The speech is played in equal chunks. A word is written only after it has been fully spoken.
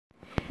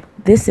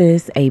This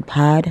is a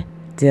Pod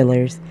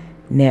Dealers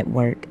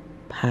Network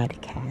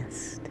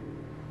podcast.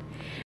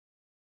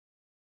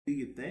 Do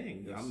your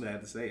thing. I'm gonna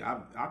have to say, I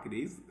could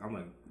easily. I'm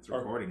like, it's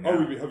recording now.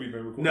 now. Have you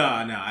been recording? No,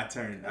 I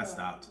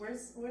stopped.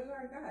 Where's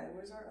our guy?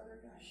 Where's our other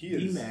guy?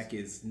 D-Mac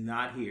is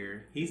not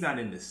here. He's not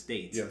in the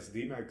States. Yes,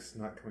 D-Mac's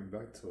not coming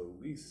back till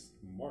at least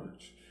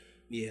March.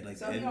 Yeah, like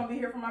so he gonna be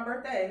here for my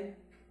birthday.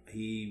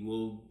 He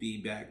will be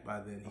back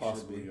by then.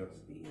 Possibly, yes.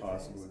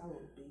 Possibly.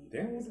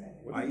 Damn.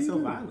 Why are you so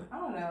violent? I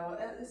don't know.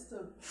 It's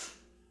the.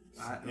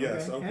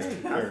 Yes. Okay.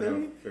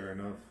 Hey, Fair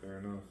enough. I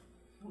don't know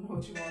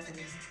what you want from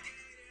me.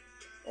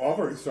 Oh, I've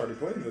already started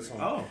playing this song.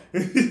 Oh.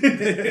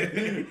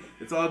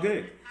 It's all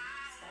good.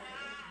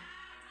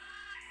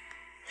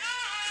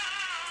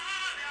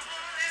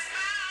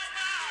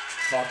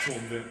 Talk to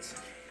him, Vince.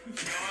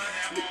 It's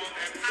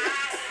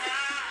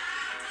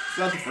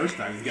not the first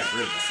time he got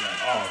rid of that.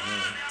 Oh,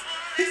 man.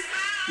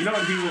 You know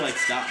when people like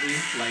stop me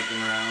like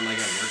around like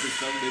at work or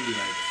something, they'd be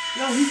like,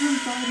 "Yo, he's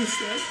really fine this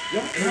set." Yeah.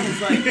 And I was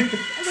like,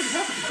 it's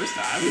not the first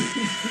time.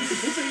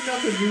 This ain't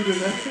nothing new to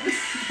that.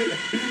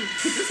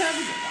 This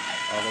happens a lot.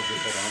 Hold on,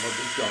 I'm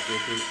gonna just drop real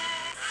quick.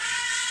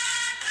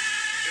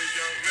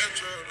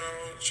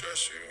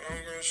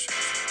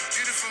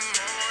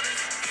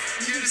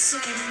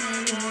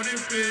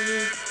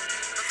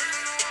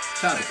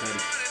 Shout out to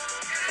Cuddy.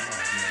 Oh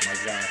man, my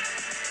God.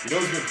 You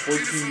know it's been 14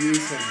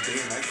 years since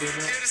Day and Night came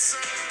out?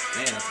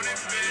 Man, that's a long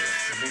time ago.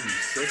 I think you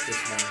sick this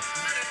morning.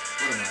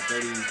 What am I,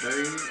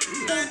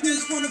 30? I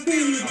just wanna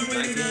be with I'm the 19.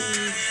 radio.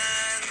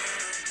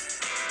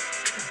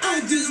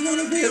 I just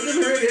wanna be with the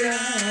radio.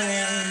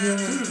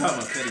 Let's talk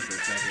about Cuddy for a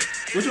second.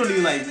 Which one do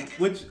you like?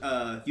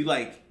 You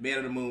like Man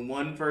on the Moon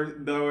 1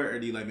 first, or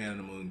do you like Man on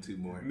the Moon 2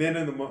 more? Man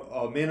on the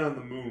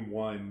Moon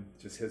 1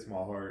 just hits my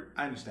heart.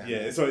 I understand.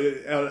 Yeah, so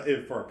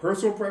if for a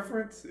personal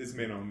preference, it's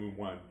Man on the Moon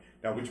 1.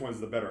 Now, which one's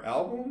the better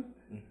album?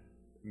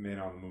 Man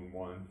on the Moon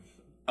 1.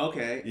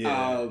 Okay.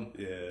 Yeah.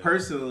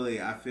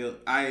 Personally,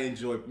 I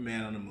enjoy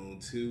Man on the Moon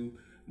 2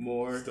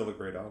 more. Still a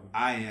great album.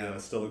 I am. Yeah,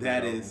 still a great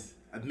that album. Is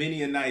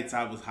many a nights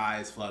I was high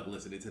as fuck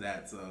listening to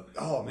that. So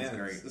oh man,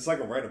 great. It's like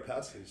a rite of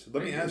passage.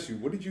 Let me ask you,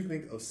 what did you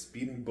think of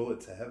Speeding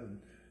Bullet to Heaven?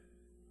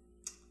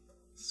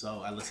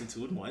 So I listened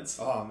to it once.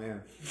 Oh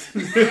man.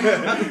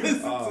 I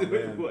listened to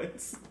it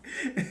once.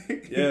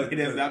 Yeah, it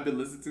has not been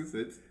listened to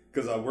since.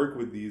 Because I work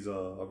with these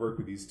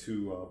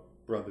two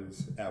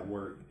brothers at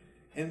work,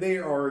 and they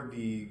are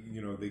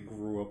they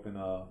grew up in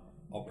a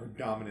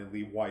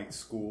predominantly white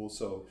school,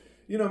 so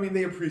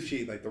they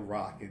appreciate like the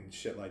rock and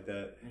shit like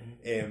that,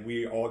 and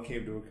we all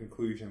came to a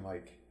conclusion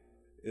like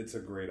it's a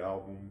great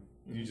album.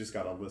 You just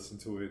gotta listen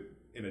to it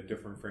in a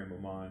different frame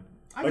of mind.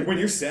 Like when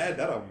you're sad,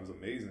 that album is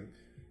amazing.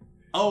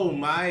 Oh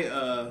when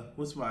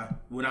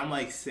I'm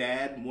like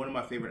sad, one of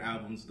my favorite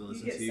albums to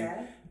listen to. You get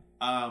sad?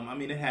 I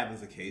mean, it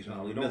happens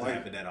occasionally. It doesn't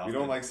happen that often. You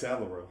don't like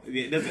Salero.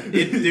 It doesn't.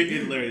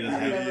 It literally doesn't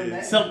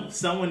happen.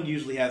 Someone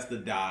usually has to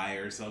die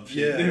or some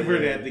shit for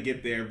that to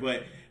get there.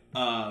 But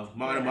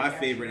one of my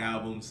favorite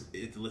albums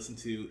to listen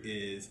to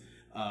is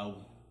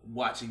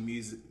watching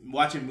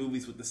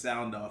movies with the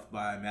sound off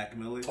by Mac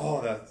Miller.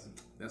 Oh, that's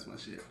my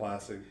shit.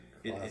 Classic.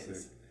 It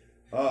is.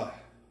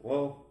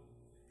 Well,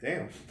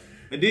 damn.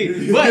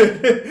 Indeed.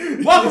 But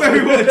welcome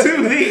everyone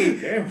to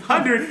the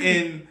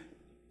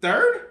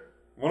 103rd.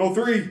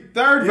 103.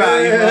 Third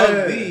volume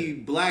of the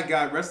Black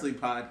Guy Wrestling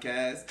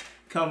Podcast.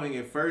 Coming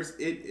in first,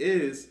 it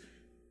is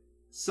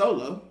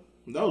Solo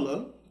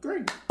Lola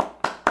Green.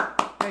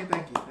 Hey,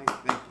 thank you.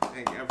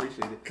 I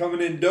appreciate it.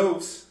 Coming in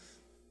dose,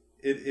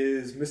 it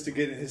is Mr.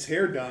 Getting His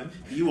Hair Done.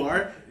 You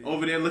are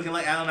over there looking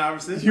like Allen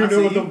Iverson. You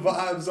know what the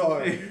vibes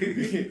are.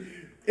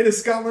 It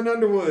is Scotland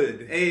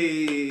Underwood.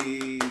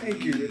 Hey.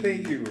 Thank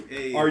you.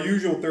 Hey. Our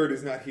usual third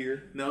is not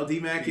here. No,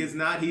 D-Mac is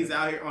not. He's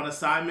out here on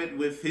assignment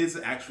with his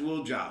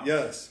actual job.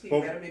 Yes. He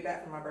better be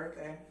back for my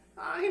birthday.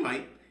 He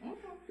might.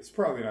 It's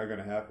probably not going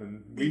to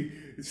happen. We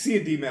see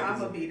a D-Mac. I'm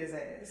going to beat his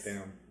ass.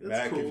 Damn. That's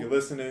Mac, cool. if you're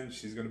listening,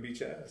 she's going to beat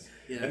your ass.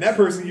 Yes. And that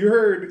person you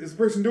heard is the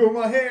person doing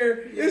my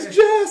hair. It's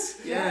Jess.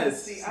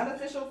 Yes. The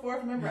unofficial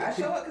fourth member. I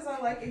show up because I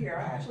like it here.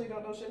 I actually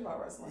don't know shit about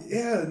wrestling.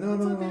 Yeah, no.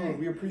 Okay.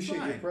 We appreciate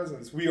Fine. your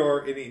presence. We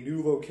are in a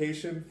new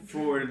location.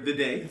 For the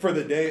day. For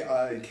the day,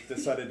 I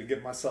decided to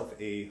get myself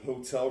a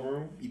hotel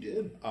room. You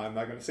did. I'm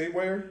not going to say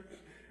where,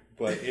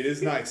 but it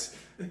is nice.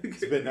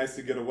 It's been nice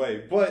to get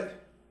away.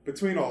 But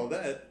between all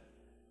that,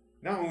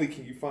 not only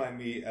can you find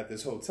me at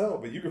this hotel,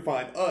 but you can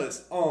find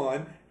us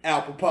on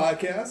Apple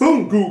Podcasts,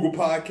 Boom. Google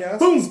Podcasts,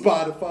 Boom.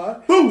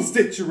 Spotify, Boom.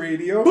 Stitcher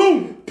Radio,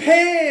 Boom.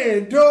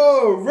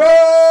 Pandora,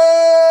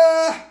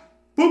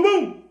 Boom,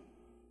 boom.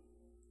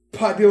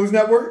 Pod Dealers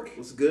Network.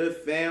 What's good,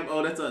 fam?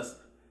 Oh, that's us.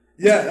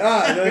 Yeah,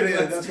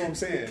 that's what I'm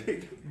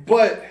saying.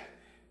 But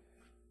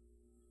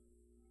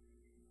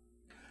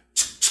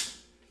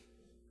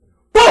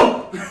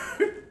Boom!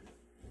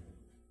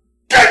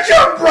 get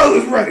your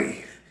brothers ready.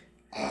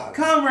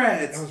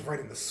 Comrades! That was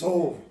right in the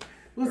soul.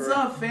 What's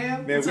up,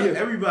 fam? Man, What's up,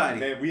 everybody?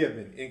 Man, we have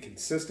been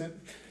inconsistent.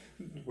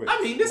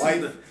 I mean, this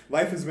is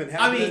life has been I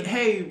happening. mean,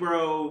 hey,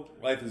 bro,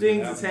 Life has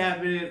things been is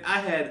happening. I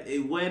had a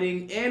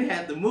wedding and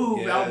had to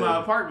move out of my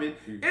apartment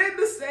in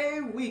the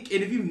same week.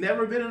 And if you've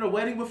never been in a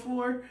wedding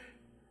before,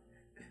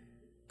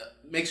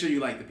 make sure you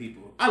like the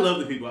people. I love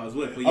the people I was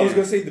with. But I was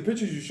gonna say the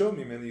pictures you showed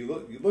me, man.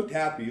 You looked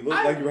happy. You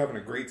looked like you were having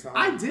a great time.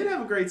 I did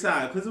have a great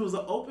time because it was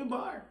an open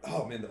bar.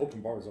 Oh man, the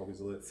open bar is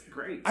always lit. It's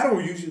great. I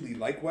don't usually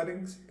like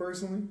weddings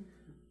personally.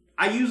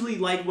 I usually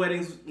like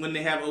weddings when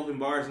they have open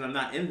bars and I'm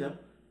not in them.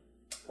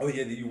 Oh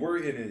yeah, you were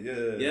in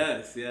it.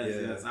 Yeah.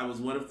 Yes. I was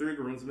one of 3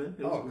 groomsmen.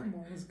 It was, Come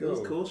on, let's go. It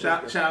was cool.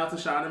 Shout out to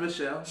Sean and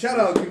Michelle. Shout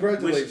out,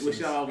 congratulations. Wish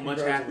y'all much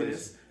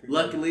happiness.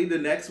 Luckily, the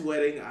next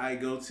wedding I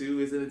go to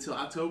isn't until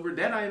October.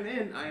 That I am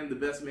in. I am the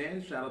best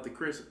man. Shout out to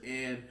Chris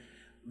and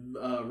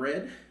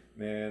Red.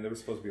 Man, there was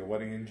supposed to be a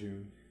wedding in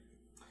June.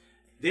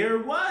 There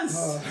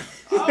was.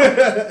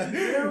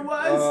 There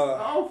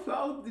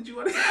was. Did you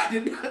want to?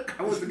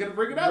 I wasn't gonna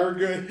bring it up. We're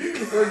good.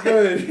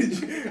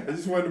 I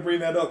just wanted to bring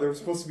that up. There was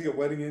supposed to be a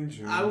wedding in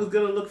June. I was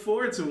gonna look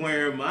forward to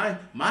wearing my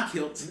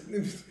kilt.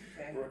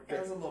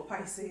 That was a little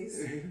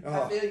Pisces.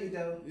 I feel you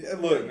though. Yeah,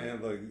 look,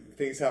 man. Look,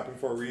 things happen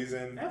for a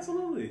reason.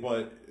 Absolutely.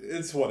 But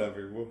it's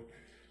whatever.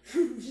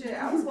 Shit,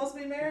 I was supposed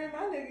to be marrying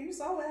my nigga. You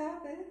saw what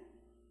happened.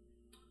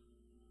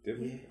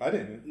 Did we? I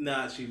didn't.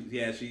 Nah,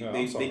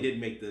 they did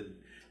make the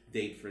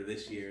date for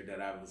this year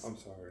that I was. I'm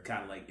sorry.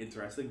 Kind of like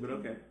interesting, but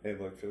okay. Hey,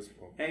 look, fist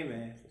bump. Hey,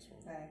 man.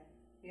 Hey,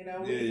 you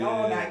know we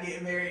all not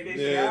getting married this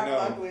year. No.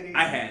 I fuck with you.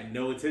 I had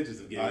no intentions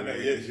of getting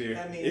married this year.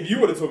 I mean, if you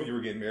would have told me you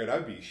were getting married,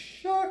 I'd be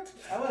shocked.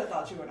 I would have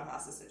thought you were in a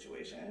hostage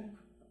situation.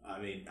 I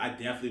mean, I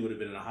definitely would have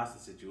been in a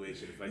hostage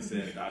situation if I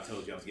said I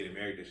told you I was getting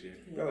married this year.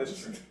 No, it's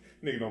just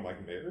nigga don't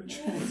like marriage.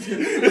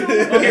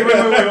 Okay,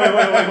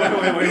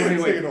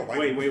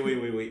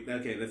 wait.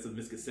 Okay, that's a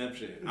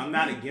misconception. I'm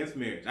not against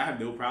marriage. I have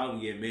no problem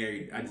getting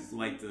married. I just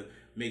like to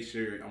make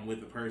sure I'm with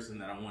the person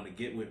that I want to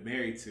get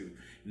married to.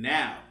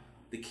 Now,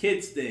 the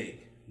kids thing,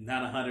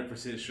 not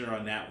 100% sure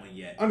on that one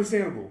yet.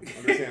 Understandable.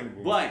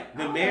 But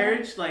the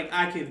marriage, like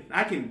I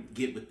can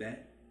get with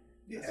that.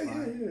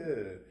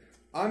 Yeah.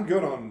 I'm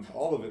good on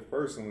all of it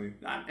personally.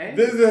 Hey,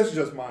 That's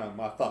just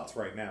my thoughts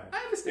right now.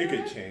 I understand.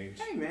 It could change.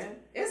 Hey man,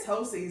 it's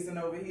hoe season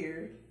over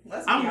here.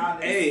 Let's be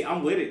honest. Hey,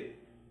 I'm with it.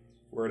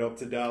 Word up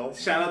to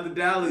Dallas. Shout out to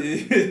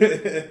Dallas.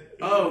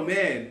 Oh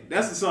man,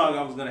 that's the song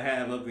I was gonna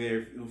have up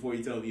there before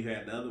you told me you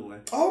had the other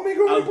one. Oh man,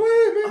 go ahead, play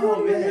it, man.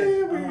 Oh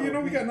man, you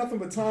know we got nothing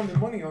but time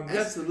and money on this.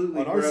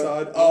 Absolutely, on our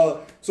side.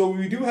 So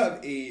we do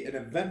have an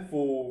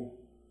eventful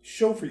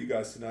show for you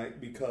guys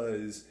tonight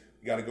because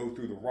we got to go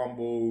through the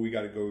Rumble. We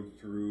got to go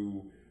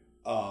through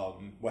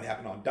what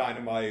happened on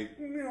Dynamite.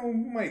 You know, we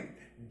might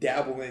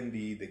dabble in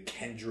the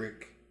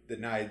Kendrick, the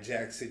Nia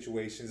Jax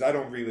situations. I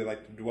don't really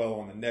like to dwell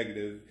on the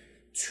negative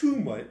too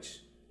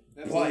much.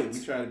 Absolutely.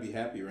 We try to be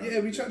happy, right?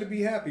 Yeah, we try to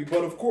be happy.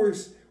 But of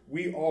course,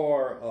 we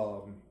are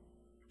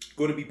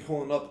going to be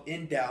pulling up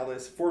in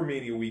Dallas for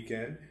Mania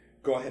weekend.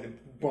 Go ahead and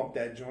bump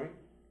that joint.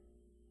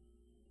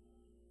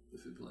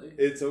 If it plays.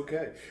 It's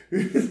okay.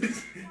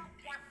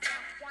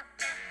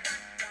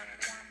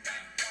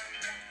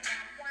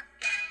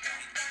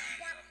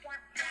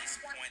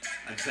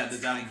 I just had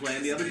this album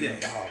playing the other day.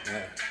 Oh,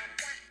 man.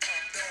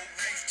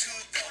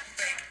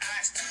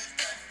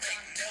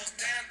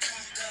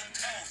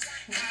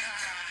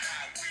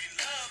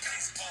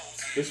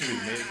 This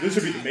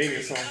should be the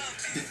Mania song.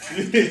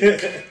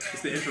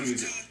 It's the intro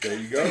music. There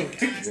you go.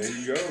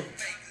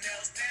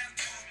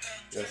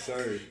 Yes,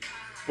 sir.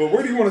 But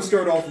where do you want to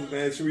start off with,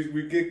 man? Should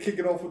we kick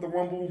it off with the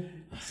Rumble?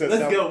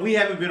 Let's go. We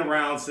haven't been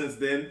around since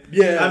then.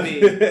 Yeah. I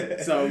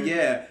mean, so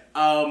yeah.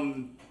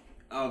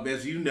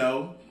 As you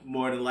know,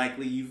 more than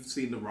likely you've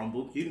seen the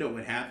Rumble. You know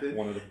what happened.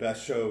 One of the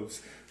best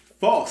shows.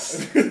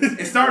 False.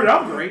 It started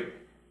off great.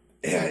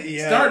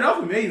 Yeah. Started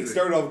off amazing.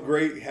 Started off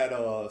great. Had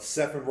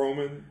Seth and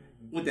Roman.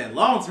 With that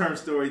long-term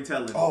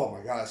storytelling. Oh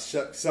my gosh.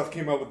 Seth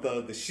came up with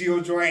the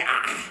shield joint.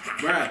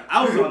 Right.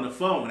 I was on the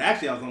phone.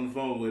 Actually, I was on the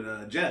phone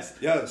with Jess.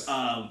 Yes.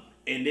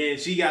 And then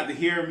she got to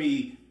hear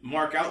me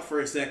mark out for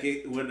a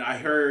second when I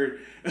heard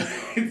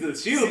the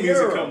shield Sierra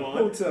music come on.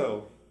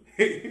 Hotel.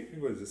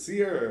 What is it?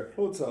 Sierra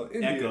Hotel.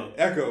 India.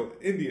 Echo.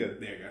 India.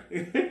 There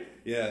you go.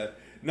 Yeah.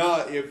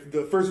 Nah,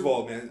 first of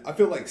all, man, I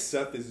feel like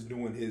Seth is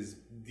doing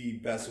the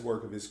best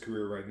work of his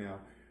career right now.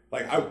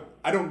 Like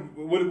I don't.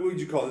 What would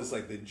you call this?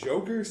 Like the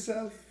Joker,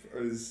 Seth,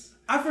 or is?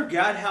 I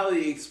forgot how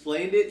he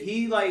explained it.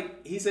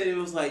 He said it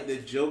was like the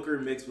Joker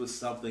mixed with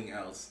something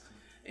else,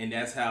 and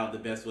that's how the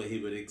best way he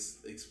would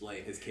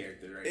explain his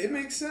character. Right. It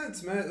makes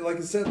sense, man. Like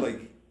I said,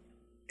 like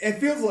it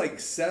feels like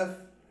Seth.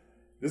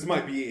 This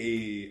might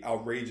be a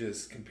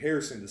outrageous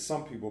comparison to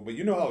some people, but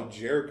you know how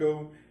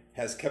Jericho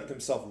has kept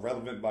himself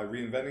relevant by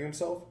reinventing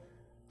himself.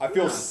 I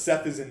feel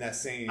Seth is in that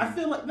same... I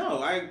feel like...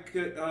 No, I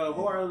could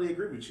wholeheartedly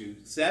agree with you.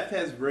 Seth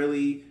has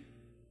really,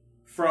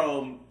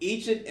 from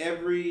each and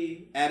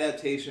every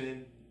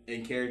adaptation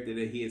and character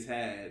that he has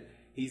had,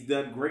 he's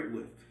done great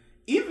with.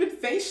 even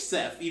face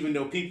Seth, even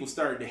though people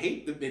started to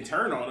hate them and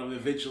turn on him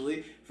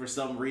eventually for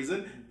some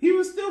reason, he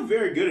was still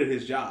very good at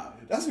his job.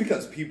 That's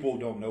because people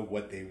don't know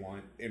what they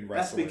want in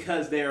wrestling. That's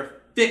because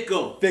they're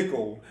fickle.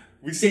 Fickle.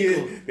 We see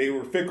it. They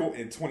were fickle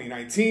in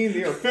 2019.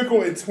 They are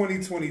fickle in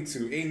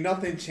 2022. Ain't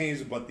nothing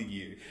changed but the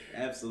year.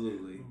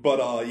 Absolutely.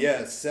 But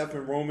yeah, Seth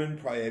and Roman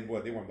probably had,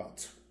 they went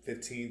about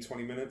 15,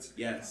 20 minutes.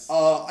 Yes.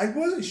 I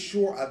wasn't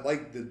sure I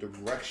liked the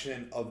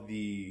direction of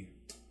the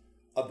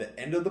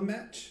end of the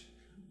match.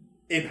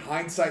 In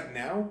hindsight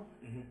now,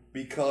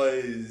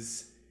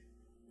 because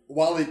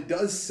while it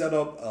does set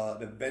up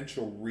an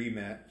eventual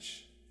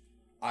rematch,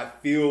 I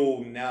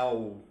feel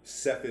now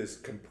Seth is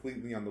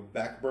completely on the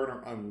back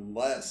burner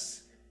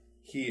unless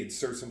he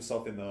inserts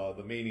himself in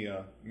the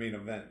Mania main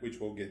event,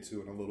 which we'll get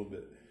to in a little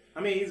bit.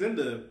 I mean, he's in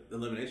the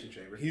Elimination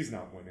Chamber. He's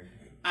not winning.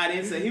 I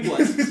didn't say he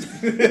was.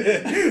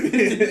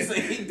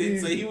 didn't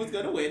say he was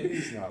going to win.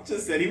 He's not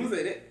Just said he was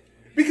in it.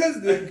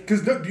 Because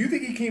do you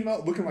think he came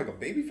out looking like a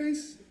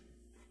babyface?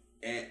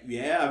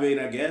 Yeah, I mean,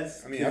 I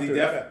guess. I mean, after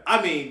that,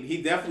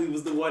 he definitely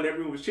was the one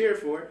everyone was cheering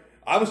for.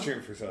 I was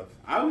cheering for Seth.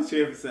 I was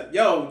cheering for Seth.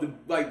 Yo,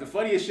 the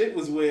funniest shit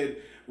was when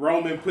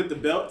Roman put the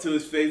belt to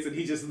his face and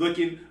he just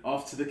looking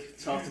off to the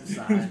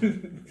side.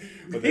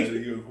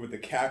 with the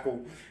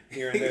cackle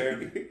here and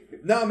there.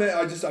 No, man,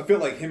 I feel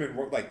like him and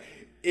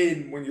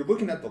when you're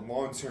looking at the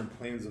long-term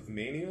plans of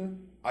Mania,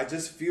 I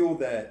just feel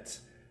that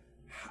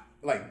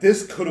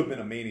this could have been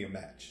a Mania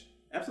match.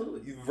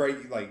 Absolutely. Right,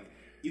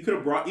 you could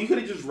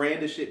have just ran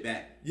the shit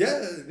back.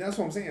 Yeah, that's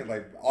what I'm saying.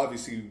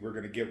 Obviously we're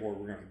gonna get what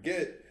we're gonna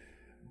get,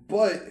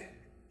 but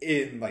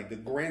in the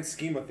grand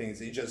scheme of things,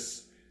 it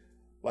just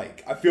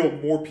I feel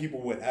more people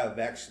would have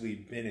actually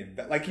been in.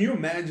 Can you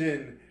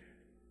imagine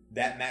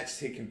that match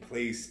taking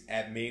place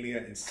at Mania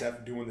and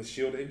Seth doing the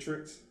Shield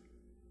entrance?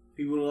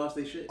 People would have lost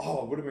their shit.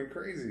 Oh, it would have been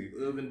crazy. It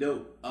would have been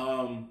dope.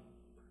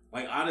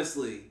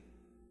 Honestly,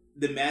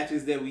 the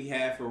matches that we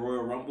had for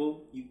Royal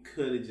Rumble, you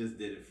could have just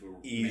did it for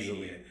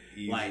Mania.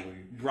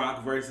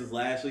 Brock versus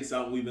Lashley,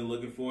 something we've been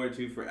looking forward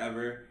to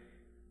forever.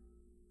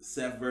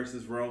 Seth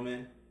versus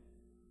Roman.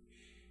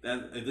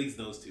 At least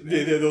those two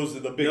matches. Yeah, those are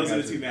the big Those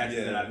matches. are the two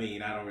matches that I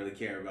mean. I don't really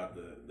care about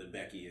the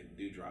Becky and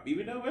Doudrop,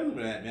 even though it wasn't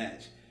that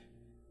match.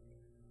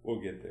 We'll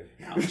get there.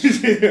 Ouch.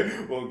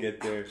 We'll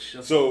get there.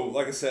 So,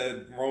 like I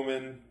said,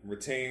 Roman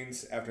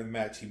retains after the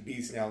match. He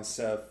beats down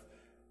Seth.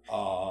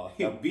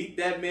 He beat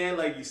that man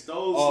like he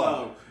stole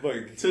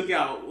something. Took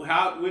out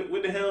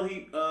when the hell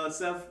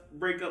Seth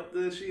break up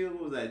the Shield?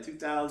 What was that?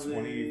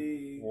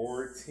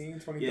 2014,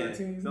 2013? Yeah,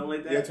 something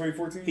like that. Yeah,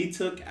 2014. He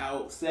took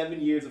out 7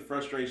 years of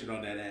frustration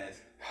on that ass.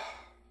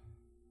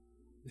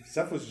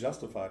 Seth was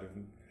justified.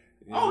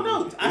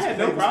 I had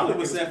no problem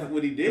with Seth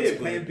what he did. It was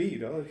Plan B,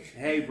 dog.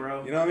 Hey,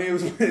 bro. You know what I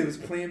mean? It was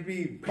Plan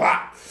B.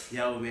 Bah!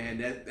 Yo, man,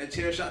 that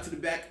chair shot to the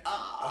back.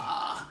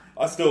 I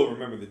still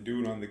remember the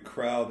dude on the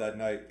crowd that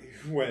night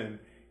when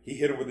he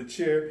hit him with a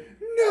chair.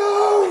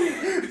 No!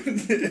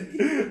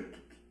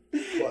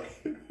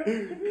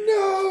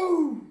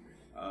 No!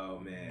 Oh,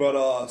 man.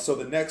 But, so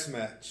the next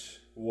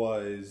match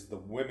was the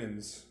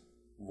women's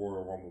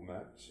Royal Rumble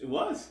match. It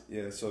was.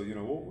 Yeah, so,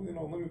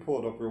 let me pull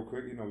it up real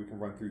quick. We can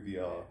run through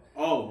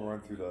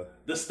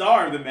the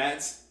star of the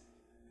match,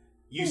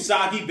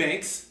 Usagi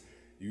Banks.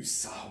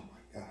 Oh my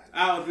God.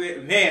 Out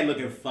there, man,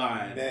 looking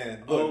fine.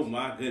 Man, look, oh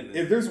my goodness.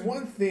 If there's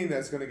one thing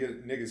that's gonna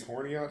get niggas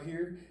horny out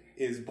here,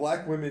 is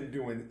black women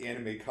doing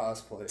anime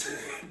cosplay.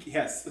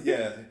 Yes.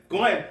 Yeah.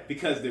 Go ahead,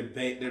 because they're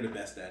the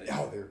best at it.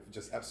 Oh, they're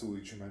just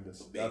absolutely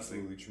tremendous. Amazing.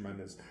 Absolutely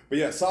tremendous. But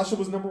yeah, Sasha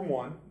was number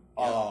one.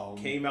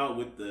 Came out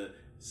with the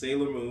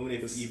Sailor Moon,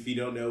 if you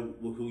don't know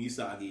who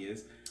Usagi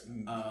is.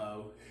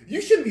 You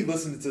shouldn't be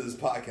listening to this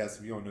podcast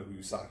if you don't know who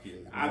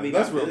Usagi is. I mean,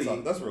 that's real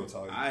talk. That's real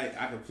talk.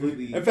 I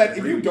completely. In fact,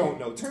 if you don't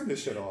know, turn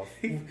this shit off.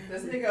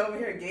 This nigga over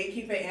here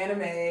gatekeeping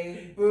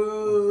anime.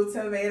 Boo,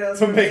 tomato. We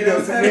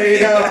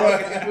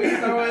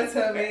throwing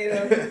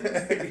tomatoes.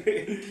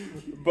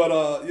 But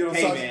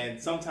hey Sasha, man,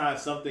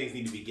 sometimes some things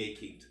need to be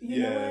gatekeeped.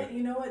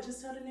 You know what?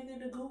 Just tell the nigga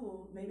to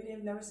Google. Maybe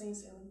they've never seen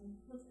Sailor Moon.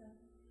 What's that?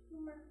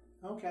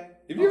 Okay.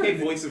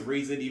 Voice of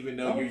reason, even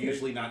though you're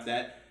usually not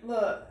that.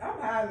 Look, I'm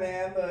high,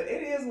 man. Look,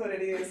 it is what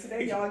it is.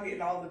 Today, y'all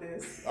getting all of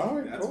this. All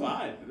right, that's cool.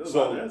 fine.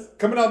 So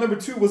coming out number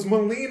 2 was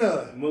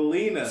Melina.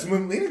 So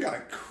Melina got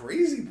a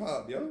crazy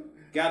pop, yo.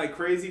 Got a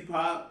crazy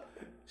pop.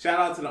 Shout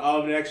out to the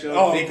Almanac Show.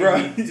 Oh,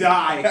 making me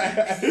die.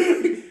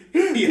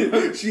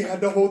 She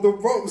had to hold the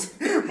ropes,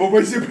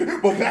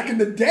 but back in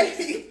the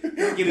day,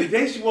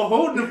 she wasn't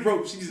holding the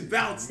ropes. She just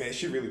bounced. Man,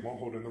 she really wasn't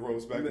holding the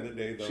ropes back in the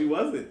day, though. She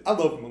wasn't. I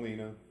love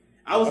Melina.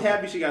 I was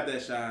happy she got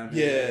that shine.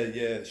 Man.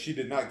 Yeah. She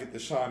did not get the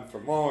shine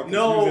for long.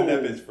 No. She was in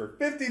that bitch for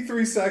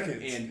 53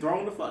 seconds. And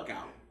thrown the fuck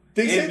out.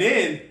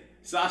 Then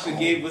Sasha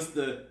gave us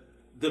the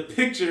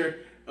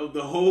picture of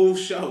the whole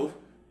show.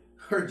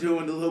 Her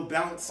doing the little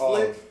bounce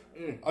split.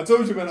 I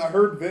told you, man, I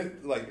heard Vin,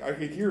 I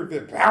could hear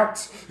Vin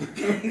bounce.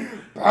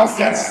 Bounce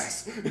that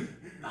ass.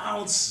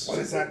 Bounce. What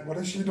is that? What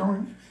is she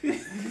doing?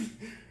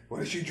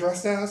 What is she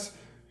dressed as?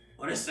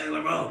 What is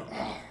Sailor Moon?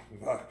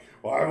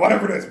 Well,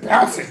 whatever it is,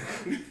 bounce it.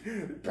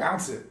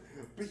 Bounce it.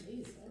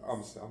 Jesus.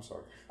 I'm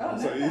sorry. Oh, I'm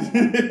no.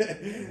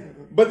 sorry.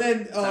 But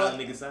then,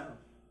 Silent nigga sound.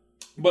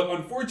 but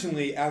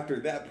unfortunately, after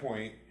that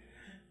point,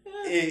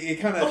 it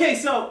kind of Okay,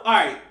 so all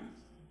right.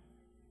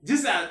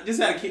 Just out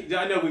of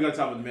I know we're gonna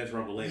talk about the men's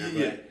rumble later,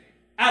 Yeah. but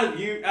out of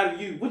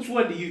you, which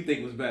one do you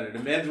think was better, the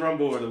men's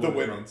rumble or the women's rumble?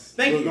 women's.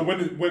 Thank you. The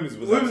women's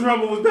was Women's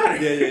rumble was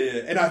better.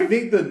 Yeah. And I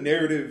think the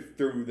narrative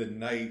through the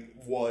night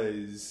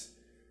was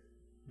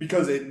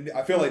because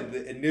I feel like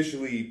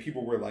initially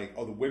people were like,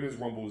 "Oh, the women's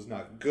rumble is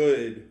not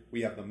good.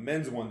 We have the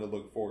men's one to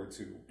look forward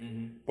to."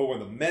 Mm-hmm. But when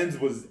the men's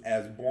was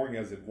as boring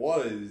as it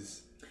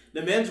was,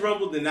 The men's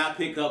rumble did not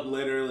pick up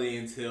literally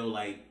until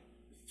like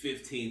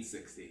 15,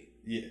 16.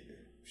 yeah.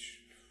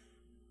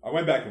 I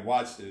went back and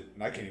watched it,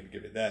 and I can't even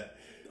give it that.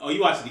 Oh,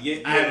 you watched it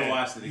again? I haven't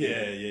watched it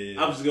again.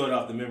 Yeah. I'm just going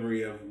off the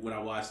memory of when I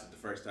watched it the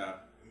first time.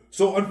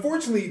 So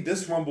unfortunately,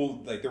 this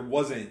Rumble, like there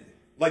wasn't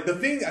like the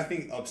thing I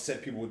think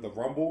upset people with the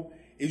Rumble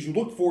is you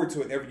look forward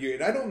to it every year,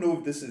 and I don't know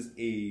if this is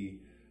a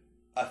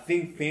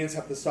thing fans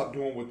have to stop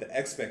doing with the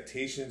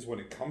expectations when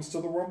it comes to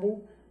the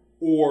Rumble,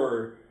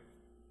 or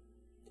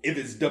if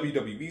it's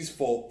WWE's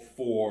fault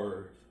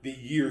for the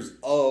years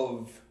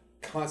of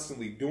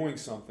constantly doing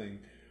something,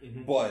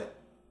 but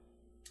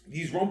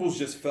these Rumbles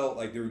just felt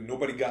like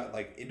nobody got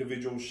like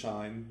individual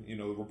shine. You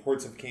know,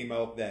 reports have came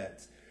out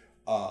that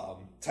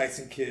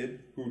Tyson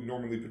Kidd, who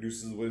normally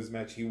produces the women's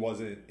match, he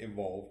wasn't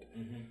involved.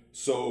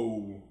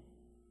 So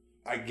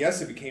I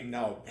guess it became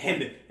now.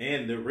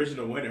 And the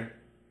original winner.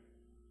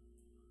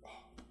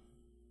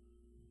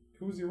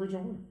 Who was the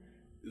original winner?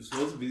 It was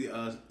supposed to be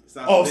Sasha.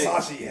 Oh, Banks.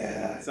 Sasha,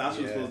 yeah.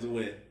 Sasha was supposed to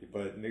win.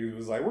 But niggas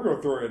was like, we're going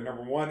to throw her at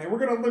number one, and we're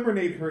going to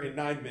eliminate her in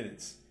 9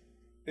 minutes.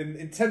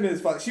 In 10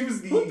 minutes, she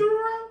was Who threw the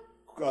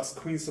her out?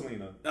 Queen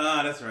Selena.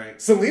 Ah, that's right.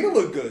 Selena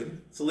looked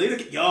good. Selena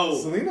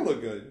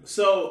looked good.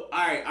 So,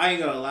 alright, I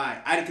ain't gonna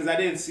lie. Because I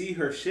didn't see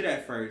her shit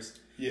at first.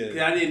 Yeah.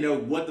 Because I didn't know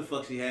what the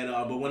fuck she had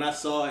on. But when I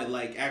saw it,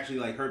 like, actually,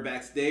 like, her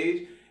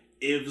backstage,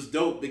 it was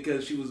dope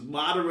because she was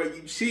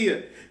moderating.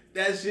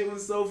 That shit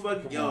was so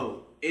fucking...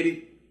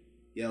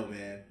 Yo,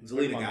 man.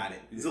 Zelina got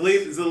it. Yes.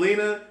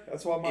 Zelina...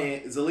 That's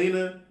why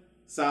Zelina,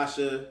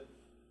 Sasha,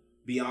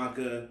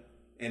 Bianca,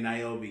 and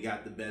Naomi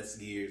got the best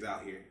gears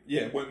out here.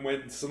 Yeah,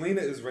 when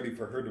Selena is ready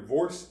for her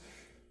divorce,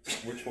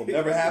 which will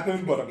never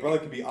happen, but a brother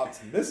can be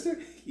optimistic.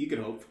 You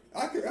can hope.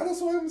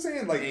 That's what I'm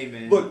saying. Like,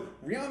 Amen.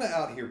 Look, Rihanna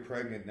out here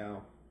pregnant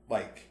now.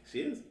 Like,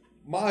 She is.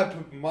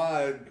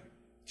 my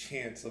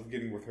chance of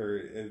getting with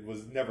her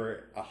was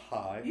never a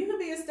high. You could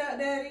be a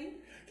stepdaddy.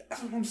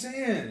 That's what I'm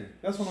saying.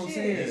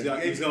 Shit.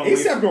 He's gonna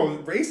ASAP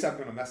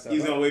gonna mess that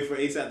He's up. gonna wait for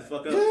ASAP to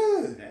fuck up. Yeah.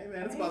 Hey man,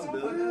 that's a He ain't gonna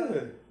possibility.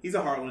 Yeah. He's a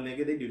Heartland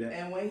nigga. They do that.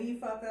 And when he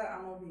fuck up,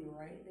 I'm gonna be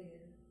right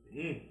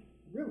there.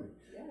 Really?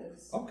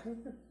 Yes. Okay.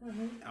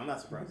 I'm not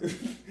surprised.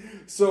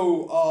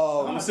 So,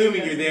 I'm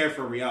assuming you're there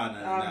for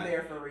Rihanna. I'm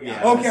there for Rihanna.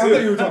 Yeah. okay, I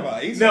thought you were talking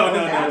about ASAP. No.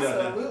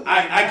 Absolutely.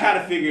 I kind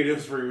of figured it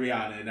was for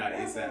Rihanna and not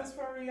That's ASAP.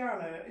 for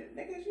Rihanna.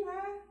 Niggas, you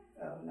high?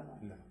 Oh, no.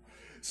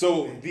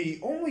 So the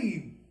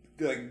only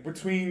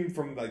between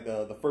from like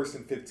the first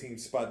and 15th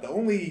spot, the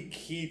only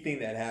key thing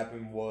that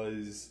happened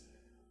was,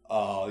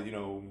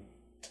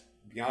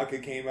 Bianca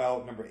came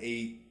out number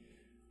 8.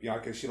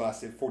 Bianca, she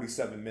lasted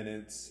 47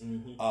 minutes.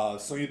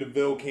 Sonya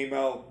Deville came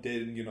out,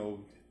 did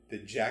the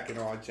jacket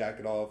on,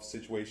 jacket off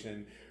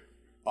situation.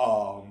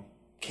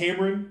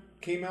 Cameron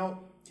came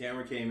out.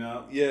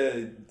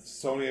 Yeah,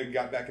 Sonya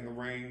got back in the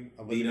ring,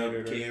 Beat up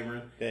eliminated her.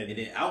 Cameron. Then- And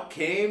then out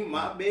came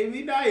my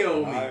baby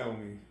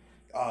Naomi.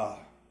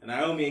 And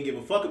Naomi ain't give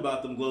a fuck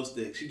about them glow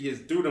sticks. She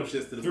just threw them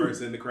shits to the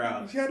person in the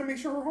crowd. She had to make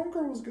sure her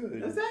homegirl was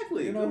good.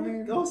 Exactly. You know what I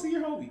mean? Go see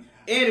your homie.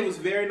 And it was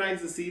very nice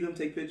to see them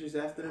take pictures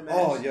after the match.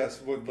 Oh yes,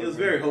 It was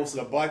very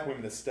wholesome. The black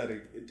women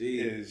aesthetic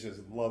Indeed. is just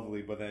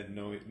lovely, but then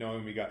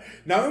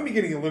Naomi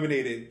getting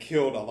eliminated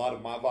killed a lot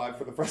of my vibe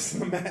for the rest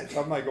of the match.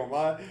 I'm not gonna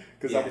lie,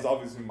 because that was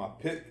obviously my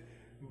pick.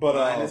 But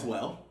Mine as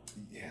well.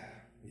 Yeah.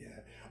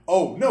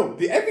 Oh no,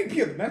 the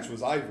MVP of the match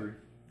was Ivory.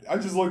 I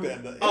just looked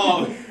at the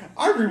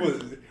Ivory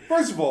was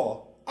first of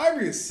all.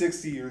 Ivory is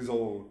 60 years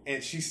old,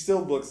 and she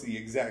still looks the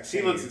exact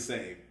same. She looks the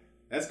same.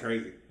 That's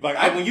crazy.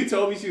 Like when you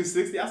told me she was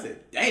 60, I said,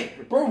 "Damn,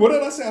 bro." What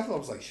did I say? I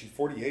was like, she's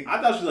 48.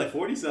 I thought she was like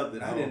 40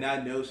 something. I No. did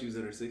not know she was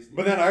in her 60s.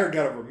 But then I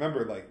gotta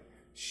remember, like,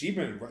 she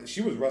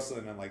was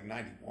wrestling in like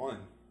 91.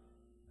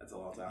 That's a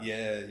long time.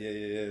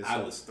 Yeah. I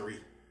So- was 3.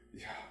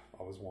 Yeah,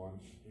 I was 1.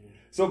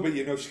 So, but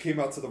she came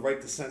out to the right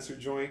to censor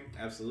joint.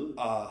 Absolutely.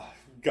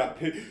 Got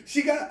picked.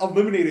 She got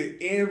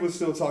eliminated and was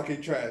still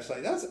talking trash.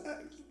 Like that's.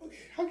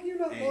 How can you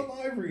not love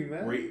Ivory,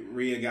 man?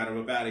 Rhea got her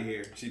up out of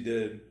here. She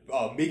did.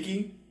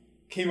 Mickey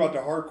came out to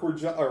hardcore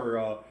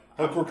hardcore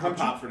country. I'm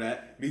pop for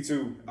that. Me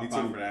too. I'm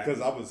pop for that.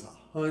 Because I was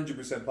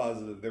 100%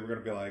 positive they were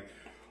gonna be like,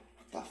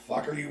 "What the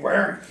fuck are you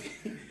wearing?"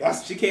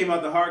 She came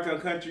out the hardcore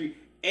country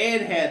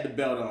and had the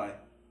belt on.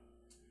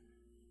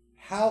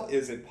 How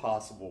is it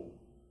possible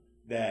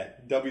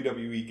that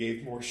WWE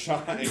gave more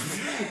shine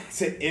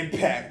to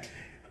Impact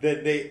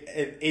than they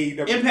and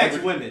AEW? Impact's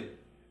women.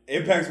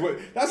 Impact's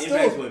women.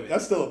 Impact's women.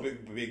 That's still a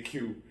big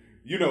Q.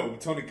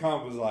 Tony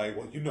Khan was like,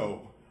 well,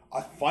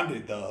 I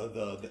funded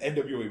the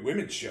NWA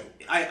women's show.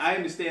 I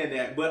understand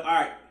that, but all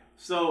right.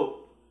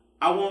 So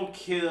I won't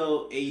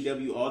kill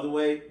AEW all the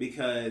way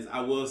because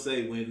I will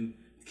say when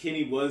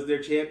Kenny was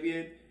their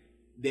champion,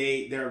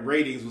 their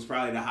ratings was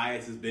probably the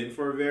highest it's been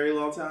for a very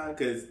long time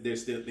because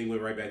they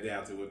went right back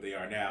down to what they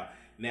are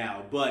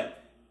now.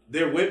 But they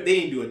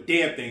didn't do a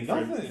damn thing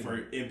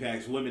for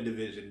Impact's women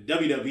division.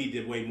 WWE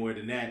did way more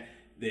than that.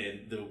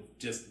 Than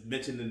just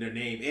mentioning their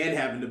name and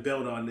having the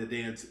belt on the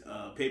damn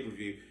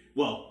pay-per-view.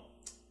 Well,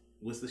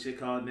 what's the shit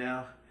called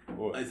now?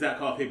 It's not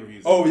called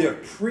pay-per-views. Oh, yeah.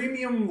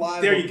 Premium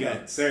live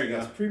events. There you go.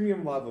 Yes,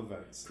 premium live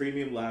events.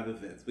 Premium live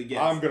events. But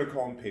yes. I'm going to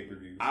call them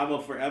pay-per-views. I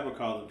will forever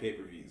call them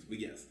pay-per-views. But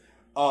yes.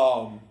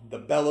 The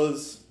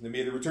Bellas, they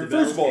made a return.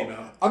 First of all,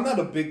 I'm not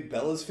a big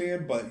Bellas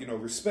fan, but,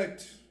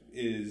 respect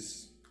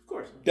is... Of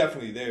course.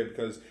 Definitely there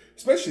because,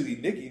 especially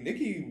Nikki.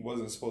 Nikki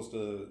wasn't supposed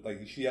to,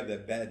 she had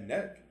that bad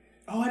neck.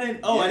 I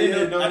didn't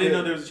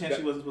know there was a chance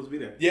she wasn't supposed to be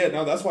there. Yeah,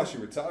 no, that's why she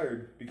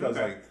retired because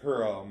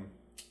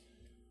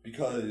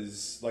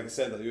because like I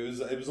said,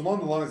 it was along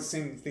the lines of the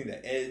same thing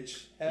that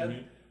Edge had.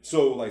 Mm-hmm.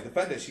 So the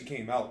fact that she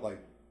came out,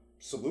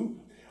 salute.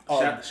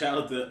 Shout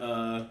out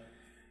to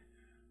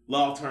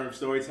long-term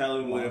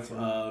storytelling with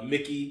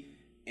Mickey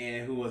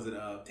and who was it?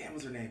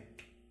 What's her name?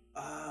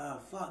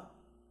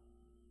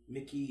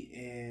 Mickey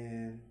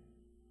and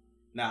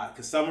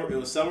because it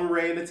was Summer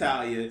Rae and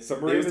Natalya.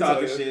 They was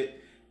talking shit.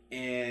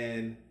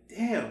 And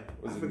I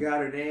forgot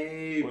her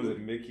name. Was it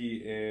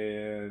Mickey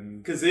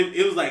and? Because it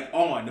was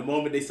on the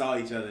moment they saw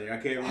each other. I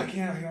can't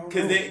remember.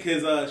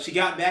 Because she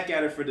got back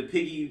at her for the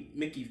Piggy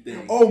Mickey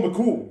thing. Oh,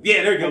 McCool.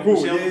 Yeah, there you go.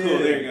 McCool. Michelle Yeah, McCool.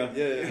 There you go.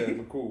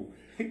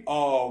 Yeah,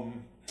 McCool.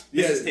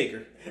 Mrs.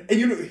 Taker.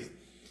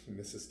 And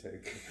Mrs.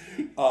 Taker.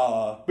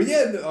 But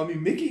yeah, I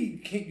mean, Mickey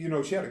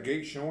came. She had a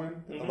great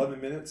showing.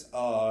 11 minutes.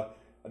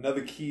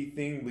 Another key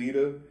thing,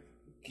 Lita.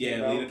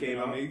 Lita came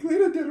out.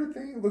 Lita did her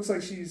thing. It looks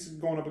like she's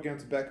going up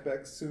against Beck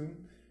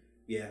soon.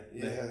 Yeah.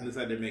 Looks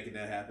like they're making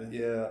that happen.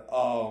 Yeah.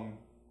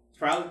 It's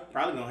probably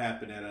gonna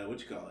happen at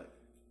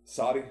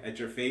Saudi. At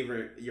your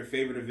favorite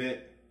event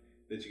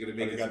that you're gonna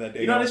make. Got that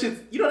day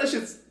that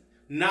shit's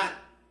not.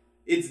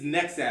 It's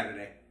next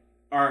Saturday.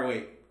 Or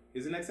wait,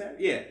 is it next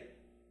Saturday? Yeah.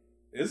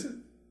 Is it?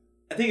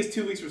 I think it's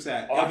 2 weeks from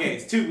Saturday.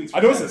 It's 2 weeks.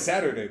 I know it's a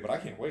Saturday, but I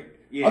can't wait.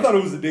 Yeah. I thought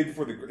it was the day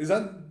before Is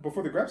that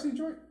before the Grapsy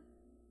joint?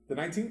 The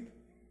 19th.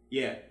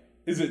 Yeah.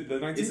 Is it the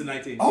 19th? It's the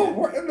 19th.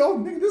 Oh, yeah. No,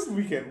 nigga, this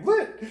weekend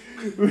lit.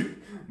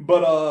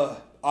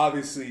 But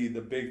obviously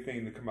the big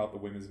thing to come out the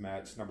women's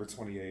match, number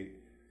 28.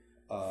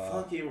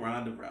 Fucking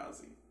Ronda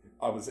Rousey.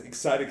 I was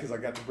excited because I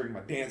got to bring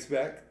my dance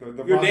back. The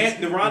Ronda dance.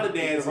 The Ronda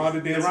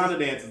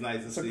dance is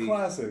nice to see. It's a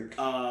classic.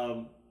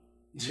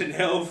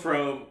 Janelle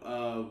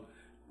from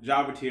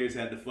Jobber Tears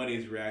had the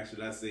funniest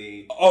reaction I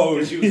seen.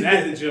 Oh, she was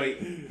at the joint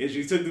and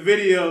she took the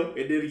video,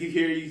 and then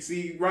you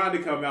see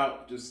Ronda come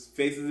out, just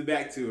faces it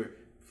back to her,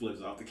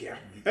 flips off the camera.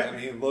 I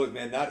mean, look,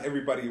 man, not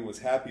everybody was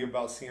happy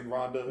about seeing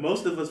Ronda.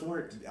 Most of us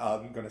weren't.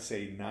 I'm gonna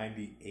say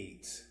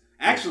 98.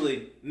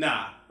 Actually,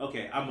 nah.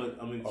 Okay, I'm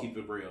gonna keep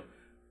it real.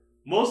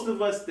 Most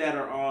of us that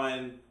are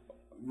on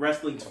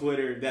wrestling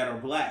Twitter that are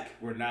black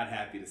were not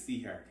happy to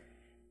see her.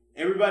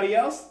 Everybody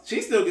else,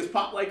 she still gets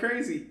popped like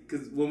crazy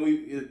because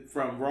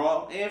from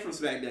Raw and from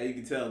SmackDown, you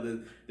can tell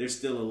that there's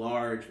still a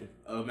large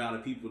amount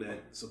of people that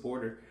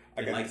support her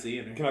and like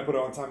seeing her. Can I put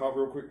her on timeout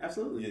real quick?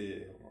 Absolutely.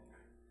 Yeah.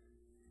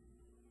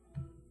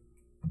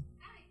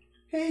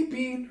 Hey,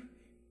 Bean.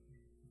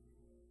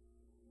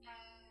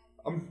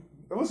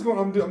 What's going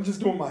on? I'm just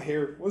doing my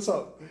hair. What's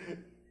up?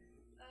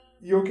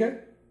 You okay?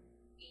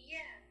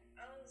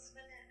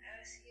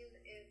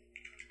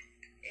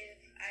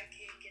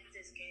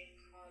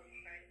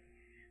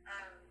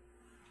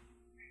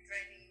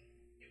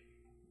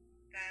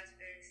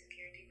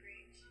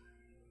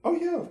 Oh,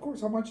 yeah, of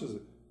course. How much is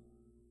it?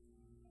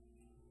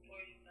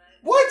 45.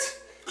 What?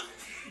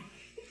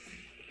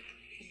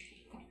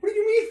 What do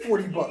you mean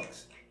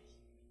 $40?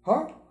 Huh?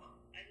 I can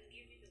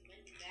give you the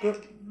money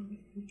back.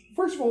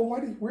 First of all,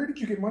 where did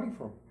you get money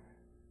from?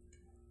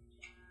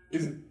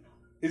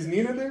 Is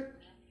Nina there?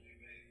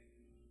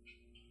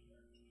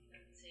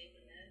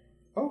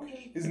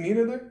 Okay. Is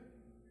Nina there?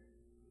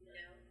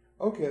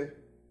 No. Okay.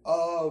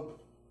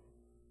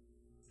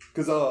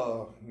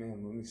 Man,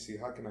 let me see.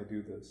 How can I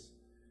do this?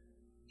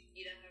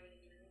 You don't have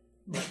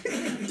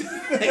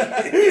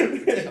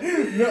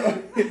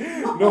any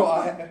money?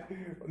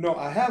 No,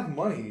 I have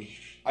money.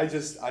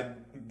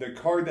 The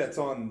card that's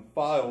on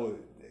file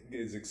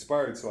is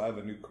expired, so I have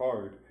a new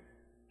card.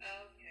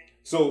 Oh, okay.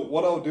 So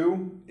what I'll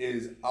do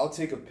is I'll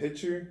take a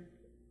picture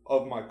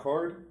of my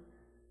card.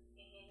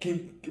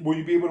 Mm-hmm. Will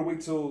you be able to wait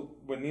till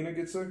when Nina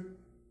gets there?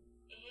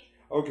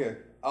 Mm-hmm. Okay.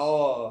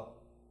 I'll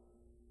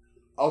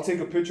take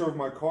a picture of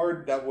my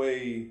card. That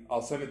way,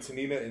 I'll send it to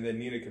Nina, and then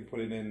Nina can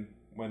put it in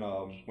when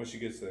she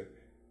gets there.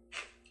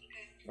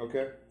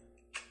 Okay.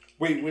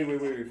 Wait.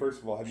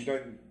 First of all, have you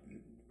done?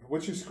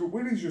 What's your school?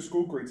 What is your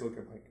school grades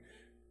looking like?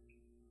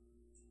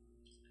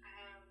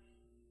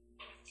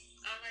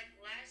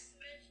 Last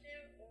semester,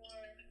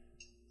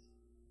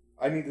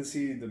 or I need to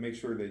see to make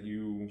sure that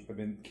you have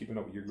been keeping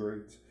up with your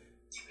grades.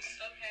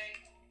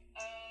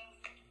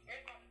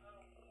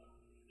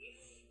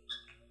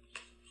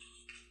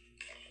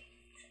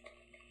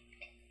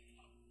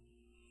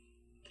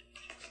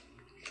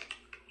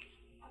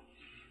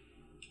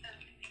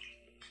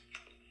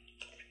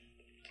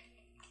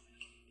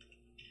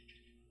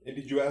 And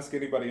did you ask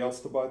anybody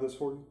else to buy this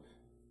for you?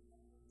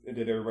 And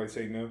did everybody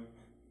say no? No,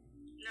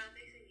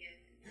 they said yes.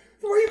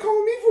 What are you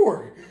calling me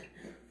for?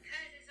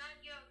 Because it's on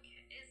your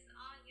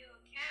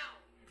account.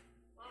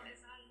 Well,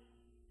 it's on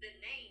the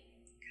name,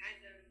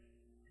 kind of.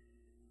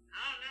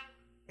 I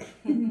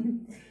don't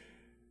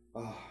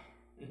know.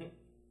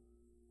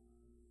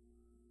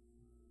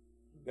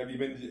 Have you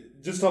been?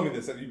 Just tell me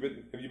this. Have you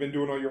been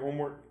doing all your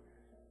homework?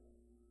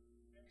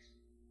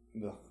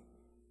 No.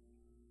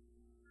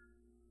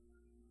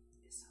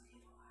 It's okay to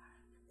lie.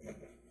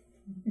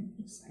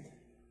 Just saying.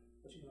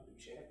 What you gonna do,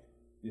 check?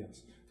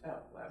 Yes. Oh,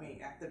 well, I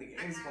mean, after the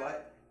games,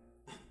 but.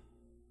 I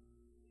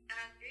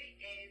have 3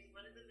 A's.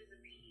 One of them is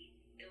a P.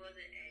 It was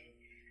an A.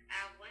 I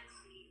have 1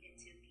 C and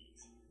 2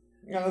 P's.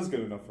 Yeah, that's good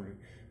enough for me.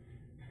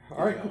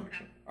 All right. Cool.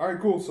 All right,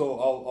 cool. So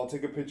I'll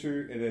take a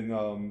picture and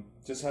then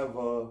just have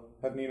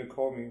Nina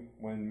call me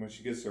when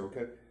she gets there. Okay.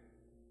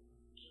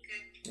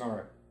 Okay. All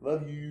right.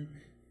 Love you.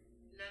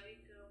 Love you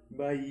too.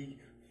 Bye.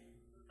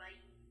 Bye.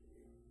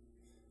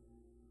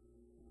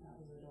 That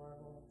was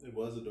adorable. It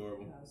was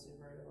adorable. That was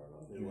super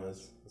adorable. It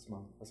was.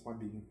 That's my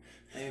being.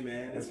 Hey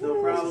man, there's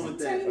no problem with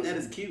that. That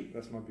is cute.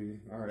 That's my being.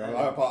 All right.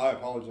 I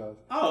apologize.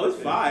 Oh, it's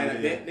fine.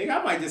 Yeah.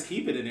 Nigga, I might just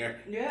keep it in there.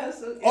 Yeah,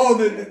 so.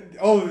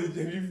 Have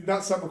you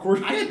not stopped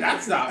recording? I did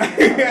not stop.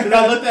 Because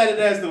I looked at it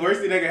as the worst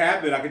thing that could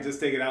happen. I could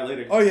just take it out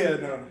later. Oh yeah,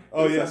 no.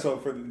 Oh yeah. So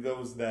for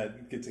those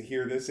that get to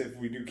hear this, if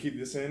we do keep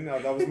this in,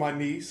 that was my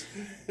niece.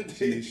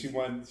 She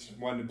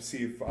wanted to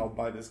see if I'll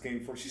buy this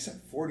game for. She said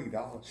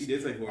 $40. She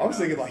did say $40. I was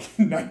thinking like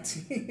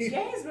 19.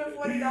 Game's been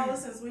 $40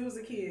 since we was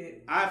a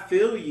kid. I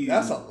feel you.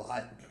 That's a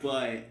lot.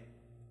 But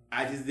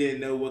I just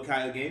didn't know what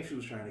kind of game she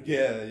was trying to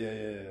get.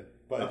 Yeah.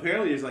 But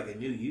apparently there's like a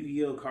new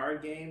Yu-Gi-Oh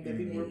card game that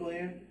people were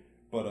playing.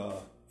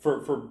 But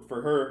for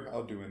her,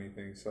 I'll do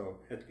anything. So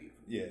That's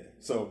beautiful. yeah.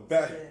 So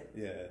back.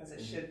 Yeah. As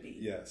it should be.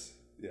 Yes.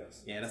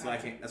 Yeah, that's why I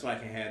can't. That's why I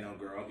can't have no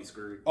girl. I'll be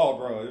screwed. Oh,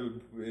 bro,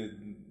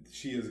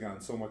 she has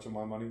gotten so much of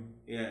my money.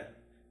 Yeah.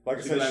 Like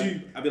I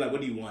said, I'd be like,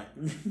 "What do you want?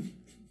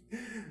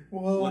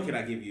 Well, What can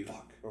I give you?"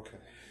 Fuck. Okay.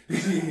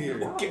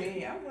 Oh,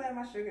 me. I'm glad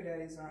my sugar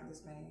daddies aren't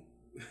this mean.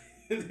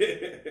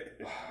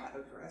 Not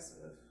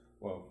aggressive.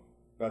 Well,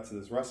 back to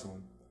this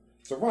wrestling.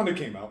 So Ronda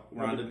came out.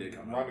 Ronda did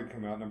come out. Ronda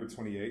came out, number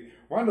 28.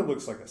 Ronda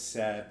looks like a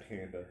sad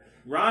panda.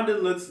 Ronda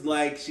looks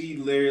like she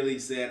literally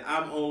said,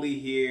 "I'm only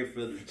here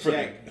for the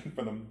check."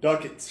 For them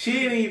ducats.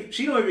 She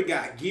don't even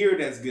got gear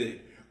that's good.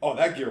 Oh,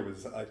 that gear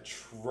was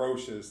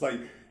atrocious. Like,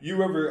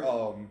 you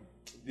ever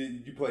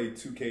did you play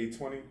 2K20?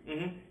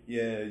 Mm-hmm.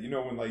 Yeah, you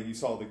know when like you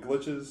saw the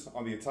glitches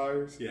on the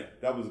attires? Yeah.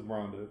 That was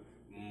Ronda.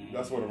 Mm-hmm.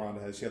 That's what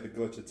Ronda had. She had the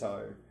glitch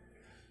attire.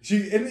 I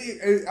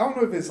don't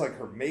know if it's like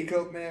her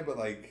makeup, man, but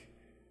like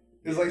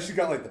it's like she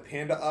got like the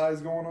panda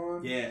eyes going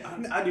on. Yeah,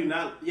 I do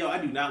not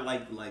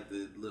like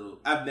the little.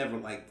 I've never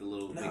liked the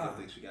little makeup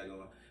thing she got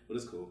going on, but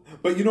it's cool.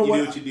 But you know you what?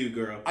 do what you do,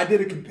 girl. I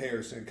did a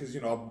comparison because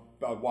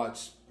I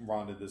watched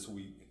Ronda this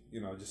week.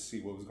 Just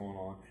see what was going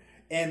on,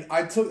 and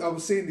I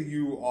was saying to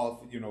you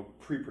off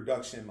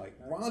pre-production, like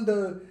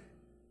Ronda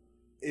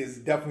is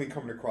definitely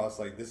coming across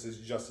like this is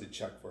just a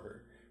check for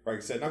her. Like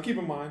I said, now keep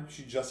in mind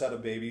she just had a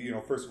baby.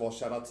 First of all,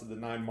 shout out to the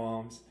 9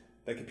 moms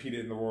that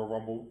competed in the Royal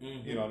Rumble.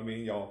 Mm-hmm. You know what I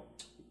mean, y'all.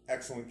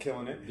 Excellent,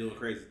 killing it. Doing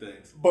crazy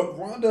things. But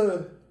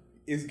Ronda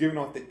is giving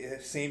off the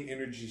same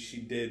energy she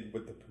did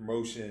with the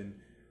promotion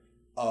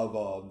of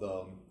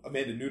the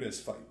Amanda Nunes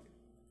fight.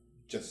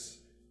 Just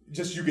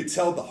you could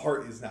tell the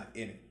heart is not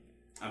in it.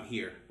 I'm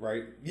here.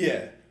 Right?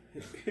 Yeah.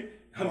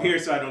 I'm here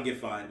so I don't get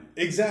fined.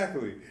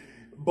 Exactly.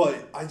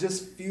 But I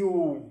just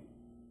feel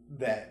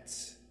that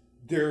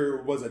there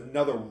was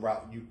another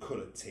route you could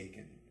have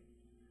taken.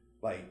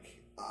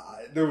 Like,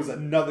 there was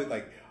another,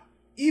 like,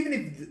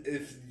 even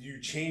if you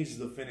change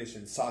the finish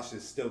and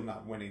Sasha's still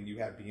not winning, you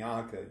have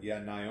Bianca, you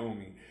have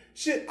Naomi.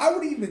 Shit, I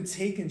would have even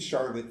taken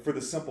Charlotte for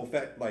the simple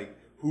fact, like,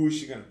 who is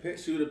she going to pick?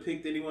 She would have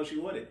picked anyone she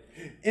wanted.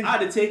 And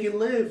I'd have taken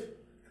Liv.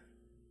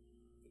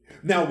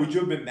 now, would you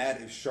have been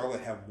mad if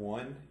Charlotte had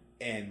won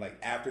and, like,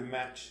 after the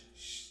match,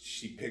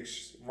 she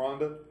picks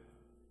Ronda?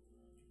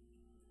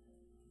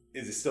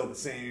 Is it still the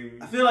same?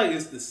 I feel like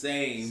it's the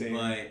same.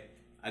 But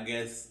I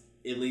guess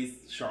at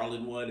least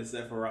Charlotte won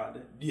except for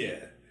Ronda.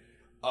 Yeah.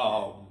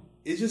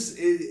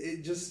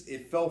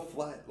 It fell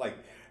flat. Like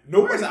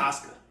Where's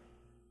Asuka?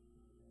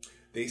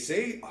 They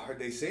say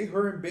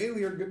her and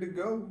Bayley are good to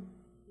go.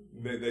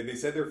 They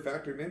said they're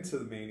factored into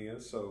the Mania,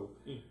 so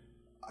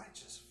I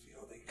just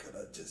feel they could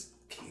have just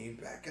came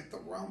back at the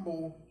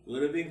Rumble.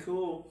 Would have been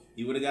cool.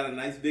 You would have got a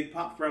nice big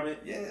pop from it.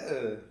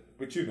 Yeah,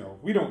 but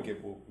we don't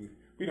get what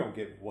we don't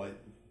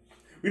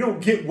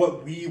get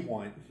what we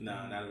want.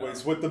 No, not at all.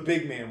 It's what the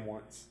big man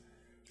wants.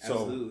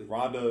 Absolutely. So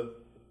Ronda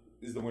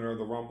is the winner of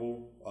the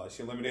Rumble.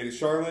 She eliminated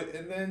Charlotte,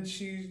 and then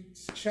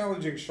she's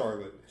challenging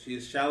Charlotte. She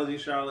is challenging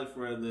Charlotte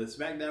for the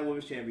SmackDown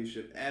Women's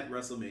Championship at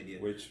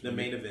WrestleMania, the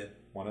main event.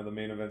 One of the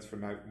main events for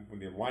night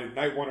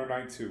 1 or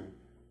night 2.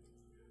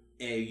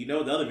 And you know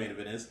what the other main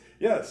event is.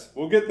 Yes,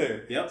 we'll get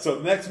there. Yep. So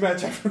the next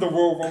match after the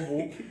Royal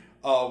Rumble,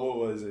 what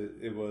was it?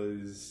 It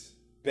was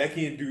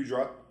Becky and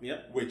Doudrop.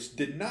 Yep. Which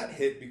did not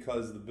hit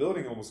because the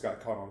building almost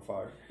got caught on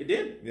fire. It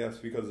did. Yes,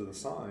 because of the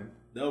sign.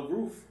 The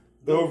roof.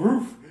 The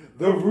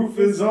roof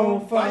is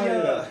on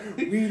fire.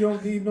 We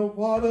don't need no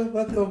water.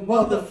 Let the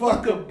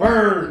motherfucker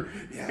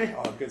burn. Yeah,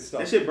 oh, good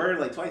stuff. That shit burned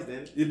like twice,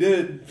 then. You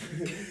did.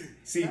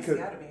 See, That's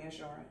gotta be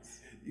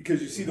insurance.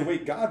 because you see the way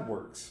God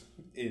works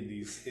in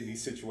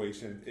these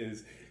situations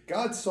is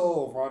God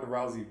saw Ronda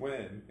Rousey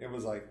win and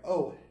was like,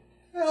 oh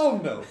hell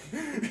no,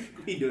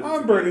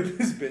 I'm burning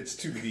this bitch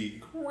to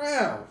the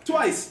ground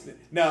twice.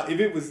 Now, if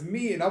it was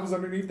me and I was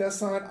underneath that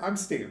sign, I'm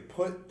staying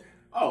put.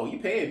 Oh, you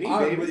paying me,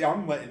 baby?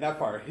 I'm letting that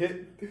fire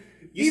hit.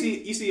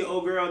 You see an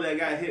old girl that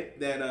got hit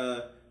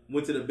that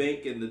went to the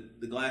bank and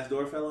the glass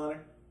door fell on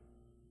her?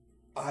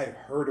 I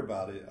heard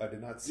about it. I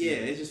did not see Yeah,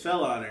 it. it just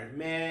fell on her.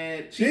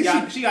 Man, she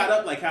got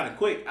up like kind of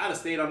quick. I'd have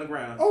stayed on the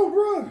ground. Oh,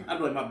 bro. I'd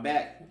have like my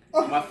back,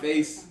 my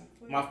face,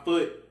 my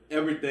foot,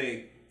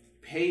 everything.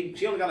 Paid.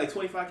 She only got like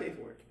 $25K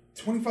for it.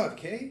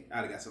 $25K?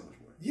 I'd have got so much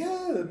more.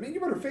 Yeah, man, you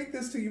better fake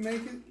this till you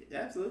make it. Yeah,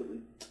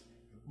 absolutely.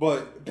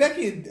 But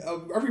Becky and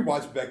I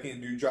rewatched Becky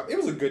and Doudrop. It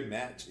was a good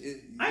match.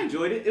 I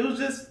enjoyed it. It was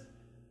just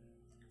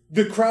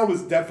the crowd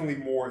was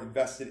definitely more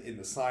invested in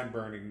the sign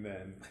burning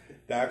than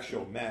the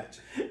actual match.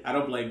 I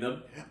don't blame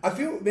them. I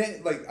feel,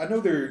 man, like I know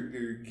they're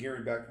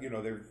gearing back. You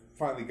know, they've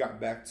finally gotten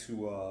back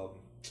to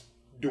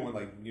doing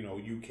like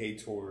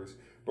UK tours.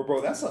 But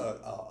bro, that's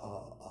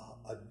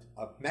a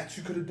match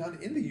you could have done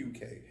in the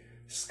UK.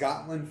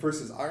 Scotland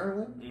versus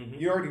Ireland. Mm-hmm.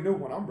 You already know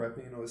what I'm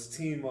repping. It's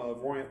Team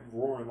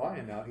Roaring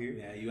Lion out here.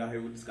 Yeah, you out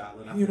here with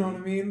Scotland. You know what I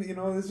mean?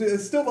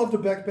 It's still love to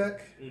Beck,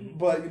 mm-hmm.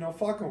 But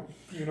fuck them.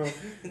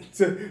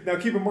 So now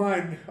keep in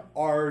mind,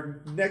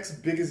 our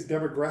next biggest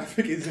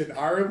demographic is in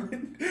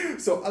Ireland.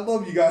 So I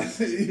love you guys.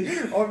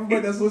 Everybody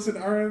that's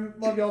listening to Ireland,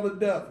 love y'all to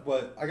death.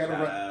 But I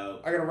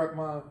gotta rep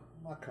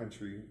my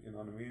country. You know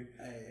what I mean?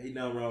 Hey, ain't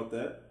nothing wrong with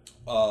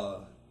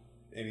that.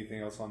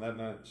 Anything else on that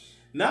match?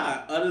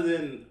 Nah, other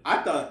than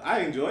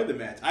I enjoyed the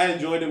match. I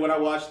enjoyed it when I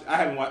watched. I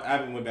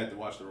haven't went back to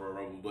watch the Royal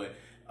Rumble, but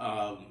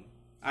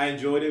I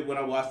enjoyed it when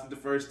I watched it the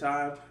first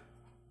time.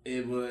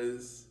 It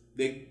was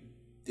they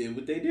did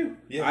what they do.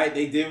 Yeah,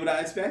 they did what I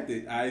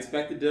expected. I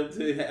expected them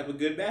to have a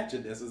good match,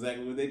 and that's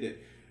exactly what they did.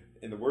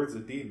 In the words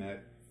of D-Mac,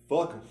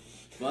 fuck them.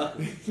 Fuck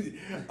them.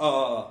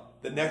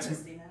 The next,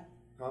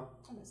 huh?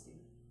 I miss D-Mac.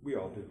 We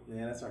all do.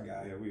 Yeah, that's our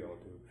guy. Yeah, we all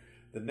do.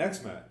 The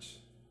next match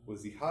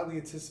was the highly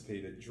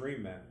anticipated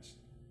dream match.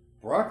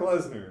 Brock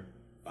Lesnar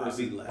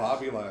versus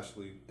Bobby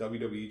Lashley,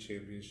 WWE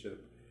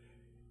Championship.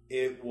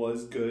 It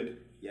was good.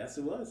 Yes,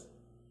 it was.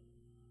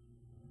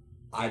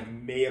 I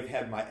may have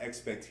had my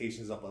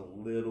expectations up a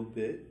little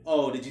bit.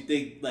 Oh, did you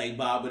think like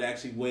Bob would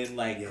actually win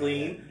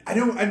clean?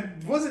 I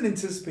wasn't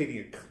anticipating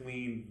a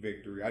clean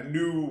victory. I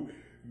knew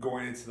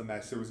going into the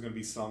match there was going to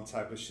be some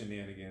type of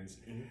shenanigans.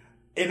 Mm-hmm.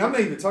 And I'm not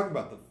even talking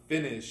about the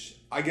finish.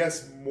 I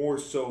guess more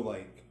so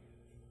like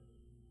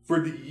for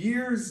the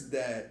years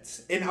that,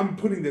 and I'm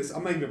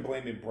not even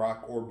blaming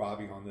Brock or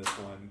Bobby on this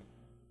one.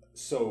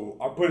 So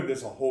I'm putting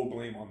this a whole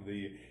blame on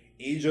the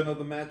agent of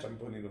the match. I'm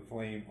putting the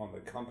blame on the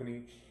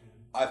company.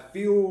 I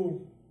feel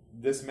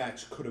this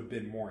match could have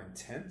been more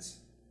intense.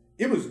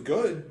 It was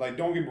good. Like,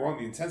 don't get me wrong,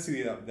 the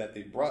intensity that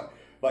they brought.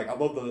 Like, I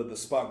love the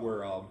spot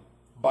where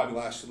Bobby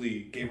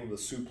Lashley gave him the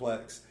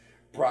suplex.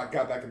 Brock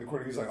got back in the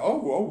corner. He's like,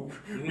 oh,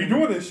 we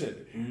doing this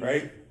shit,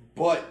 right?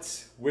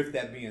 But with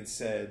that being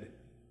said,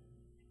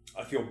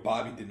 I feel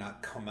Bobby did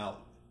not come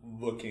out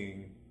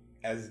looking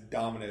as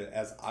dominant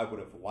as I would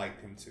have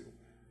liked him to.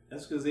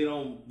 That's because they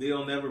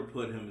don't ever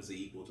put him as an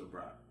equal to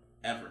Brock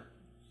ever,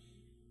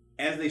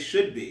 as they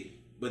should be,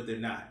 but they're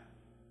not.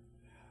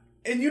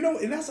 And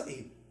and that's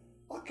a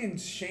fucking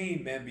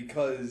shame, man.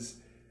 Because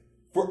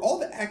for all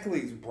the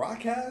accolades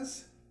Brock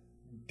has,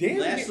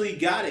 damn, Lashley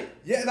got it.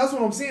 Yeah, that's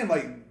what I'm saying.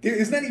 Like,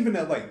 it's not even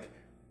that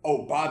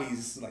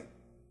Bobby's like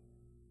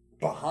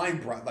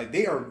behind Brock. Like,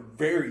 they are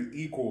very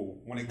equal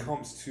when it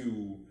comes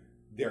to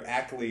their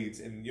accolades,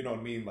 and you know what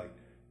I mean. Like,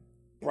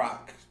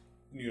 Brock,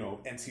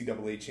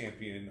 NCAA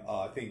champion.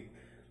 I think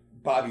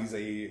Bobby's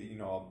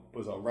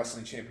was a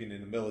wrestling champion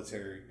in the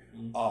military.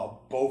 Mm-hmm.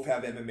 Both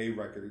have MMA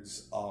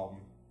records.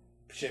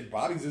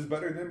 Bobby's is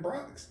better than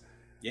Brock's.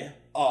 Yeah.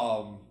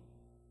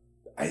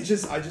 I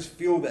just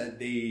feel that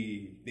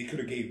they could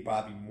have gave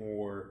Bobby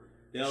more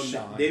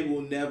shine. They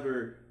will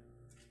never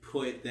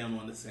put them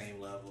on the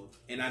same level,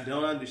 and I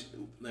don't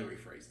understand. Let me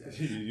rephrase that.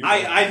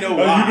 I know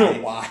why. You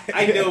know why.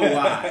 I know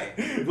why,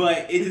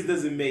 but it just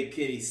doesn't make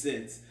any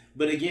sense.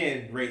 But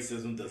again,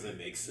 racism doesn't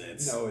make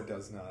sense. No, it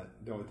does not.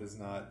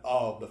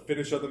 The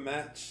finish of the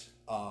match.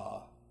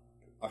 I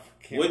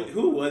can't.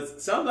 Who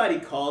was somebody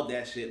called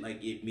that shit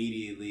like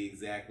immediately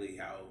exactly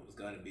how it was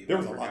going to be? There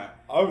was a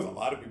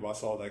lot of people I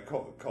saw that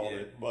called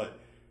it, but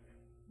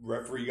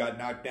referee got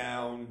knocked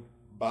down.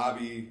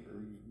 Bobby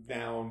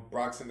down.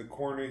 Brock's in the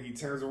corner. He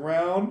turns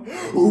around.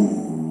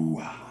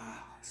 Ooh,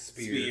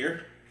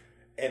 spear.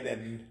 And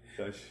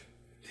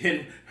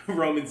then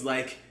Roman's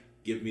like,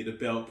 "Give me the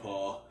belt,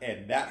 Paul."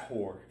 And that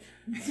whore.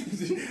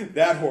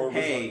 That whore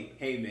was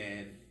hey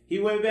man. He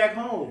went back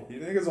home.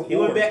 You think it's a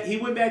whore? He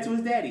went back to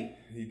his daddy.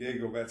 He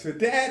did go back to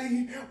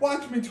Daddy.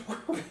 Watch me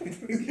twirl.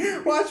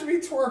 Watch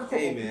me twirl.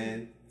 Hey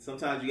man,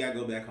 sometimes you gotta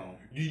go back home.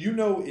 Do you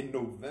know in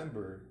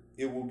November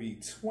it will be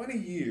 20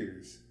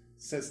 years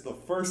since the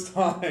first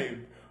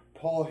time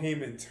Paul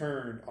Heyman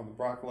turned on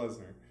Brock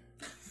Lesnar?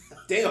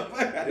 Damn.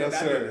 Yes,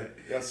 sir.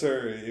 Yes,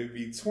 sir. It would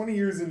be 20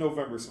 years in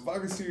November.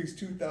 Survivor Series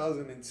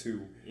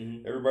 2002.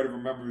 Mm-hmm. Everybody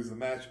remembers the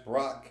match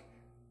Brock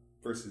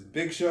versus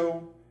Big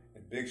Show.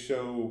 And Big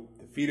Show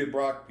defeated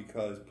Brock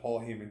because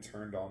Paul Heyman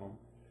turned on him.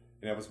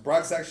 And that was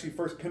Brock's actually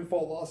first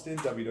pinfall loss in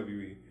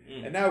WWE.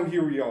 And now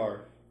here we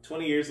are.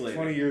 20 years later.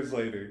 20 years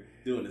later.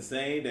 Doing the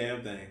same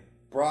damn thing.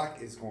 Brock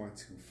is going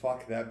to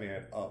fuck that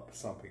man up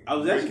something. I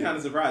was actually kind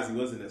of surprised he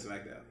wasn't at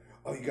SmackDown.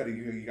 Oh,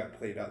 you got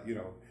played out, you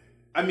know.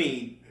 I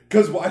mean,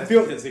 because I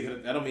feel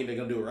I don't mean they're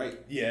gonna do it right.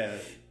 Yeah.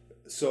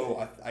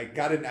 So I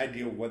got an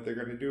idea of what they're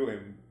gonna do,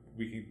 and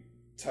we can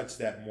touch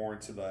that more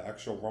into the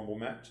actual Rumble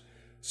match.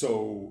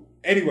 So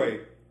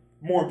anyway,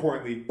 more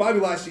importantly, Bobby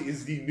Lashley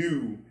is the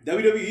new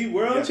WWE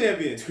World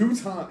Champion.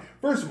 2-time.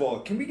 First of all,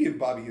 can we give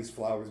Bobby his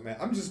flowers, man?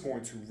 I'm just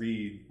going to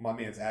read my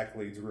man's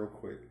accolades real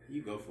quick.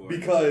 You go for it.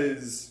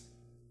 Because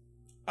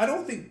I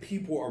don't think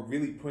people are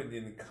really putting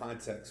it in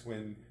context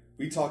when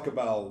we talk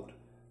about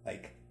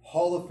like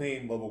Hall of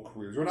Fame level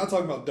careers. We're not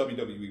talking about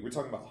WWE. We're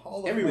talking about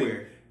Hall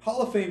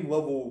of Fame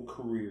level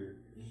career.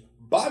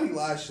 Bobby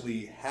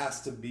Lashley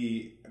has to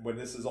be, when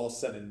this is all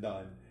said and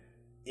done,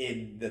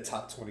 in the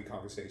top 20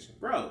 conversation.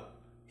 Bro,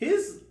 I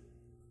was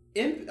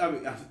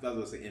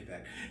going to say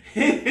impact.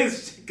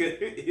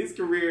 His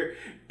career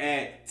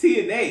at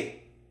TNA.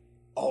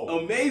 Oh,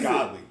 amazing.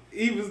 Godly.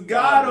 He was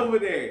God over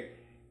there.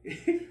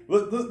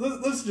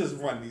 Let's just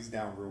run these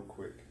down real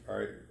quick. All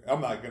right,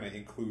 I'm not gonna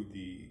include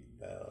the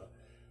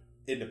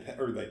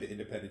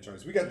independent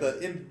joints. We got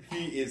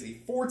he is a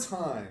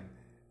 4-time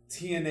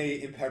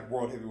TNA Impact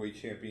World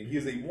Heavyweight Champion. He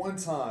is a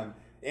 1-time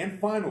and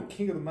final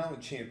King of the Mountain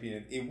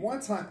champion, a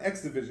 1-time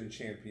X Division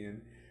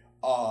champion,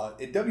 a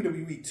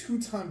WWE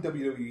 2-time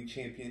WWE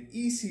champion,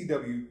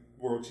 ECW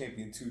World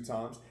Champion 2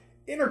 times,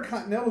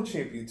 Intercontinental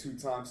Champion 2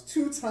 times,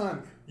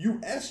 2-time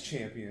US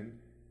champion.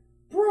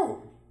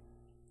 Bro,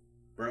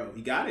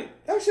 he got it.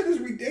 That shit is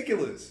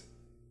ridiculous.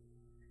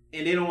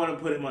 And they don't want to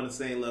put him on the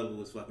same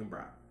level as fucking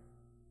Brock.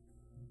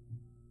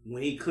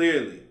 When he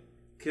clearly,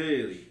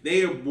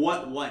 they are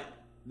what?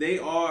 They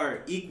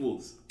are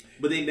equals,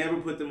 but they never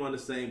put them on the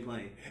same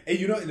plane. And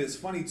you know, and it's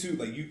funny too,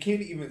 like you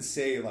can't even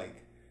say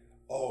like,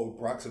 oh,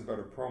 Brock's a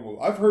better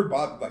promo. I've heard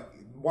Bob, like,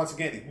 once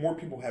again, if more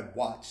people had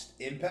watched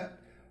Impact,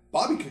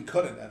 Bobby could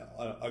cut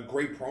a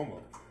great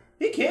promo.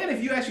 He can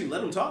if you actually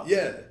let him talk.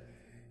 Yeah.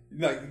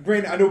 Like,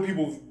 granted, I know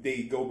people,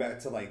 they go back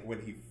to like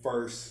when he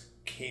first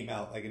came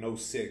out, like in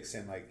 06,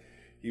 and like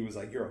he was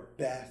like, "You're a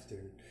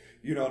bastard,"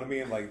 you know what I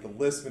mean, like the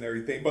lisp and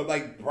everything. But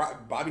like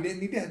Bobby didn't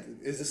need that.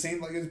 It's the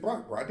same like as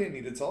Brock. Brock didn't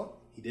need to talk.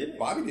 He didn't.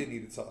 Bobby didn't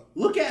need to talk.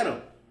 Look at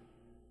him.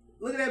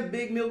 Look at that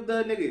big milk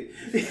dud nigga.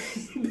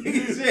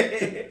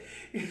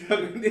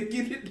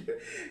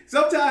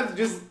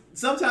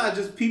 Sometimes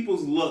just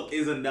people's look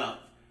is enough.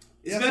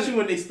 Especially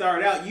when they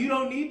start out. You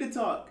don't need to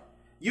talk.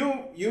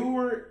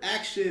 Your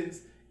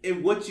actions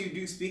and what you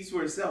do speaks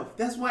for itself.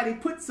 That's why they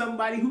put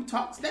somebody who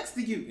talks next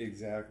to you.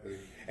 Exactly.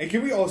 And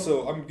can we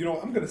also? I'm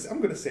gonna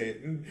say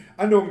it. And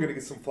I know I'm gonna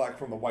get some flack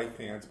from the white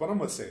fans, but I'm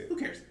gonna say it. Who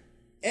cares?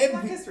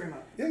 Black History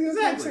Month. Yeah, that's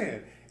what I'm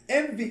saying.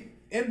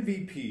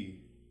 MVP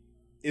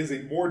is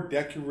a more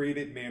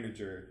decorated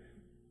manager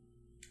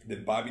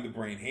than Bobby the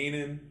Brain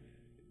Heenan,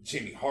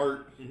 Jimmy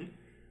Hart.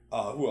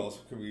 Mm-hmm. Who else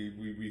can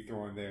we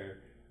throw in there?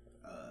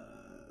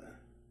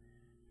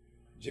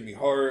 Jimmy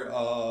Hart.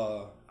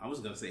 I was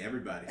gonna say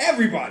everybody.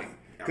 Everybody,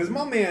 because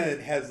my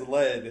man has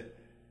led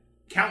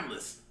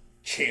countless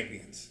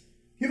champions.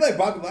 He led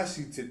Bobby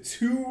Lashley to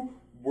 2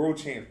 world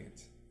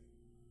champions.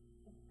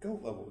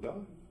 Goat level,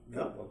 dog.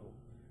 Goat level.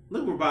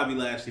 Look where Bobby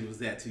Lashley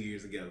was at 2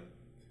 years ago,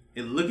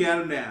 and look at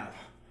him now.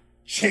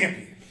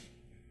 Champion.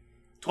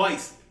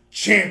 Twice.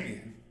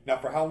 Champion. Now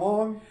for how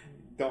long?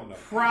 Don't know.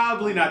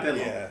 Probably not that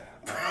long. Yeah.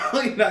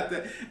 Probably not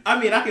that. I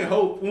mean, I can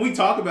hope when we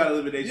talk about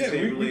Elimination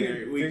Chamber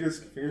later. Fingers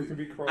can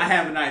be crossed. I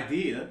have an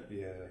idea.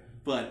 Yeah.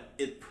 But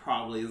it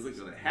probably isn't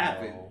going to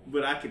happen. No.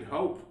 But I can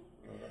hope.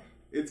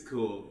 It's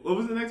cool. What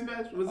was the next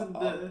match? Was it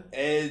the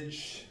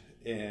Edge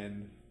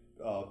and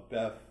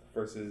Beth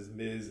versus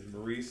Miz and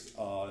Maurice?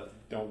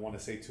 Don't want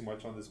to say too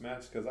much on this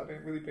match because I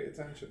didn't really pay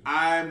attention.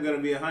 I'm going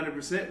to be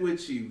 100%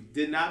 with you.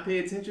 Did not pay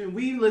attention.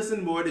 We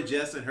listened more to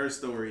Jess and her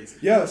stories.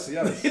 Yes.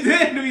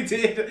 Than we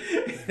did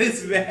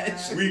this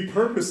match. We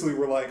purposely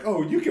were like,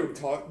 oh, you can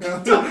talk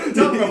now. Talk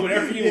about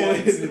whatever you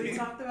want. We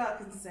talked about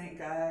Consent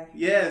Guy.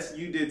 Yes,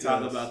 you did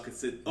talk about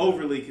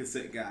overly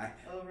consent guy.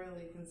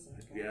 Overly consent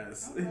guy.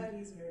 Yes. I'm glad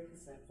he's very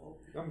consentful.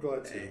 I'm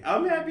glad too. Hey,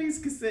 I'm happy he's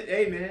consent.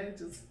 Hey, man.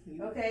 Just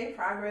okay,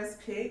 progress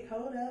pick.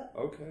 Hold up.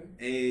 Okay.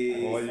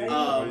 Hey. What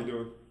are you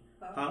doing?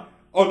 Huh?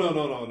 Oh, no.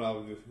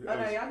 Y'all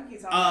can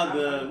keep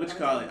talking. What you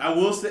call it? I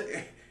will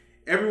say,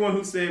 everyone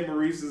who said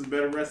Maurice is a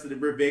better wrestler than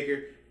Britt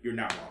Baker, you're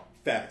not wrong.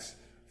 Facts.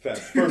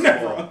 Facts.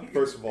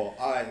 First of all,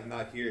 I am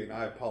not here, and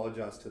I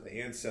apologize to the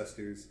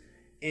ancestors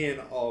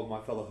and all my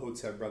fellow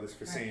Hotep brothers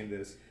for saying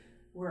this.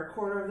 We're a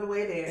quarter of the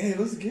way there. Hey,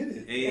 let's get it.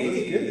 Let's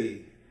get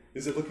it.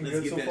 Is it looking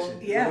good so far?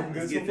 Shit. Yeah. Looking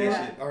good so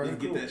far? All right,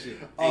 Let's cool. get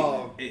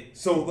that shit.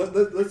 So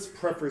let's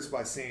preface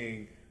by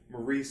saying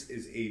Maurice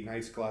is a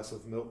nice glass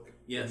of milk.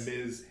 Yes. The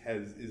Miz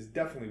is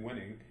definitely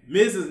winning.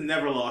 Miz has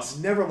never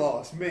lost. Never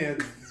lost. Man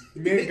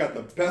got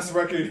the best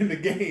record in the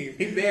game.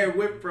 Man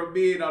went from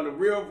being on the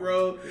real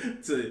road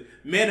to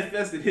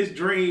manifesting his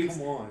dreams.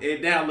 Come on.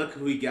 And now look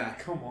who we got.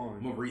 Come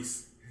on.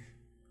 Maurice.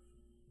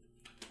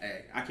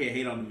 Hey, I can't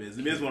hate on The Miz.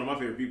 The Miz is one of my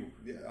favorite people.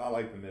 Yeah, I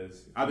like The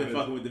Miz. I've been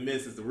fucking with The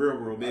Miz since the real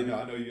world, baby.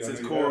 I know you. Since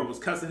I know Cora you was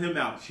cussing him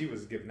out. She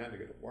was giving that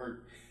nigga to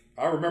work.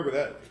 I remember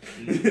that.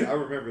 I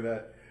remember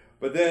that.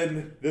 But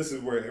then this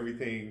is where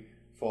everything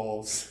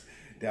falls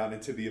down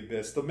into the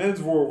abyss. The men's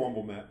Royal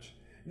Rumble match.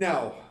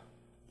 Now,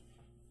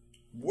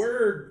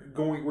 we're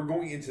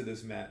going into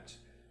this match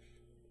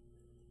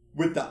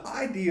with the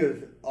idea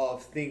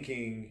of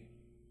thinking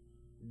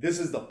this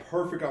is the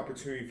perfect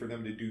opportunity for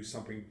them to do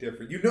something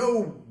different. You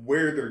know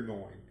where they're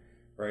going,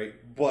 right?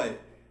 But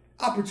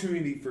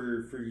opportunity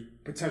for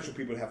potential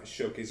people to have a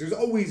showcase. There's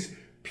always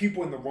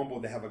people in the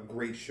Rumble that have a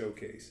great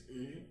showcase.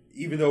 Mm-hmm.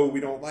 Even though we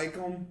don't like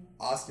him,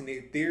 Austin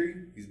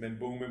Theory, he's been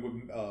booming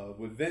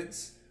with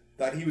Vince.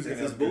 Thought he was gonna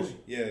have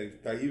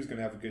thought he was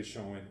gonna have a good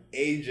showing.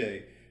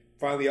 AJ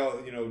finally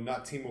out,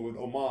 not teaming with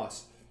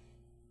Omos.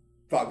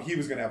 Thought he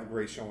was gonna have a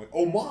great showing.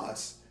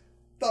 Omos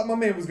thought my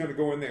man was gonna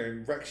go in there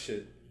and wreck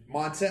shit.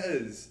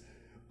 Montez,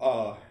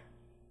 I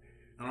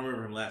don't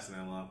remember him lasting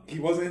that long. He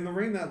wasn't in the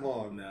ring that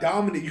long. No.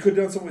 Dominic, you could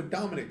have done something with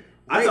Dominic.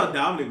 I thought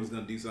Dominic was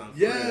gonna do something.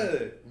 Yeah,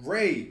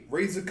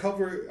 Ray's on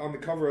the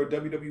cover of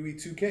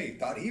WWE 2K.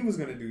 Thought he was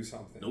gonna do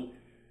something. Nope.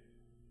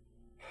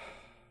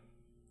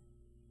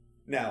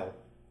 Now,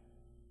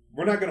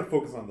 we're not gonna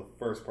focus on the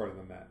first part of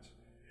the match.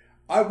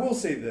 I will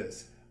say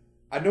this.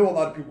 I know a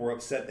lot of people were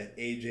upset that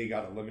AJ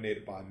got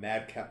eliminated by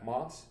Madcap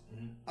Moss.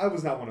 Mm-hmm. I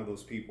was not one of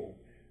those people.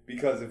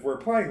 Because if we're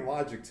applying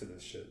logic to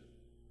this shit,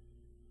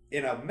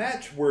 in a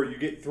match where you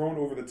get thrown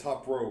over the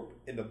top rope,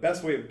 and the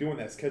best way of doing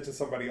that is catching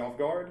somebody off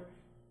guard,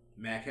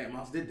 Madcap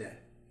Moss did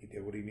that. He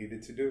did what he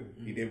needed to do.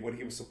 Mm-hmm. He did what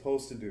he was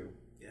supposed to do.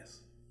 Yes.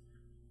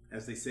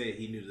 As they say,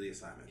 he knew the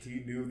assignment. He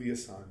knew the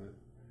assignment.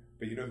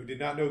 But you know who did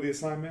not know the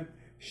assignment?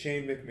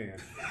 Shane McMahon.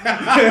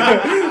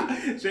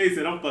 Shane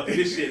said, I'm fucking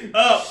this shit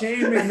up.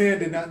 Shane McMahon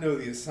did not know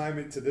the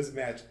assignment to this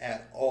match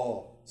at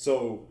all.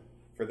 So,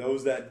 for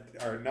those that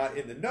are not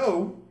in the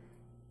know,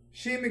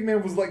 Shane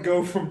McMahon was let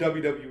go from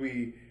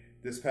WWE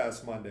this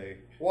past Monday.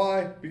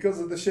 Why? Because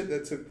of the shit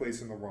that took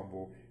place in the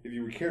Rumble. If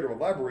you would care to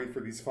elaborate for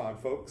these fine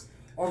folks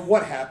on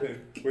what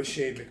happened with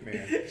Shane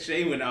McMahon.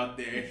 Shane went out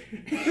there,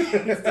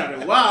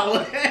 started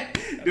wild,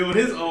 doing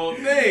his own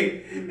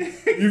thing.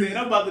 He said,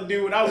 I'm about to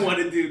do what I want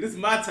to do. This is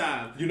my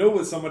time. You know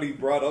what somebody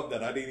brought up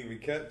that I didn't even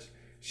catch?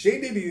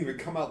 Shane didn't even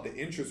come out the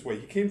entrance way.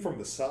 He came from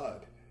the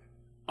side.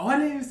 Oh, I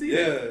didn't even see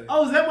that. Yeah.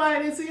 Oh, is that why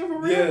I didn't see him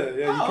for real?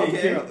 Yeah. He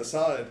came out the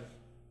side.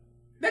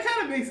 That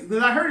kind of makes sense.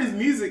 Because I heard his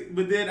music,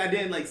 but then I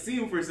didn't see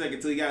him for a second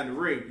until he got in the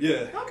ring.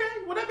 Yeah. Okay,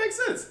 well, that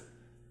makes sense.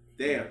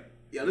 Damn.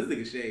 Yo, this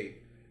nigga Shane.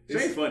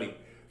 Shane's funny.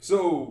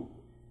 So,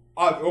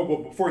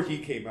 but before he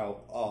came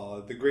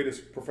out, the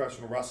greatest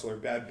professional wrestler,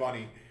 Bad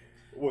Bunny,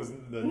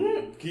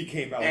 he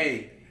came out.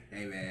 Hey,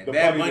 man. The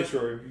Bad Bunny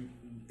Destroyer.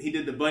 He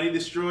did the Bunny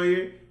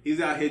Destroyer. He's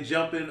out here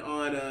jumping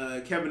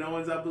on Kevin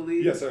Owens, I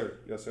believe. Yes, sir.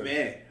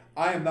 Man.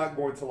 I am not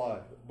going to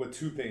lie, but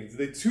two things.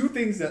 The two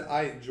things that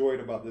I enjoyed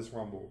about this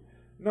Rumble.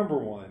 Number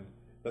one,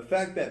 the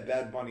fact that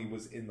Bad Bunny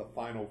was in the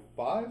Final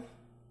Five.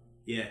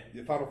 Yeah.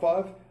 The Final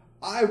Five.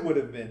 I would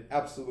have been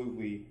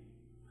absolutely...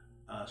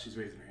 she's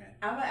raising her hand.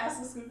 I'm going to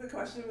ask a stupid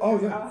question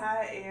because I'm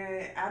high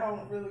and I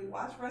don't really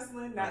watch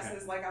wrestling, not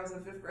since I was in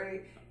 5th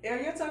grade. Are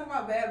you talking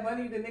about Bad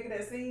Bunny, the nigga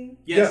that sing?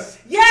 Yes.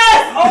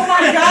 Yes! Oh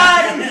my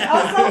God!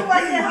 I'm so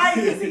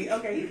fucking hyped. Is he?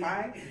 Okay, he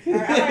fine.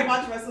 Right, I might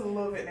watch wrestling a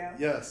little bit now.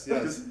 Yes.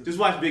 Just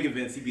watch big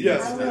events. He be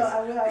yes. I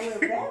will.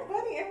 Bad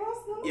Bunny and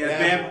wrestling?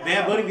 Yeah,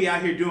 Bad Bunny be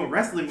out here doing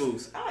wrestling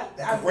moves. I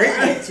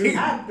bet.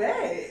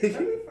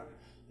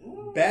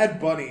 Bad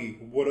Bunny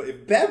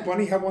if Bad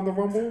Bunny had won the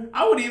Rumble,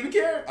 I wouldn't even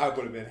care. I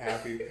would have been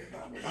happy.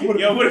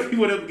 What if he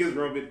went up against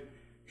Roman?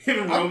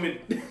 Him and Roman.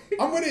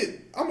 I'm with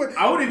it. I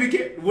wouldn't even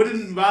care.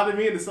 Wouldn't bother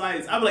me in the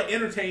slightest. I'd be like,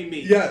 entertain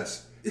me.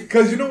 Yes.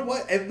 Because you know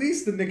what? At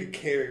least the nigga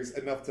cares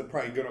enough to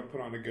probably gonna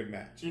put on a good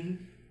match.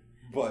 Mm-hmm.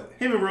 But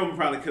him and Roman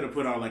probably could have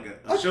put on like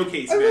a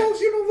showcase match.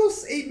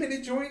 Those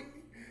 8-minute joint.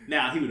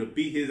 Now he would have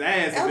beat his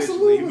ass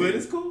eventually, but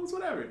it's cool. It's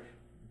whatever.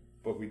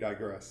 But we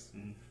digress.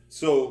 Mm-hmm.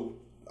 So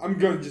I'm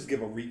going to just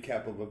give a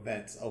recap of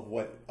events of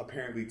what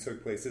apparently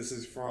took place. This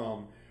is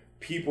from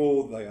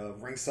people like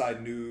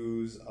Ringside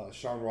News,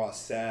 Sean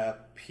Ross Sapp,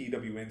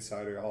 PW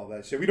Insider, all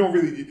that shit. We don't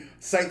really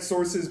cite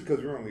sources because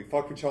we don't really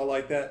fuck with y'all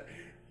like that.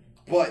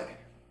 But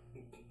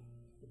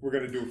we're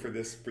going to do it for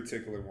this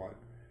particular one.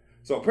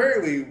 So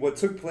apparently what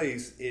took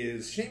place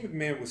is Shane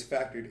McMahon was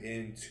factored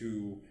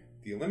into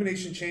the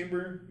Elimination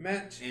Chamber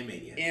match and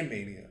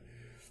Mania.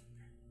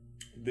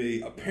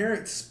 the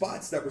apparent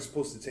spots that were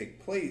supposed to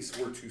take place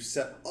were to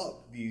set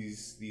up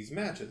these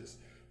matches.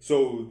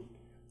 So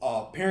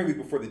apparently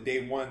before the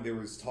day one, there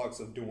was talks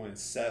of doing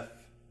Seth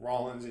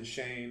Rollins and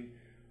Shane.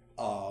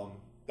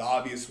 The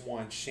obvious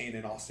one, Shane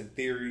and Austin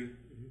Theory,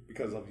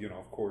 because of,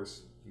 of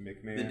course,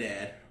 McMahon. The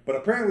dad. But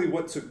apparently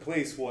what took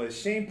place was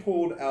Shane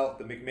pulled out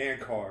the McMahon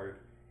card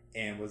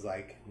and was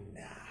like,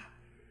 nah.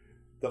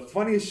 The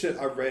funniest shit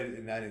I read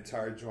in that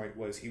entire joint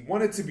was he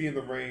wanted to be in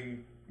the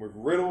ring with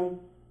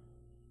Riddle.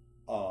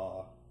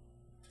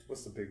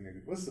 What's the big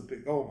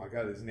nigga? Oh my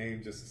god, his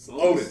name just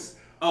Otis.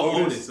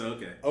 Oh, Otis.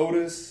 Okay.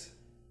 Otis.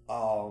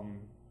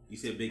 You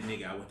said big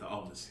nigga. I went to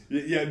Otis.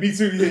 Yeah, me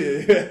too.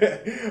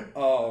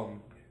 Yeah.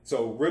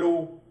 So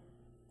Riddle,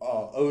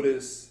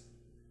 Otis,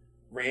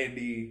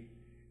 Randy,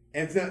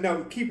 and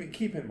now keep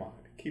in mind,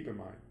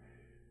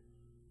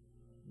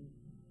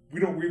 we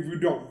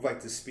don't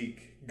like to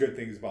speak good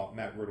things about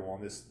Matt Riddle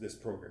on this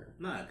program.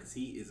 Nah, because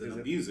he is an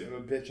abuser.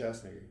 A bitch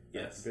ass nigga.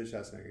 Yes. Bitch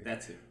ass nigga.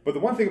 That's it. But the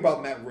one thing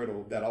about Matt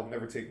Riddle that I'll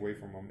never take away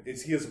from him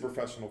is he is a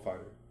professional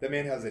fighter. That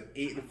man has an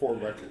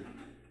 8-4 record.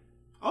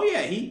 Oh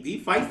yeah, he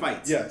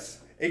fights.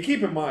 Yes. And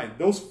keep in mind,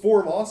 those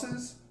 4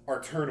 losses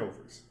are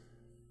turnovers.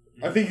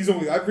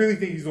 Mm-hmm. I really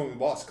think he's only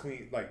lost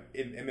clean, like,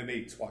 in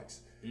MMA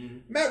twice.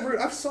 Mm-hmm.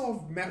 I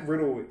saw Matt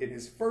Riddle in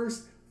his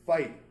first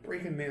fight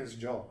breaking man's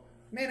jaw.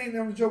 Man ain't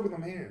never joke with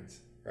them hands,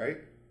 right?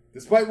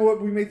 Despite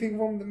what we may think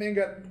of him, the man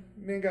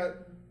got.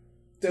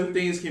 Two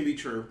things can be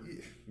true.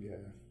 Yeah.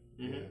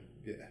 Mm-hmm.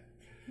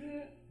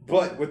 Yeah.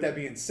 But with that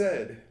being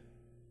said,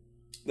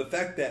 the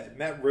fact that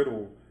Matt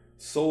Riddle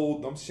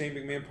sold them Shane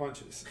McMahon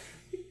punches.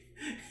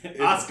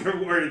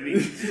 Oscar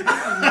worthy.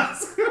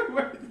 Oscar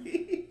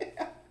worthy.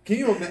 Can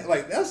you imagine?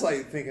 Like, that's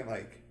like thinking,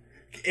 like,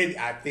 and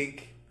I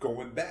think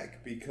going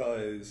back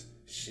because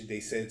they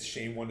said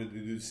Shane wanted to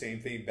do the same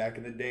thing back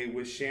in the day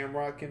with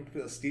Shamrock and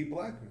Steve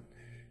Blackman.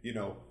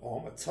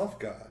 I'm a tough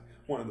guy,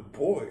 one of the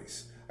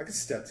boys. I can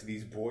step to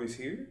these boys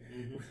here.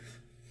 Mm-hmm.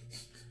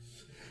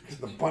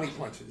 The bunny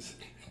punches,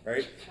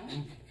 right?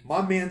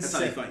 My man That's said,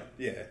 how you fight.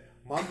 Yeah,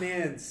 my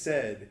man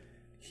said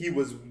he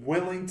was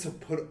willing to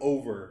put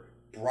over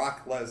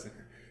Brock Lesnar.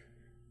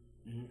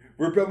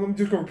 Mm-hmm. I'm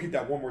just gonna repeat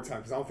that one more time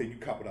because I don't think you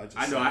caught what I just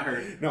said. I know, I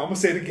heard. No, I'm gonna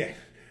say it again.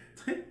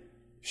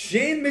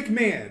 Shane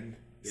McMahon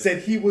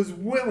said he was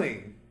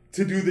willing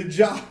to do the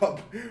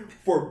job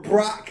for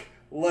Brock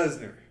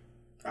Lesnar.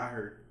 I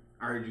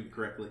heard you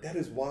correctly. That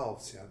is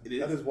wild, Sam. It is.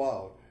 That is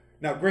wild.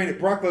 Now, granted,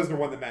 Brock Lesnar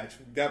won the match.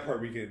 That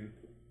part we can.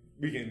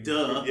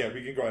 Duh. Yeah,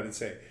 we can go ahead and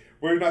say.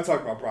 We're not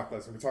talking about Brock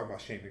Lesnar. We're talking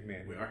about Shane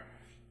McMahon. We are.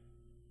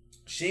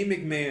 Shane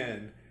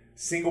McMahon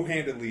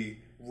single-handedly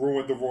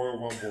ruined the Royal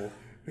Rumble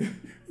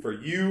for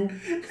you,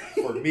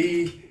 for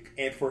me,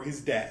 and for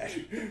his dad.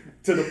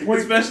 To the point,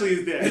 especially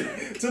his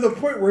dad. To the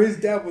point where his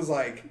dad was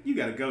like, "You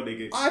gotta go,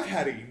 nigga. I've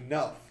had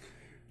enough."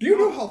 Do you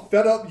know how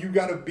fed up you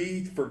gotta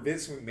be for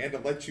Vince McMahon to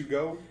let you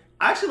go?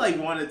 I actually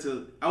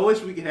I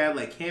wish we could have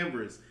like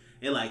cameras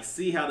and like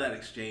see how that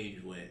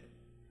exchange went.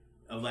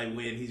 Of like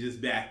when he's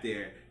just back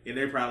there and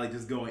they're probably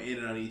just going in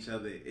and on each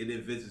other, and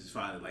then Vince is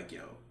finally like,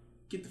 "Yo,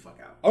 get the fuck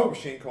out." Oh,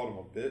 Shane called him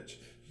a bitch.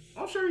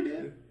 I'm sure he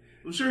did.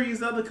 I'm sure he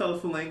used other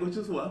colorful language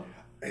as well.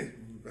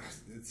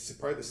 It's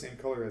probably the same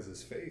color as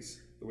his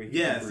face. The way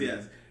yes.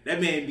 That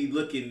man be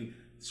looking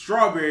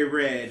strawberry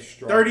red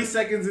 30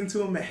 seconds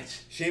into a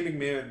match. Shane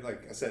McMahon,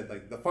 like I said,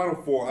 like the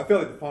Final Four, I feel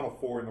like the Final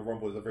Four in the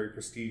Rumble is a very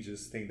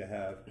prestigious thing to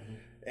have. Mm-hmm.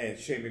 And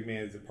Shane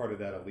McMahon is a part of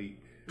that elite.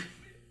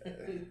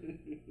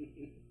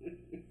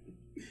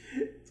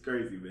 It's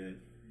crazy, man.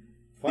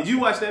 Did you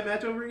watch that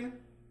match over again?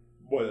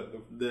 What?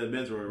 The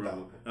men's Royal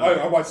Rumble? No.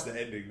 I watched the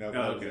ending. That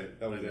was okay. it.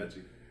 That was I got it.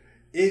 you.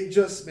 It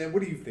just, man,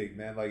 what do you think,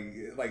 man?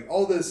 Like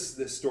all this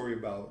story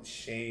about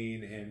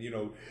Shane and,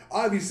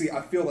 obviously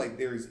I feel like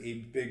there's a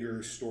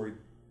bigger story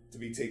to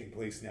be taking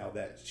place now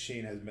that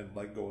Shane has been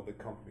let go of the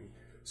company.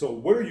 So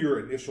what are your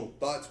initial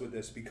thoughts with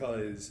this?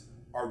 Because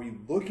are we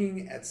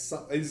looking at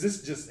is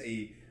this just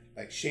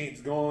like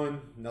Shane's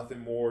gone, nothing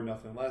more,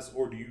 nothing less,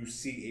 or do you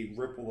see a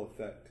ripple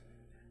effect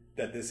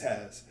that this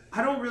has?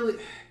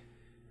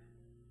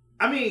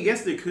 I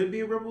guess there could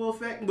be a ripple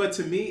effect, but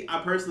to me,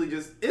 I personally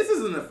this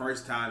isn't the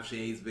first time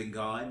Shane's been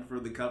gone for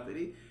the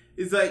company.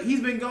 It's like,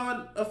 he's been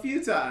gone a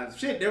few times.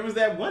 Shit, there was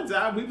that one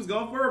time he was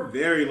gone for a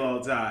very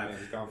long time. Man,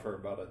 he's gone for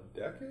about a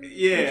decade?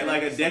 Yeah,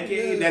 like a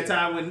decade. Yeah. That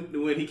time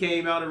when he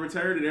came out and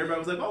returned and everybody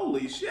was like,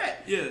 holy shit.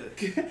 Yeah.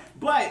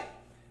 But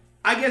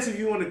I guess if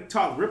you want to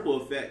talk ripple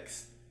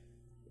effects,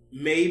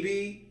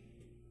 maybe,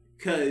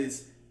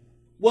 because,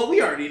 well,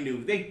 we already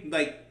knew.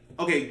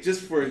 Okay,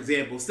 just for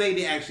example, say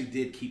they actually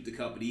did keep the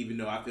company, even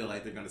though I feel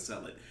like they're going to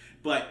sell it.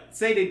 But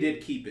say they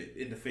did keep it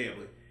in the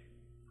family.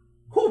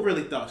 Who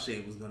really thought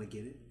Shane was going to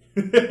get it?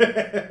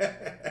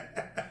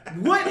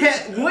 What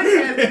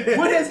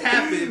has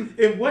happened,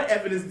 and what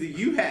evidence do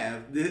you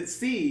have that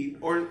see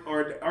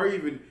or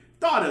even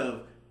thought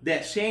of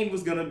that Shane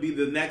was going to be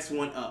the next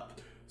one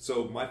up?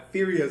 So my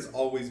theory has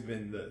always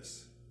been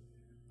this.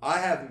 I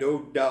have no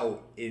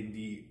doubt in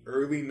the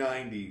early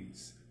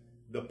 90s,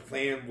 the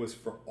plan was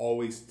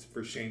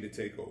for Shane to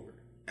take over.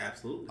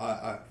 Absolutely.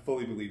 I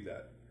fully believe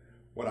that.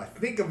 What I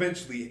think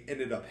eventually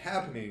ended up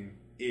happening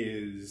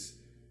is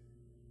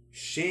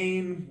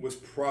Shane was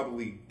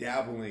probably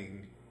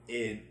dabbling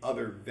in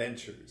other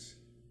ventures.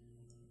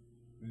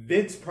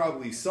 Vince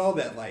probably saw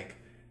that, like,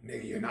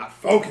 nigga, you're not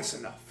focused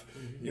enough.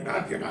 You're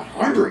not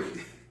hungry.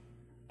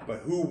 But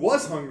who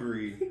was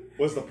hungry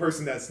was the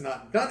person that's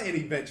not done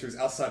any ventures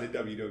outside of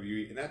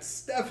WWE, and that's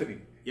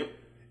Stephanie. Yep.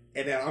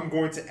 And then I'm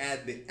going to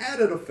add the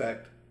added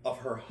effect of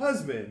her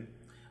husband,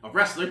 a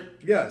wrestler.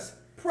 Yes,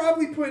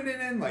 probably putting it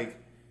in like,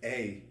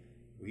 hey,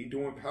 we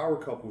doing power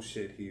couple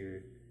shit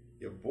here.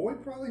 Your boy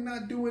probably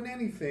not doing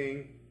anything.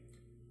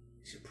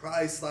 You should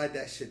probably slide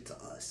that shit to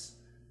us.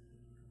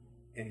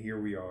 And here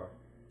we are.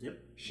 Yep.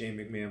 Shane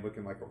McMahon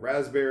looking like a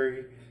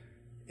raspberry,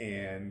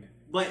 and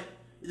but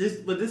this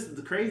is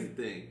the crazy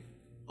thing.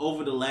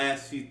 Over the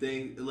last few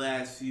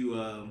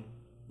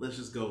let's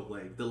just go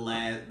like the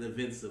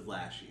events of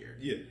last year.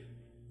 Yeah.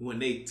 When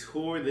they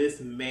tore this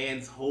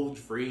man's whole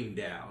dream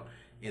down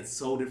and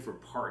sold it for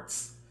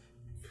parts.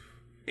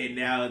 And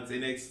now it's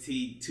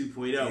NXT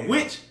 2.0, yeah.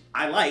 Which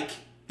I like.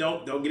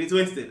 Don't get it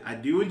twisted. I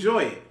do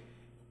enjoy it.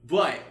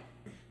 But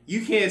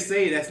you can't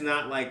say that's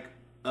not like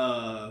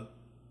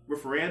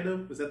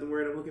referendum. Was that the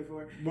word I'm looking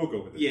for? We'll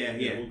go with it.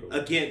 Yeah. We'll go with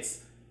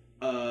against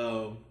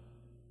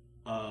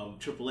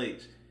Triple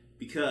H.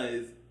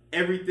 Because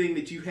everything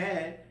that you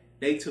had,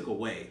 they took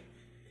away.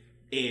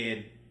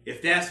 And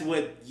if that's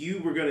what you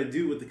were going to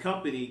do with the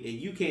company and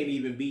you can't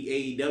even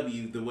beat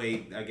AEW the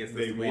way, I guess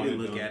that's the way to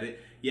look at it.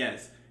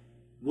 Yes.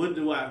 Why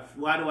do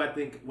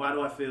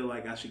I feel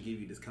like I should give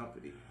you this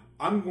company?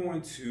 I'm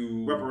going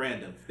to...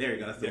 Referendum. There you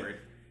go. That's the word.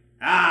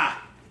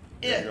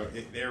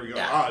 There we go.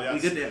 Yeah. We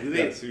did that.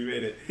 We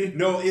made it.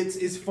 No,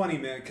 it's funny,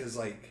 man, because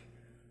like,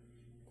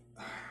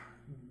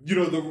 you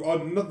know,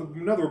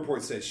 another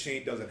report says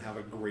Shane doesn't have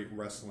a great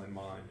wrestling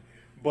mind,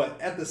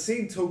 but at the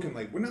same token,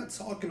 like, we're not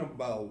talking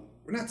about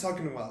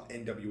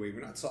NWA,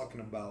 we're not talking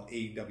about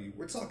AEW,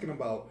 we're talking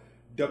about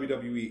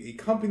WWE, a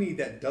company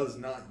that does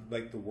not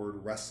like the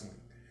word wrestling,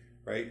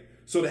 right?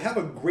 So to have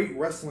a great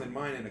wrestling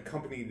mind in a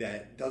company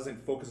that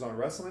doesn't focus on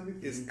wrestling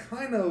is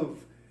kind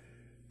of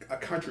a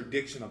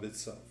contradiction of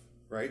itself,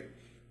 right?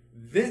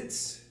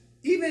 Vince,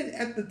 even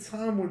at the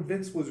time when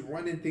Vince was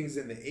running things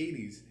in the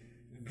 80s,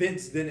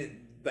 Vince didn't,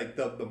 like,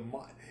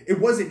 it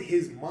wasn't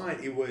his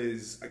mind, it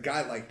was a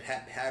guy like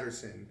Pat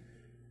Patterson,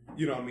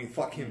 you know what I mean,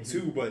 fuck him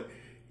too, but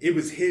it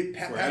was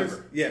Pat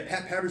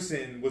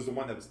Patterson was the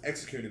one that was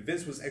executing.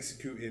 Vince was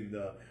executing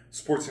the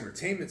sports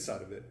entertainment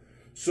side of it.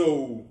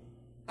 So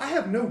I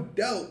have no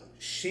doubt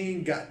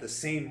Shane got the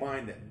same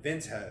mind that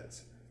Vince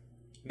has.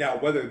 Now,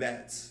 whether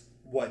that's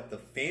what the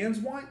fans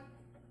want,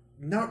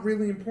 not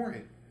really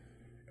important.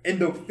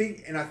 And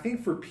I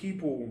think for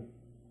people,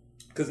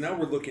 because now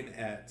we're looking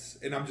at,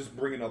 and I'm just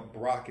bringing up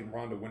Brock and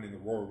Ronda winning the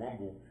Royal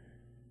Rumble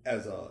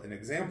as an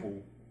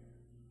example.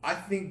 I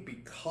think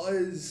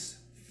because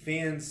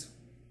fans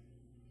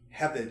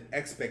have an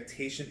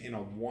expectation and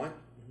a want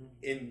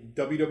in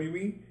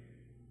WWE,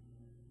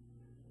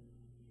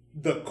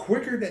 the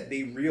quicker that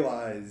they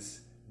realize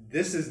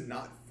this is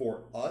not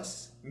for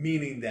us,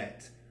 meaning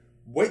that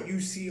what you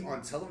see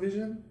on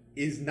television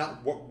is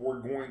not what we're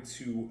going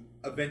to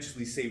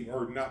eventually say,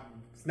 or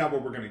it's not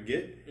what we're going to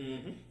get.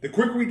 Mm-hmm. The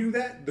quicker we do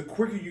that, the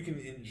quicker you can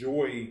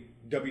enjoy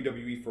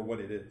WWE for what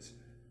it is.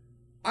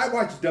 I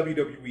watch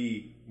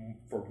WWE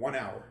for 1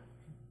 hour.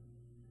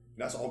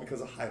 That's all because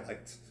of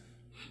highlights.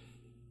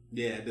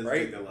 Yeah, it doesn't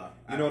take a lot.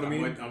 You know what I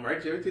mean? I'm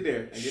right there with you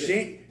there.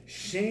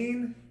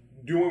 Shane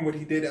doing what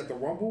he did at the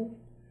Rumble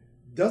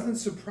doesn't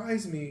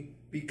surprise me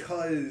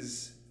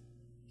because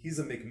he's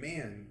a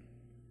McMahon.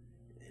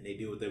 And they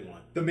do what they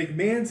want. The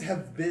McMahons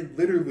have been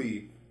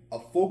literally a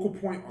focal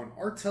point on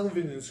our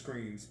television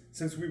screens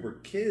since we were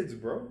kids,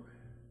 bro.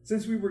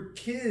 Since we were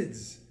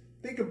kids.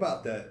 Think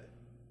about that.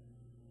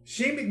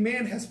 Shane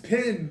McMahon has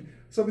pinned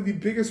some of the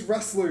biggest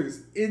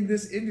wrestlers in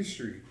this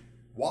industry.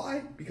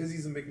 Why? Because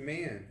he's a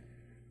McMahon.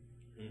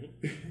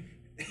 Mm-hmm.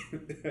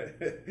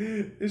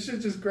 This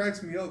shit just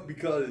cracks me up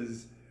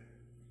because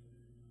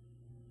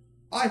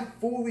I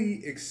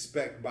fully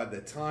expect by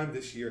the time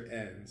this year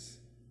ends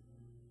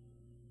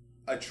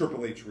a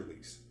Triple H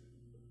release.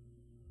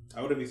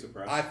 I wouldn't be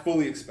surprised. I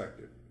fully expect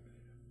it.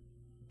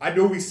 I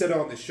know we said it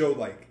on the show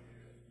like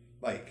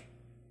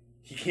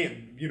he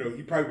can't,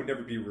 he probably would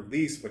never be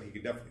released, but he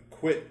could definitely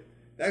quit.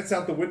 That's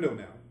out the window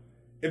now.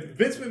 If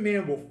Vince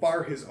McMahon will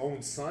fire his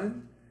own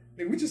son,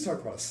 we just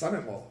talked about a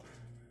son-in-law.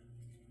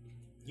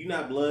 You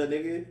not blood,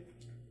 nigga.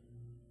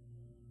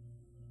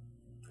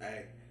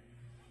 Hey,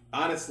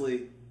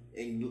 honestly,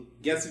 and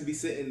guess who'd be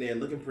sitting there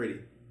looking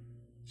pretty?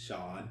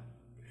 Sean.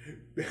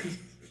 What's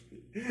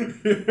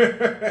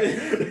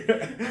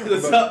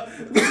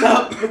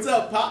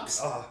up,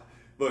 Pops?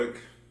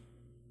 Look,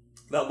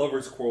 that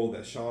lover's quarrel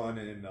that Sean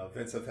and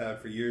Vince have had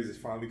for years is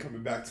finally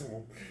coming back to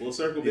him. Full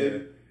circle,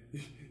 baby.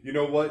 You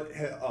know what?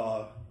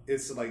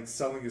 It's like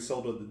selling your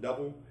soul to the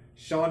devil.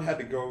 Sean had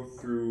to go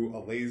through a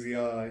lazy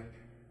eye,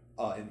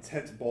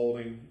 intense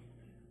balding,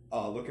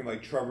 looking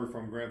like Trevor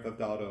from Grand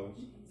Theft Auto,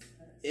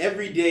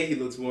 Every day he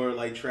looks more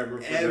like Trevor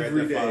from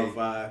Every day.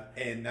 505.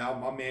 And now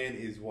my man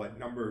is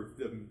number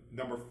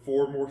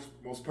 4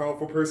 most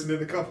powerful person in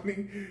the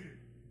company.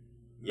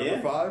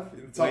 Number 5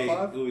 in the top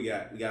 5. Who we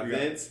got? We got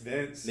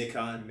Vince,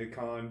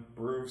 Nikon,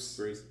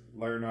 Bruce,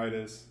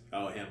 Laurinaitis.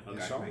 Oh, him.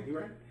 Okay, Sean. you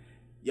right.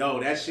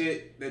 Yo, that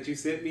shit that you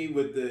sent me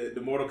with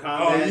the Mortal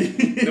Kombat, Oh,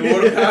 yeah. the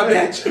Mortal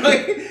Kombat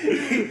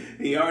joint.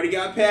 He already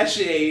got past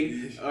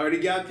Shade, already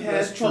got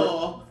past That's true.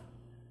 Paul.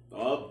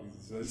 Oh,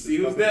 It's see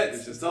who's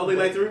next. It's only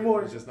like 3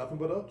 more. It's just nothing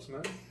but ups,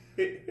 man.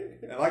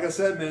 And like I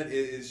said, man,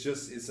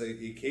 it's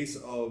a case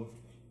of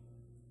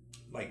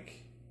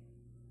like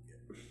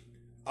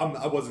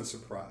I wasn't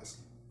surprised.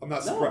 I'm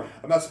not surprised.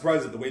 I'm not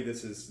surprised at the way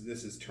this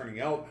is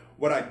turning out.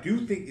 What I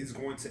do think is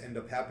going to end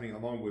up happening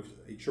along with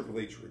a Triple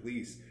H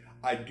release,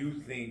 I do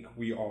think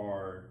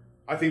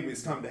I think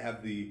it's time to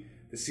have the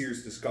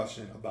serious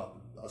discussion about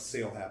a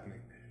sale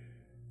happening,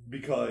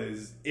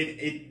 because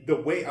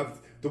the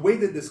way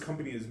that this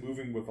company is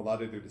moving with a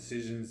lot of their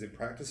decisions and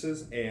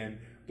practices, and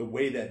the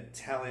way that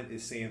talent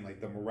is saying like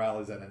the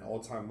morale is at an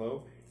all-time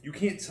low, you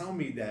can't tell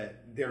me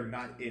that they're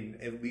not in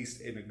at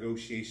least a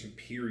negotiation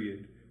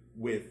period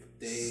with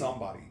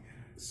somebody.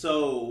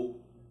 So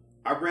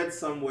I read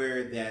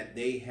somewhere that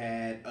they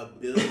had $1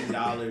 billion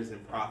in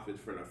profit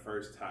for the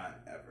first time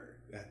ever.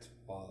 That's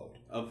wild.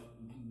 $1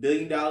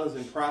 billion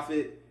in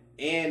profit,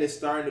 and it's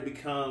starting to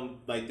become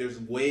like there's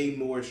way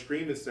more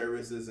streaming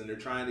services, and they're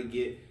trying to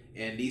get,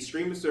 and these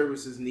streaming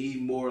services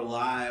need more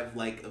live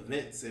like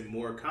events and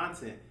more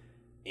content,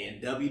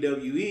 and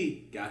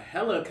WWE got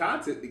hella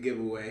content to give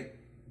away,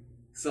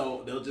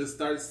 so they'll just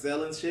start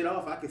selling shit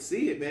off. I can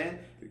see it, man,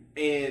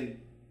 and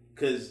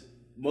because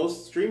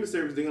most streaming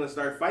services are gonna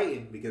start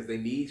fighting because they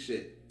need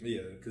shit.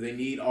 Yeah, because they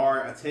need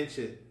our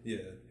attention. Yeah,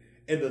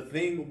 and the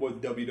thing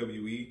with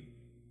WWE.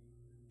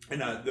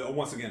 And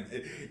once again,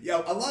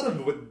 a lot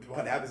of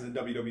what happens in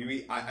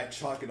WWE, I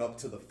chalk it up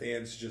to the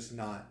fans just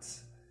not,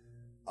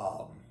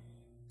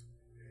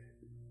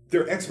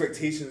 their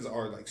expectations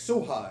are like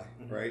so high,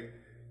 right?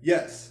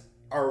 Yes,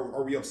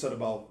 are we upset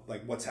about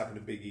like what's happened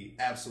to Big E?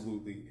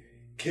 Absolutely.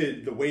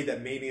 The way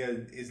that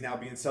Mania is now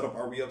being set up,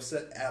 are we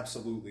upset?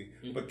 Absolutely.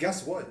 But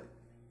guess what?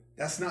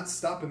 That's not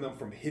stopping them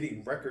from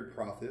hitting record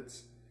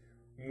profits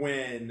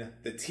when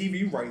the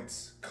TV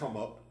rights come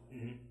up.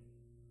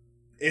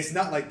 It's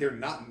not like they're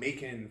not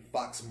making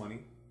Fox money.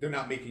 They're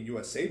not making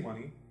USA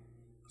money.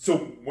 So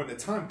when the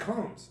time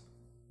comes,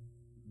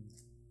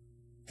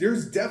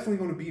 there's definitely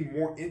going to be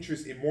more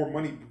interest and more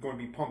money going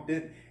to be pumped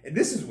in. And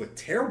this is with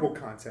terrible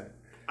content.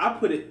 I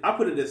put it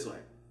this way.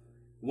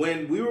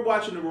 When we were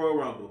watching the Royal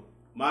Rumble,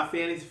 my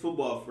fantasy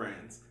football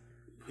friends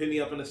hit me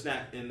up in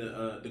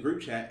the group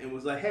chat and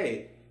was like,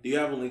 hey, do you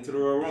have a link to the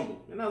Royal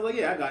Rumble? And I was like,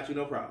 yeah, I got you,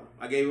 no problem.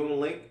 I gave them a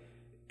link.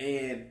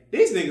 And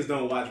these niggas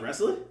don't watch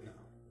wrestling.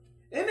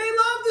 And they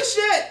love the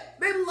shit.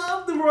 They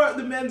love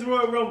the men's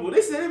Royal Rumble.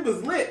 They said it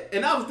was lit.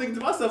 And I was thinking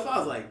to myself, I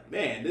was like,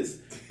 man, this...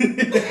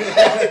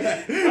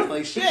 I was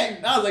like,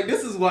 shit. I was like,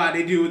 this is why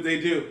they do what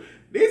they do.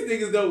 These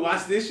niggas don't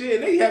watch this shit,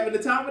 and they having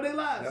the time of their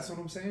lives. That's what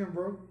I'm saying,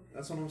 bro.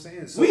 That's what I'm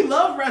saying. So, we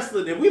love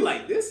wrestling, and we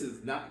like, this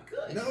is not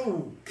good.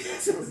 No.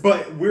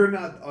 But we're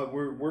not...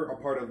 we're a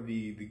part of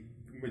the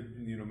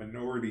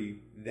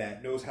minority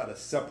that knows how to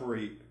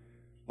separate...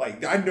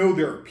 Like, I know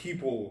there are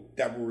people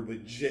that were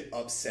legit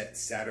upset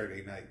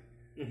Saturday night.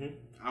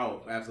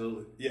 Oh,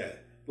 absolutely. Yeah.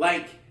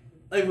 Like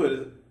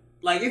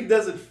it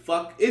doesn't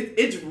fuck.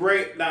 It's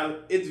rare. Now,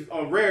 it's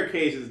on rare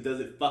occasions does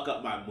it fuck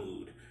up my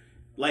mood.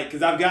 Like,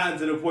 because I've gotten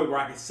to the point where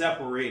I can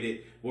separate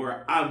it,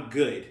 where I'm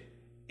good,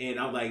 and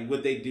I'm like,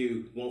 what they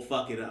do won't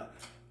fuck it up.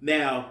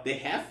 Now they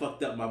have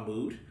fucked up my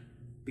mood.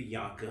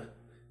 Bianca,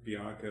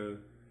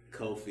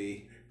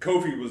 Kofi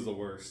was the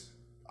worst.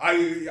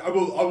 I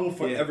will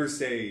forever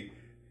say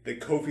that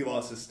Kofi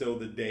loss is still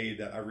the day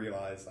that I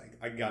realized, like,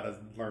 I gotta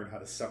learn how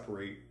to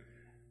separate,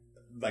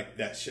 like,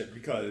 that shit,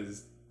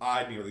 because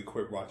I nearly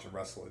quit watching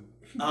wrestling.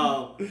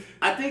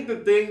 I think the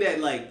thing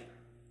that, like,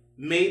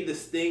 made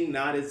this thing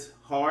not as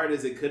hard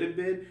as it could have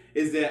been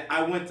is that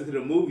I went to the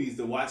movies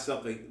to watch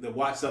something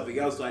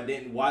else, so I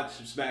didn't watch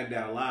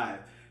SmackDown Live.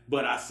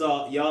 But I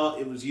saw y'all,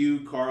 it was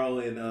you, Carl,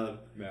 and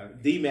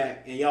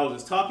D-Mac, and y'all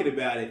was just talking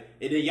about it,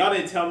 and then y'all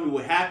didn't tell me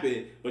what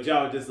happened, but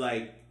y'all were just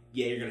like,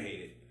 yeah, you're gonna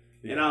hate it.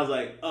 Yeah. And I was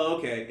like, oh,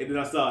 okay. And then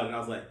I saw it, and I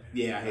was like,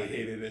 yeah, I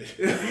hated it.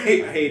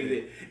 I hated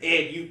it.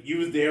 And you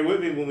was there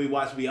with me when we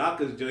watched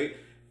Bianca's joint.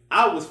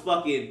 I was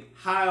fucking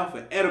high off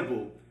an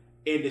edible,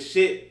 and the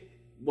shit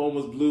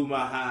almost blew my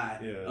high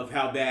of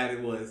how bad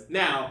it was.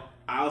 Now,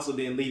 I also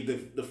didn't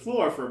leave the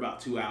floor for about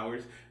 2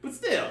 hours, but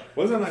still.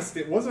 Wasn't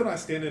I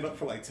standing up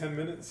for like 10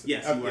 minutes?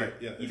 Yes, you were.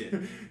 Yeah, you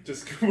did.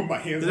 Just with my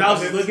hands. I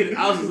was just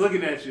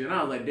looking at you, and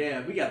I was like,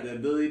 damn, we got the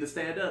ability to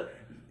stand up.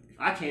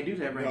 I can't do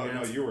that right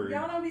now. No, you were.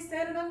 Y'all don't be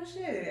standing up and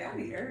shit. I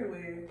be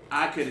everywhere.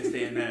 I couldn't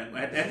stand that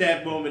at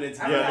that moment in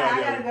time. I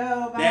gotta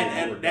go.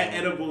 That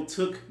edible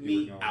took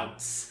me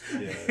out.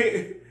 Yeah.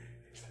 It's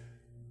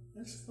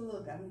just a little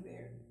gummy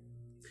bear.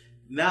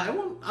 Nah, I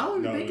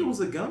don't even think it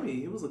was a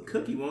gummy. It was a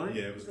cookie, wasn't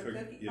it? Yeah, it was a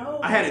cookie. Yeah. Oh,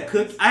 I had a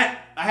cookie. I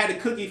had a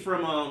cookie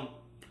from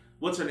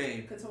What's her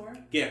name? Couture.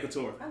 Yeah,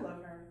 Couture. I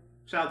love her.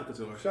 Shout out to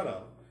Couture. Shout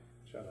out.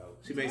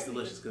 She makes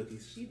delicious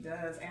cookies. She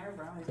does, and her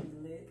brownies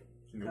be lit.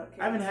 Nope.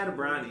 I haven't had a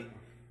brownie.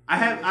 I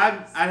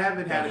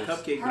haven't had a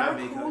cupcake, but I Her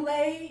make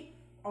Kool-Aid.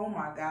 Oh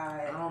my I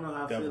god. don't know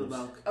how I feel Devils.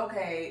 about.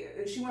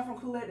 Okay, she went from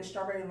Kool-Aid to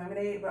strawberry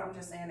lemonade, but I'm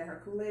just saying that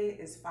her Kool-Aid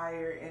is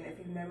fire. And if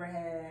you've never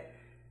had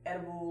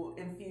edible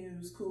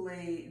infused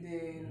Kool-Aid,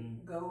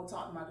 then go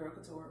talk to my girl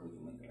Couture. We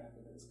can make it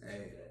after this.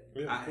 Hey,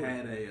 Yeah, I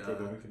had Throw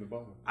the link in the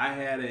bottom.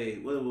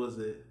 what was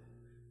it?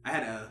 I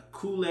had a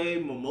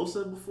Kool-Aid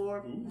mimosa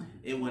before,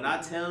 and when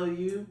I tell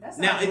you, That's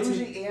now not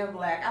bougie and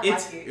black. I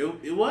like it.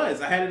 It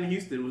was. I had it in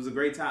Houston. It was a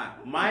great time.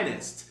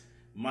 Minus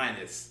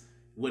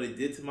what it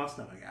did to my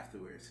stomach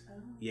afterwards. Oh.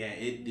 Yeah,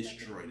 it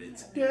destroyed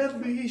it.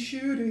 Deadly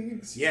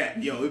shootings. Yeah,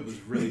 yo, it was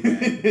really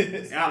bad.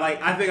 And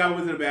I think I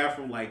went to the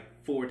bathroom like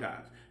 4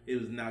 times. It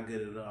was not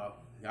good at all.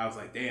 I was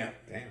like, damn.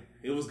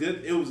 It was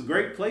good. It was a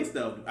great place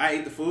though. I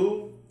ate the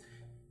food.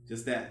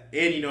 Just that.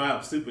 And you know,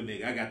 I'm a super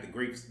nigga. I got the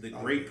grape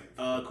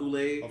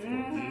Kool-Aid. Of course.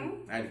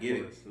 I had to get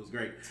it. course. It was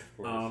great. Of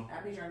course.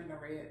 I be drinking a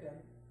red though.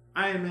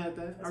 I ain't mad at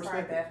that. I That's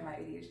probably respect bad for my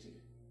ADHD.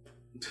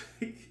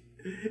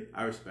 it.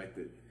 I respect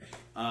it.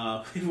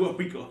 What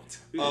we going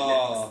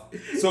to?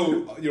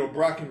 So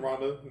Brock and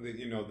Ronda,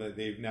 that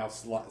they've now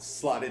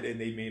slotted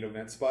in a main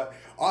event spot.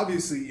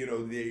 Obviously,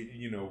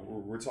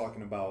 we're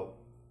talking about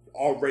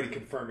already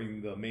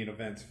confirming the main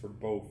events for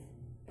both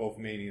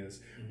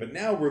manias, but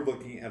now we're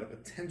looking at a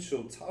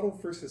potential title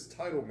versus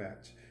title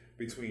match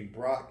between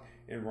Brock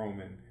and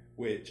Roman,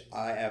 which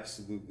I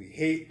absolutely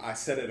hate. I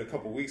said it a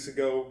couple weeks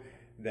ago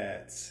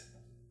that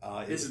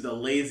this is the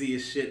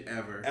laziest shit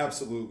ever.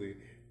 Absolutely.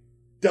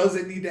 Does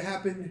it need to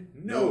happen?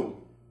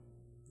 No.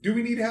 Do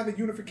we need to have a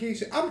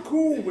unification? I'm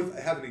cool with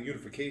having a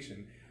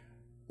unification.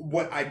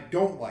 What I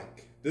don't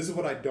like, this is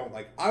what I don't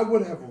like. I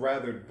would have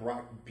rather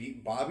Brock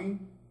beat Bobby,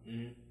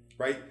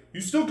 right?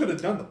 You still could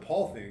have done the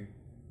Paul thing,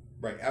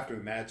 right, after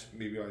the match,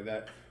 maybe like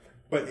that.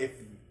 But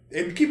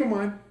and keep in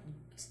mind,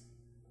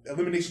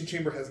 Elimination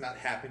Chamber has not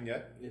happened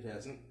yet. It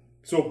hasn't.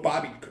 So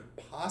Bobby could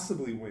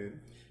possibly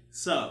win.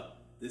 So,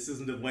 this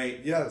isn't the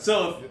way. Yes.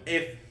 So,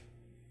 if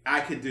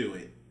I could do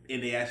it,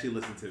 and they actually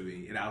listened to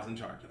me, and I was in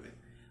charge of it,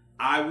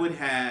 I would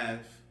have...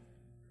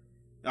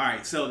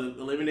 Alright, so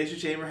the Elimination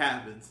Chamber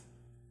happens.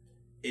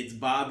 It's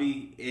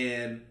Bobby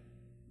and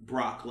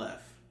Brock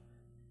left.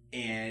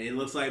 And it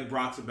looks like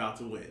Brock's about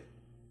to win.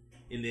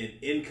 And then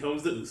in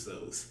comes the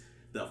Usos.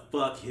 The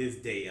fuck his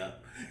day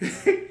up.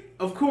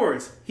 Of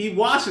course, he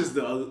washes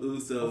the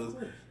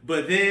Usos.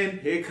 But then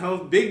here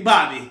comes Big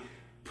Bobby,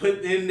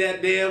 putting in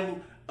that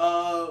damn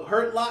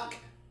hurt lock.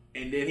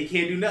 And then he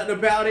can't do nothing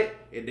about it.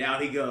 And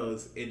down he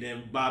goes. And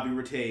then Bobby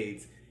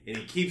retains. And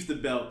he keeps the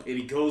belt. And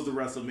he goes to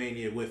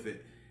WrestleMania with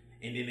it.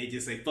 And then they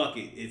just say, fuck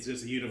it. It's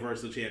just a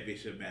Universal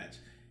Championship match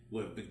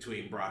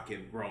between Brock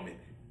and Roman.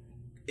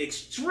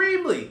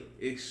 Extremely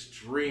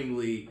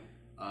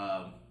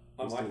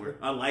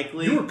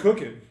unlikely. You were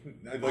cooking.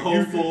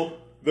 Hopeful.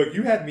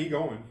 You had me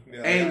going.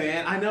 Yeah, hey,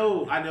 man, I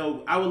know.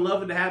 I would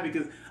love it to happen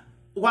because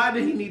why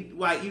did he need...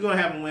 Why, you going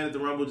to have him win at the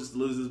Rumble just to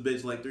lose this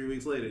bitch like 3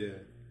 weeks later? Yeah.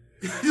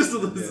 Just to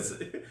lose.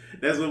 Yeah.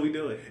 That's what we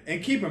do it.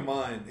 And keep in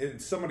mind,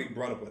 and somebody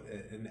brought up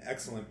an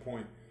excellent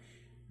point.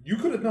 You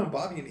could have done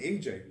Bobby and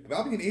AJ.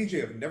 Bobby and AJ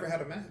have never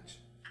had a match.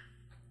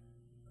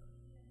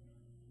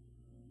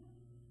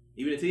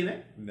 Even at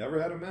TNA?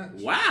 Never had a match.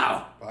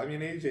 Wow. Bobby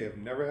and AJ have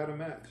never had a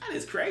match. That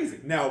is crazy.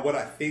 Now, what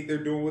I think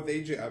they're doing with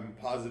AJ, I'm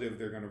positive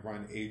they're going to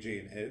run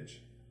AJ and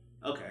Edge.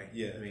 Okay.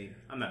 Yeah. I mean,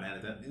 I'm not mad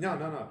at that.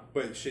 No.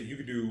 But shit, you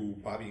could do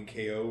Bobby and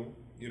KO.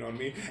 You know what I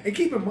mean? And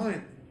keep in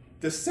mind,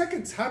 the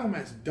second title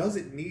match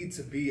doesn't need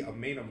to be a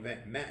main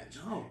event match.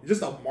 No. It's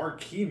just a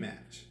marquee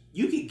match.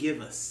 You could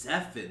give a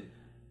Seth and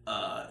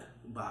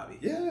Bobby.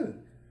 Yeah.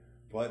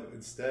 But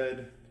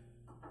instead,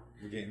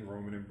 we're getting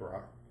Roman and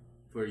Brock.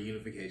 For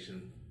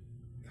unification.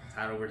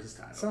 Title versus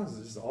title. Sounds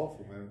just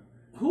awful, man.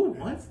 Who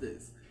wants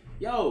this?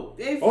 Yo,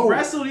 they've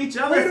wrestled each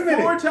other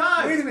 4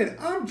 times. Wait a minute.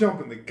 I'm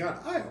jumping the gun.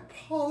 I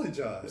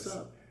apologize. What's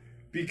up?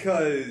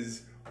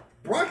 Because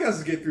Brock has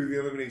to get through the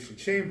Elimination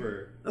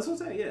Chamber. That's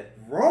what I'm saying, yeah.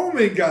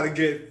 Roman got to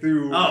get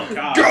through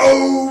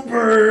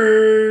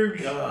Goldberg.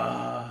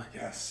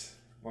 Yes.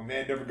 My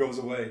man never goes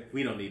away.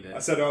 We don't need that. I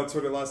said on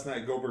Twitter last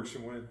night, Goldberg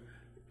should win.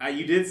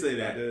 You did say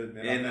that. I did.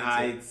 And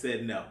I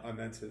said no. I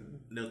meant it.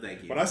 No,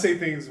 thank you. When I say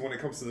things when it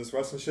comes to this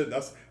wrestling shit,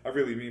 I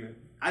really mean it.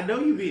 I know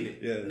you mean it.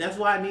 Yeah. That's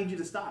why I need you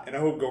to stop. And I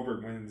hope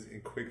Goldberg wins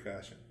in quick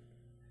fashion.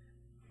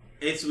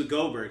 It's with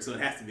Goldberg, so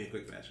it has to be in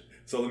quick fashion.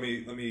 So let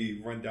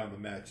me run down the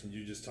match, and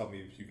you just tell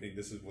me if you think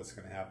this is what's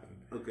going to happen.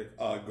 Okay.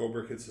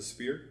 Goldberg hits a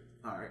spear.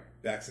 All right.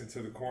 Backs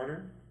into the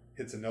corner,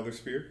 hits another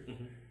spear.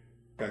 Mm-hmm.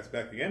 Backs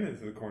back again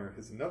into the corner,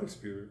 hits another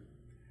spear.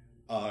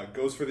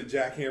 Goes for the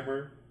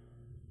jackhammer.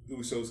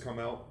 Usos come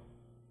out.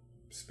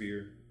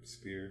 Spear.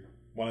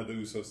 One of the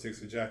Usos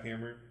takes a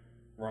jackhammer.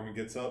 Roman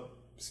gets up,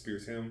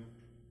 spears him.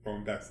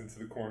 Roman backs into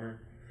the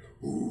corner.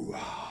 Ooh,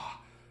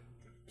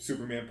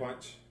 Superman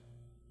punch.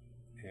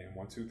 And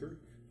 1, 2,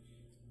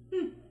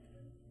 3.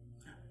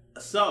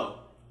 So,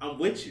 I'm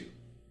with you.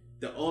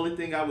 The only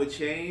thing I would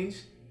change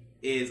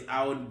is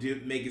I would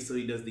make it so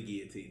he does the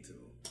guillotine to him.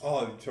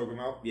 Oh, choke him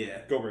out?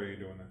 Yeah. Goldberg ain't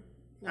doing that.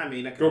 I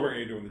mean, Goldberg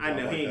ain't doing the job I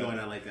know like he ain't that. going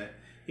out like that.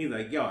 He's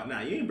like, yo,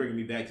 nah, you ain't bringing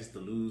me back just to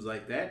lose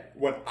like that.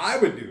 What I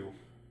would do,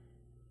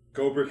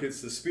 Goldberg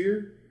hits the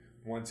spear,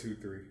 1, 2,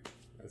 3.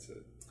 That's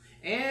it.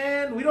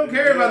 And we don't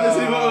care about this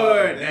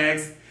anymore.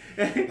 Next.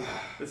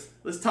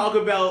 let's talk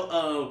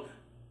about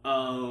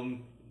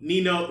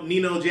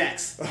Nino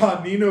Jax.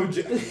 Nino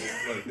Jax.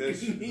 Look,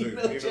 Nino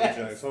Jax.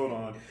 Jax. Hold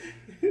on.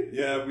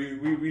 Yeah,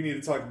 we need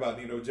to talk about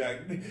Nino Jax.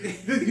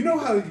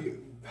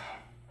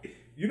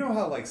 You know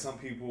how like some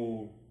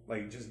people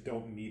like just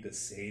don't need to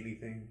say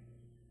anything.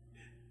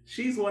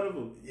 She's one of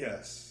them.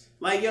 Yes.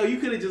 Like, yo, you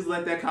could have just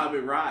let that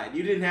comment ride.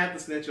 You didn't have to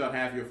snitch on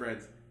half your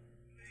friends.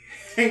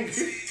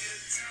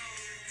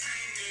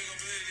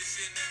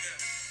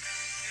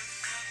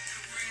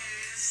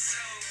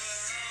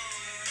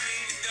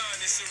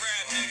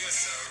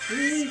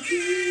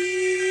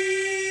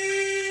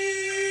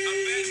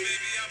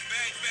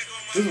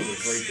 This was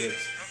a great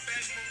diss.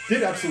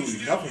 Did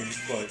absolutely nothing,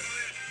 but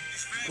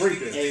great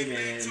diss. Hey,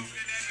 man.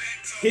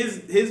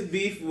 His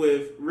beef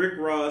with Rick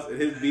Ross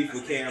and his beef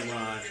with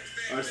Cameron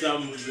are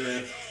some of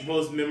the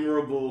most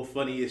memorable,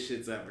 funniest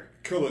shits ever.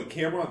 Cool. Look,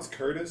 Cameron's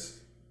Curtis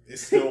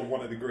is still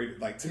one of the great.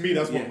 Like to me,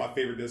 that's one of my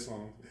favorite diss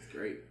songs. It's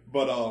great.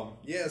 But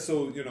yeah.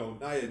 So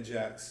Nia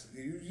Jax,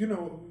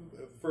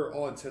 for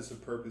all intents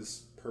and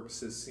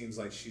purposes, seems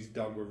like she's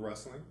done with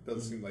wrestling.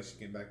 Doesn't seem like she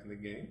came back in the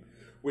game,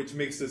 which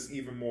makes this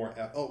even more.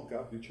 Oh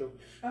God, you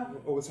choked.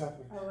 Oh, what's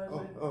happening?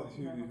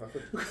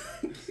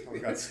 I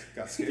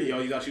got scared. Yo,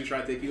 you thought she was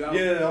trying to take you out?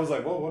 Yeah, I was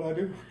like, what'd I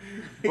do?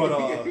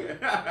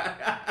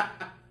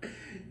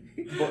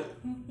 But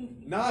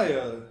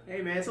Nia,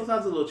 hey man,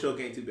 sometimes a little choke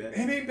ain't too bad.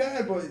 it ain't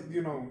bad, but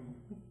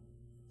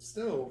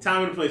still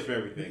Time and a place for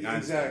everything.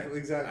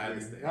 Exactly. I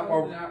understand. I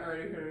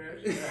already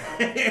heard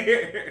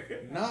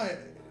that.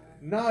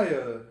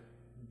 Nia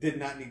did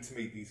not need to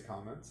make these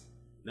comments.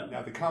 No.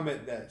 Now, the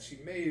comment that she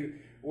made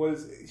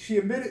was she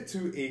admitted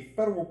to a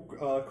federal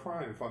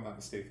crime, if I'm not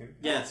mistaken.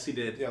 Yes, she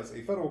did. Yes,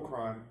 a federal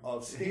crime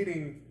of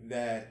stating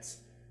that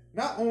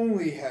not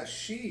only has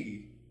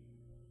she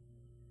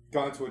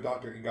gone to a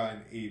doctor and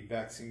gotten a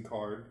vaccine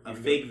card, A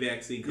fake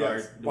vaccine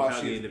card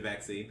without getting the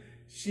vaccine.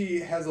 She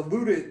has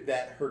alluded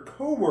that her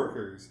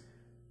coworkers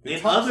In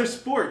other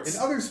sports.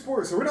 so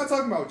we're not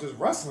talking about just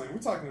wrestling, we're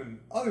talking in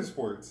other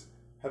sports,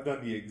 have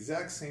done the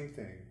exact same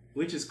thing.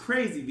 Which is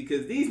crazy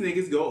because these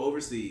niggas go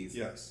overseas.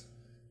 Yes.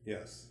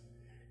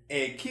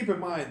 And keep in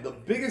mind, the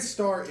biggest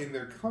star in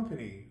their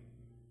company.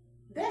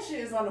 That shit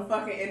is on the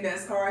fucking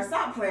index card.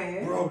 Stop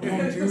playing. Bro,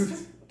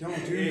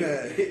 don't do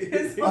that.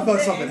 It's I on thought the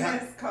something index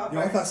happened. card. Yo,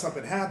 I thought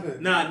something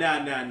happened.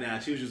 Nah.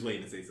 She was just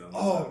waiting to say something.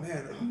 Oh,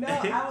 man. No,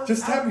 I was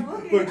Just tap me.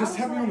 looking, Look, I just was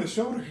tap me on the like,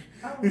 shoulder.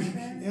 Oh, okay.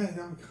 Yeah,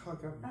 no, I'm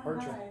hurt.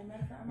 Hi.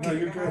 Matter of fact, I'm No, gonna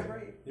you're take a good. hot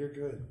break. You're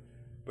good.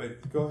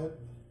 But go ahead.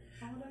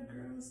 How that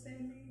girl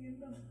standing in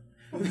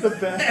the... The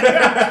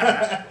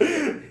best.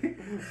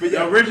 But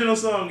the original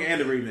song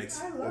and the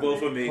remix. I love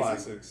Both it. amazing.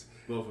 Classics.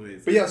 Both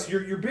amazing. But yes,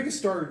 your biggest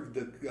star,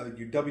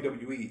 your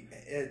WWE,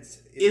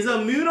 is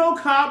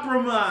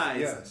immunocompromised.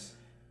 Yes.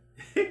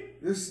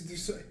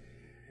 There's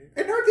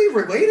and aren't they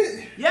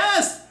related?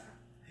 Yes!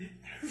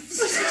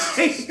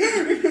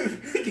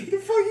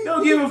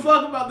 Don't give a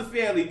fuck about the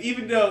family,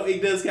 even though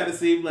it does kind of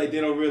seem like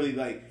they don't really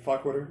like.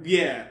 Fuck with her.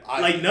 Yeah,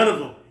 like none of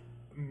them.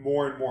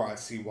 More and more, I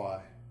see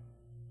why.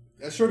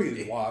 That shorty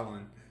is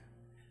wildin'.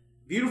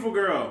 Beautiful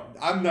girl.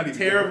 I'm not even.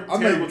 Terrible.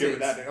 I'm not even giving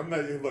Terrible that. I'm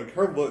not. Look,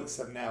 her looks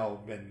have now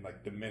been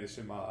like diminished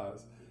in my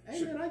eyes.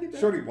 Hey man, I get that.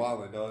 Shorty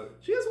wildin', dog.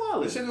 She is This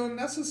wild. shit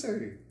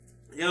unnecessary.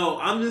 Yo,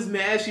 I'm just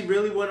mad she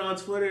really went on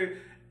Twitter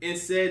and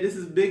said this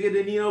is bigger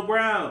than Nino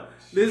Brown.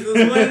 This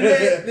is what it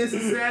is. This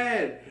is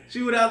sad.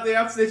 She went out there,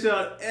 I'm snitching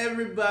on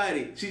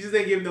everybody. She just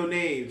didn't give no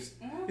names.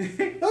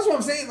 That's what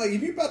I'm saying. Like,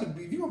 if you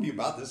gonna be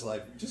about this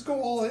life, just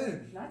go all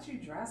in. Not you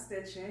dry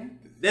stitching.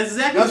 That's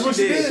exactly what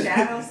she did.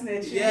 Shadow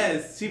snitching.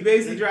 Yes, she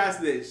basically dry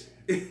snitched.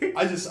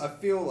 I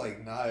feel like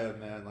Nia,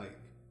 man, like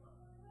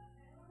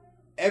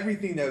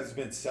everything that's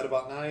been said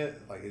about Nia,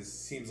 like it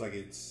seems like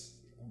it's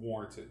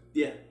warranted.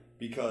 Yeah.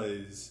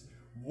 Because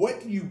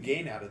what do you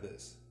gain out of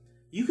this?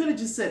 You could have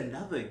just said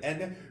nothing. And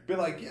then be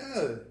like,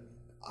 yeah,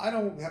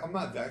 I'm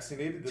not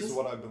vaccinated. This is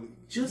what I believe.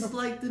 Just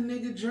like the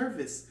nigga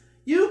Jervis.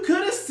 You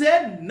could have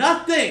said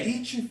nothing.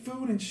 Eat your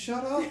food and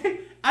shut up.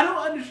 I don't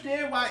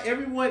understand why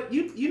everyone.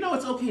 You know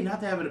it's okay not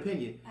to have an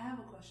opinion. I have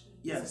a question.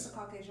 Yes. Is this a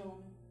Caucasian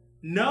woman?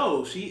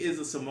 No, she is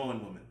a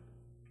Samoan woman.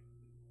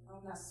 Oh,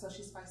 not so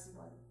she's spicy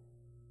white.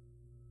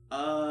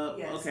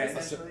 Yes, Okay.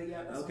 essentially,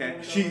 yeah. That's Okay. what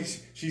I'm gonna go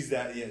with. She's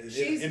that. Yeah.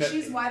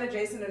 She's white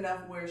adjacent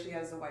enough where she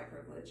has the white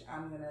privilege.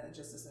 I'm gonna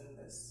just assume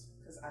this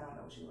because I don't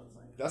know what she looks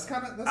like. That's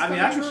kind of. I mean,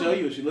 I can show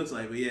you what she looks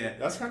like, but yeah.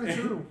 That's kind of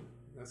true.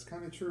 That's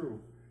kind of true.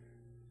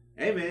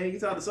 Hey man, you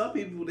talk to some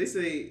people, they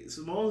say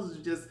Samoans is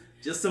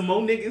just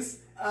Samoan niggas.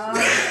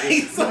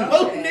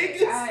 Samoan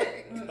niggas.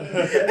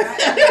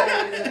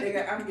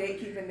 I'm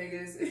gatekeeping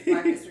niggas. It's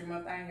Black History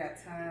Month. I ain't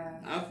got time.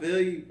 I feel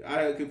you.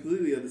 I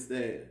completely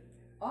understand.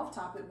 off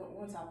topic, but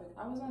on topic.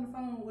 I was on the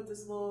phone with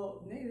this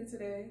little nigga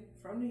today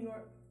from New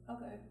York.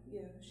 Okay,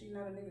 yeah, she's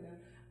not a nigga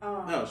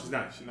though. No, she's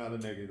not. She's not a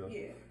nigga though.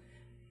 Yeah.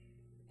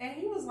 And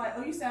he was like,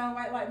 "Oh, you sound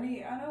white like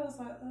me." And I was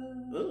like,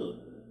 Ugh.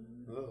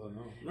 Oh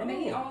no. And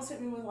then he almost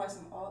hit me with like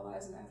some all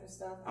lives matter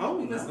stuff. I Oh,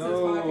 hope he listens to this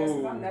podcast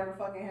because I'm never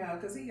fucking him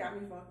because he got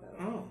me fucked up.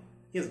 Oh,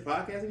 he has a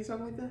podcast and he's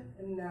something like that?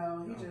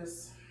 No,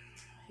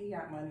 he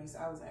got money, so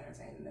I was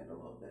entertaining it a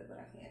little bit, but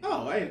I can't.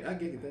 Oh, I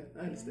get that.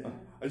 I understand.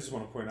 I just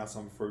want to point out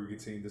something before we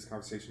continue this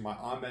conversation. My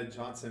Ahmed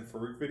Johnson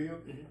Farouk video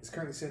is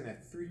currently sitting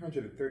at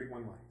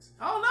 331 likes.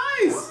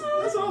 Oh, nice.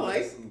 That's all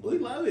like. We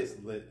love it.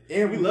 It's lit.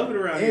 And we love it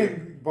around here.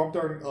 And bumped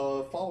our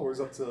followers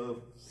up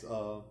to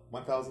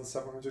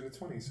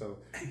 1,720. So,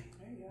 There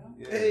you go.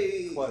 yeah,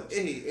 Hey, clutch.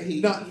 hey.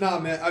 Nah,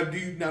 man.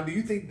 Do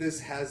you think this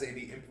has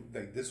any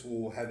this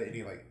will have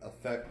any like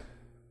effect?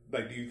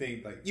 Like, do you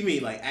think like You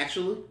mean like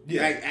actually?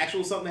 Yeah. Like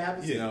actual something that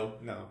happens?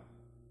 no.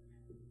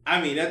 I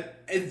mean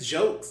it's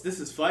jokes. This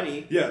is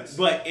funny. Yes.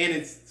 But and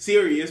it's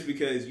serious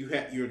because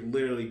you're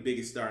literally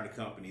biggest star in the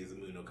company is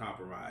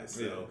immunocompromised.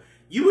 So Yeah.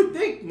 you would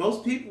think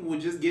most people would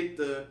just get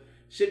the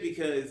shit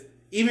because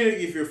even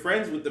if you're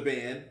friends with the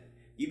band,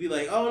 you'd be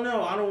like, oh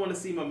no, I don't want to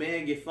see my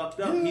man get fucked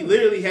up. Yeah. He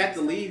literally had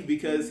to leave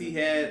because he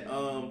had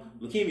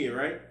leukemia,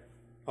 right?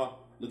 Huh?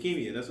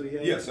 Leukemia, that's what he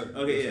had? Yes, sir.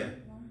 Okay, Yes, yeah. sir.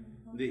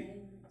 The-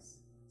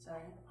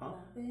 Sorry. Huh?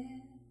 My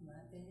bad.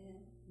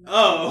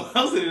 Oh,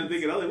 I was sitting there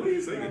thinking, I was like, what are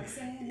you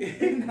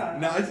saying?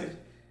 No,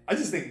 I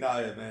just think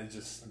Naya, man,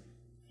 just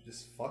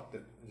fucked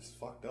it. Just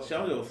fucked up. She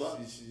don't give a fuck.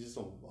 She's just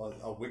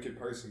a wicked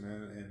person,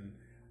 man, and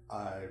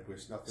I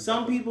wish nothing.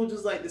 Some but- people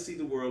just like to see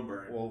the world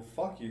burn. Well,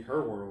 fuck you,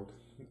 her world.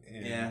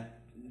 And Yeah,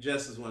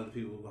 Jess is one of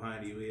the people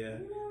behind you. Yeah,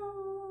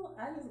 No,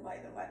 I just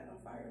like to light it on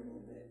fire a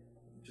little bit.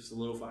 just a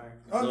little fire.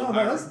 Oh Little no,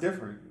 fire. that's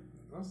different.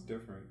 That's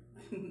different.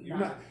 You're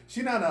Nah. not.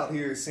 She's not out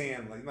here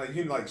saying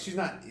like she's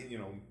not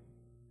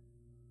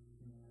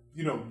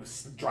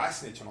dry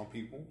snitching on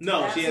people.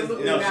 No, she has.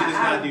 Absolutely No, she does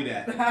not I- do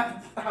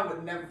that. I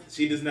would never.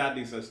 She does not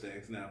do such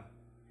things. No,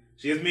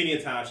 she has many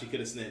a time she could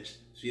have snitched.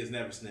 She has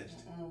never snitched.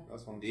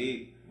 That's what I'm saying.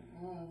 Indeed.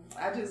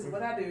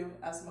 What I do,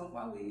 I smoke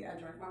my weed, I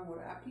drink my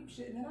water, I peep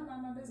shit, and then I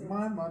mind my business.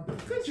 Mind my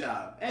business. Good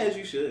job, as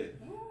you should.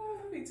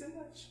 That'd be too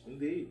much.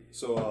 Indeed.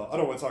 So I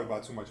don't want to talk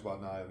about too much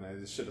about Nia, man.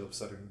 This shit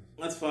upsetting.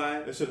 That's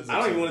fine. This shit is I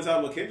don't even upsetting. want to talk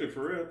about Kendrick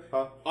for real.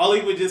 Huh? All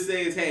he would just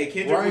say is, "Hey,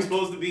 Kendrick Brian- was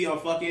supposed to be on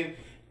fucking."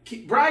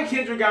 Brian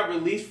Kendrick got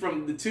released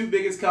from the two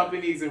biggest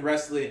companies in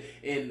wrestling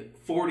in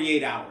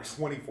 48 hours.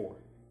 24.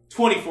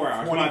 24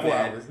 hours. My 24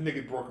 bad. hours.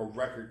 Nigga broke a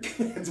record.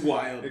 That's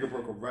wild. Nigga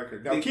broke a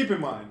record. Now keep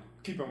in mind,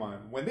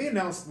 when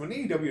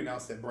AEW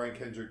announced that Brian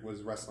Kendrick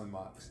was wrestling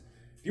Mox,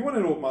 do you want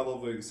to know what my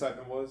level of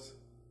excitement was?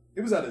 It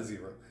was at a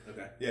zero.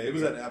 Okay. Yeah, it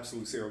was at an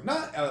absolute zero.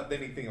 Not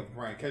anything of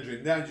Brian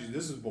Kendrick. Now,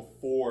 this is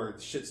before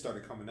the shit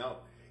started coming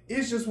out.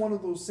 It's just one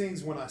of those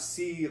things when I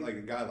see like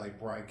a guy like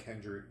Brian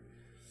Kendrick.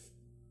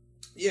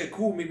 Yeah,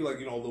 cool. Maybe like a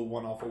little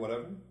one-off or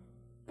whatever.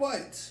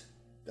 But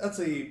that's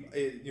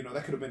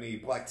that could have been a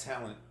black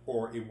talent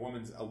or a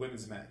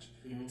women's match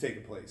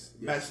taking place.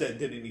 Yes. Match that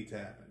didn't need to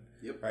happen.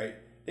 Yep. Right.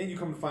 Then you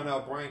come to find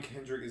out Brian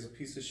Kendrick is a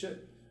piece of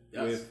shit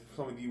Yes. with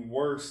some of the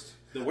worst.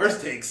 The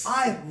worst takes.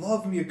 I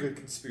love me a good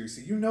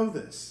conspiracy. You know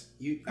this.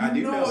 I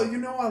do know. You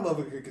know I love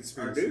a good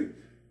conspiracy. I do.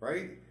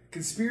 Right?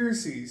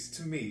 Conspiracies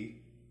to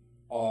me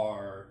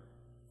are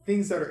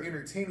things that are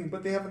entertaining,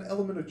 but they have an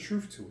element of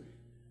truth to it.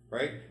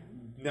 Right?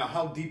 Now,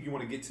 how deep you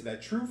want to get to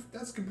that truth,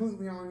 that's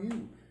completely on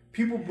you.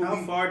 People believe.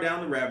 How far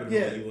down the rabbit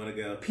hole do you want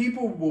to go?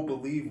 People will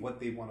believe what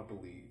they want to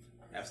believe.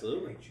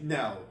 Absolutely.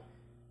 Now,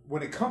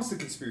 when it comes to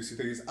conspiracy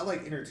theories, I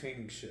like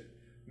entertaining shit.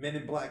 Men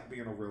in Black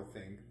being a real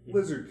thing.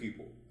 Lizard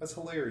people. That's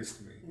hilarious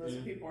to me.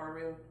 Most people are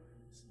real.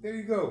 There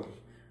you go.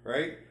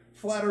 Right?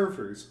 Flat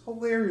earthers.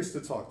 Hilarious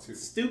to talk to.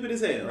 Stupid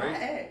as hell. Right? My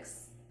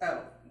ex.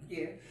 Oh,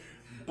 yeah.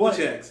 Which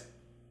ex?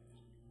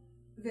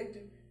 Victor.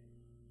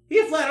 He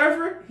a flat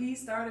earther? He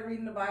started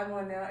reading the Bible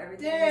and now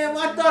everything. Damn,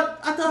 is- I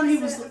thought he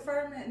was. said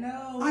deferment.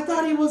 No. I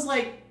thought he was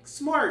like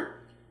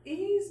smart.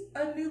 He's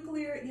a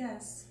nuclear.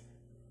 Yes.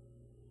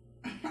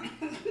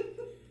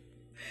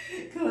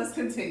 Let's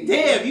continue.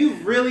 Damn, you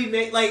really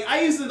made like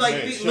I used to like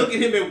Man, look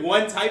at him in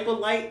one type of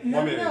light, No,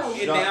 My man no. is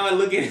and shot. now I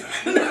look at him.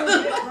 He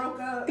legit broke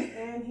up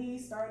and he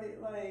started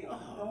like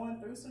Oh, going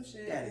through some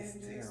shit that is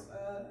and just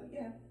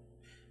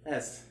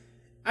terrible.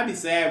 I'd be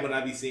sad when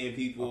I be seeing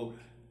people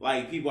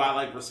I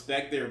like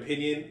respect their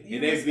opinion You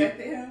and they be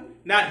respected him?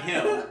 not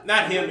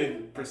him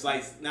in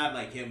precise, not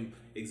like him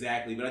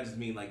exactly, but I just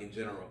mean like in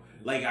general.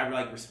 Like I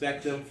like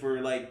respect them for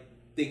like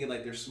thinking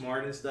like they're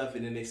smart and stuff,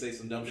 and then they say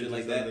some dumb shit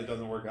like that, It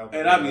doesn't work out.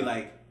 and I'd be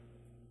like,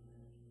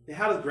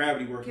 how does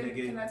gravity work, Can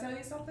nigga? I tell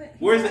you something? He's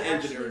Where's the not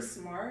engine actually earth?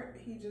 smart.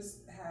 He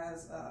just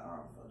has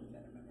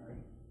photogenic memory.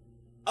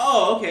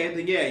 Oh, okay,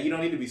 then yeah, you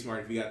don't need to be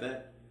smart if you got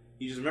that.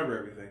 You just remember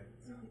everything.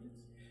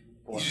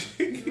 He's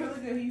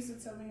really good. He used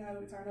to tell me how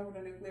we turn over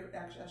the nuclear.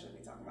 Actually, I shouldn't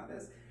be talking about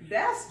this.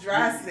 That's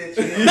dry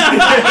snitching.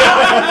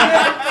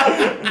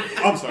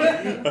 I'm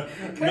sorry.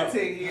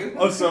 Continue.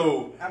 Oh,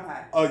 so I'm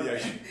high. oh yeah.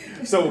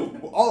 So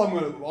all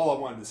I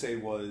wanted to say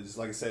was,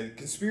 like I said,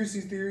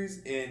 conspiracy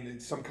theories in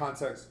some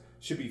context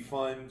should be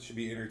fun, should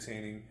be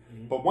entertaining.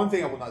 Mm-hmm. But one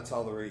thing I will not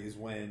tolerate is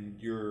when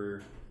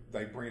you're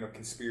like bringing up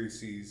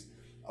conspiracies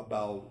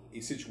about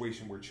a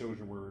situation where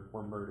children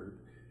were murdered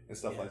and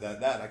stuff like that.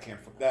 That I can't.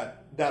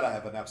 That I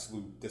have an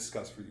absolute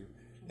disgust for you,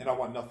 and I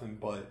want nothing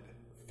but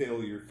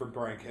failure for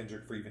Brian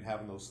Kendrick for even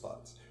having those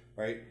thoughts.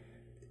 Right?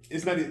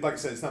 It's not, like I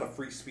said, it's not a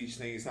free speech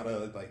thing. It's not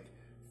a like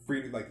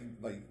free like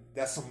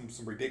that's some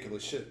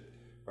ridiculous shit.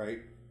 Right?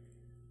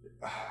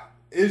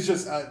 It's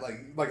just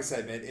like I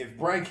said, man. If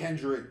Brian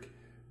Kendrick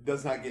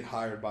does not get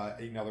hired by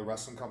another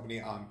wrestling company,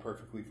 I'm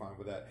perfectly fine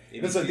with that.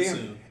 It is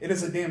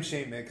a damn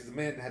shame, man, because the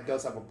man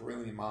does have a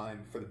brilliant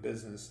mind for the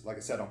business. Like I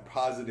said, I'm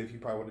positive he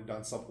probably would have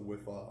done something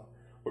with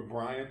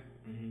Brian.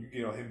 Mm-hmm.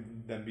 You know,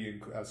 them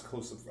being as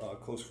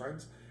close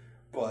friends.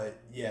 But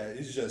yeah,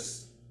 it's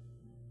just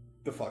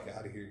the fuck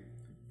out of here.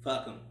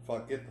 Fuck him.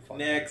 Fuck, get the fuck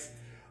next.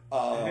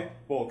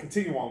 Well,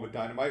 continue on with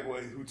Dynamite.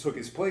 Who took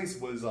his place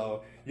was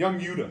Young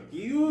Yuta.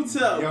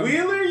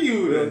 Wheeler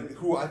Yuta,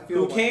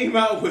 who came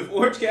out with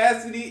Orange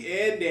Cassidy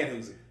and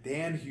Danhausen.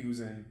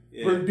 Danhausen.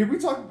 Yeah. Did we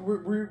talk?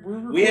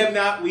 We have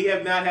not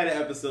had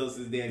an episode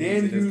since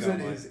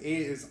Danhausen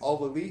is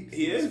all elite.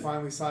 He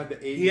finally signed to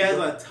AEW. He has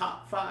a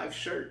top 5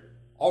 shirt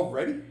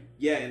already.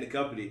 Yeah, in the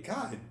company.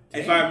 God,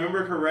 if I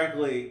remember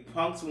correctly,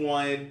 Punk's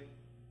won.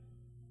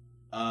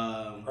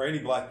 Are any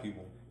black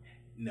people?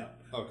 No.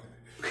 Okay.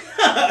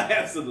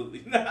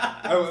 Absolutely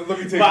not. Let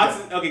me take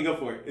Mox, okay, go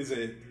for it. Is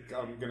it?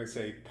 I'm gonna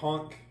say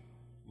Punk,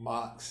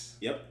 Mox.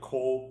 Yep.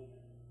 Cole.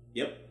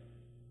 Yep.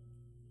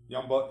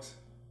 Young Bucks.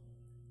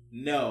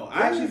 No,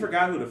 I actually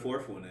forgot who the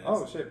 4th one is.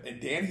 Oh shit! And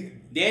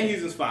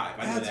Danhausen's 5.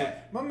 I know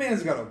that. My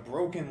man's got a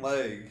broken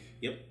leg.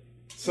 Yep.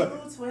 So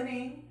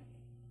 220.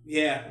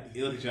 Yeah,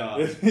 look at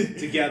y'all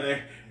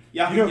together.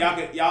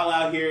 Y'all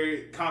out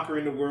here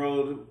conquering the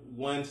world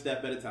one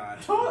step at a time.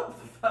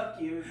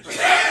 Fuck you.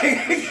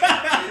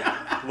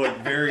 Look,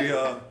 very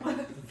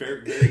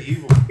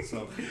evil.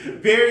 So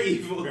very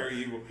evil. Very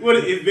evil. What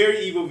is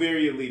very evil,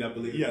 very elite, I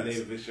believe is the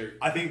name of his shirt.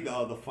 I think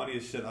the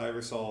funniest shit I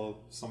ever saw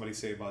somebody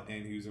say about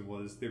Danhausen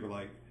was they were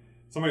like,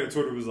 somebody on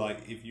Twitter was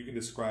like, if you can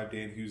describe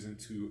Danhausen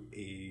to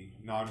a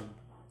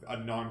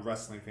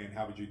non-wrestling fan,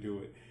 how would you do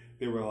it?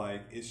 They were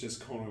like, it's just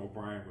Conan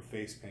O'Brien with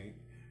face paint.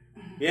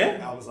 Yeah.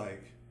 And I was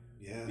like,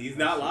 yeah, he's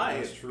not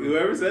lying. That's true.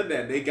 Whoever said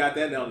that, they got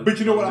that down. But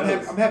you know what?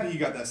 I'm happy he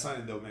got that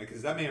signed though, man,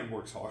 because that man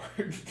works hard.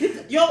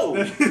 Yo,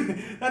 that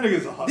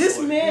nigga's a hustler. This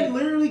man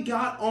literally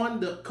got on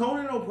the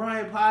Conan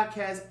O'Brien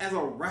podcast as a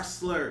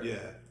wrestler. Yeah,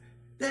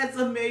 that's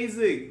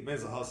amazing.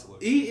 Man's a hustler.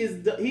 He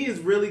is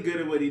really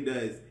good at what he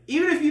does.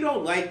 Even if you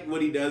don't like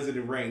what he does in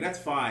the ring, that's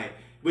fine.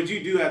 But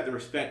you do have to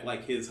respect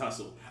like his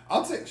hustle.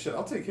 I'll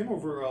take him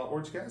over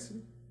Orange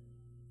Cassidy.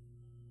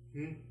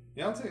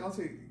 Yeah, I'll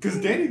take because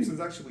Danhausen's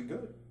actually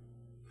good.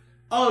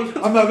 Oh,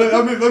 I'm not.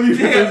 Let me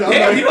rephrase.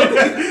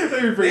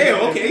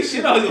 Damn, okay,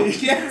 shit on Orange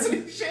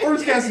Cassidy.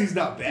 Orange Cassidy's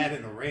not bad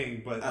in the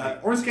ring, but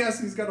Orange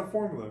Cassidy's got a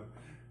formula.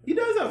 He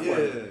does have a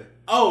formula.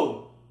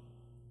 Oh,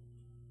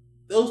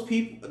 those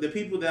people, the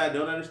people that I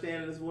don't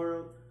understand in this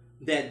world,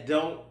 that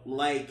don't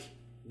like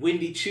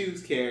Wendy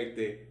Chu's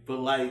character, but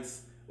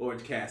likes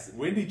Orange Cassidy.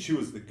 Wendy Chu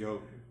is the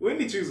GOAT.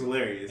 Wendy Chu's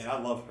hilarious. And I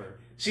love her.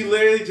 She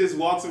literally just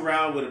walks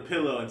around with a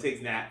pillow and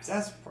takes naps.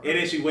 That's and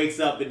then she wakes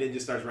up and then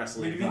just starts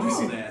wrestling. Did you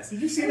see that? Did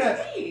you see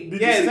that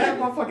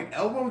motherfucking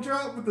elbow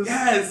drop with the?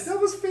 Yes, that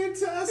was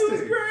fantastic. It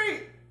was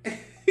great.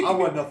 I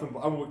want nothing.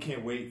 I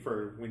can't wait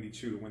for Wendy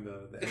Chu to win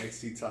the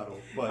NXT title.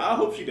 But I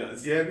hope she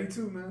does. Yeah, me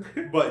too,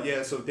 man. But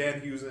yeah, so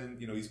Danhausen,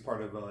 he's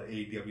part of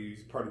AEW.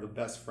 He's part of the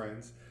Best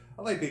Friends.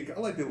 I like the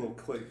little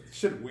clique.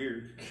 Shit,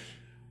 weird.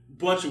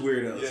 Bunch of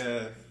weirdos.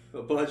 Yeah,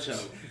 a bunch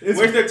of them.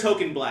 Where's their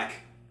token black?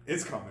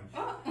 It's coming.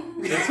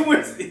 It's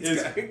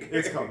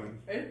coming.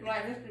 It's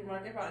Black History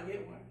Month. They probably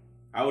get one.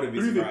 I wouldn't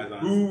be surprised.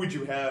 Who would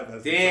you have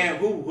as? Damn,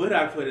 who would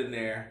I put in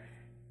there?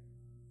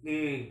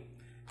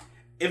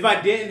 If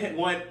I didn't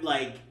want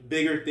like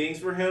bigger things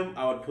for him,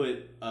 I would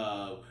put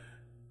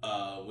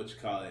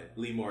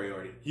Lee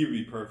Moriarty. He would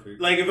be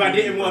perfect. Like if I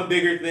didn't want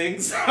bigger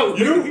things, I would.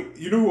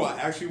 You know who I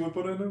actually would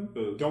put in him?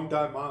 Who? Don't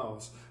Die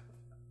Miles.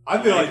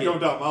 I feel like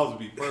Don't Die Miles would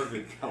be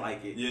perfect. I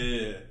like it.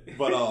 Yeah,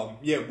 but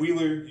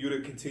Wheeler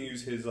Yuta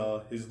continues his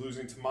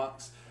losing to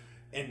Mox.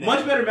 And then,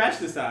 much better match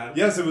this time.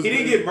 Yes, it was. He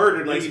didn't get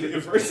murdered like he did the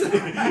first time.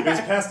 It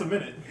was past a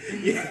minute.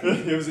 Yeah,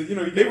 it was.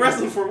 They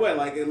wrestled for what,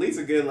 like at least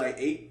a good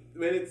 8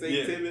 minutes, 10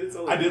 minutes.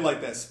 I did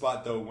like that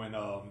spot though when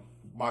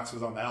Mox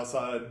was on the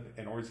outside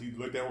and he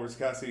looked at Orange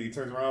Cassidy. He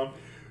turns around.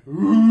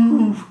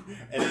 Ooh,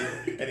 and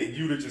then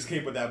Yuta just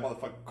came with that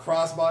motherfucking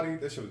crossbody.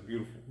 That shit was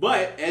beautiful.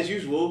 But as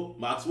usual,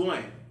 Mox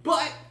won.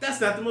 But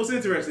that's not the most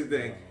interesting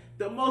thing.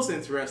 The most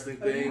interesting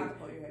thing. The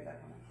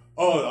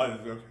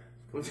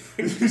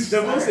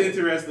most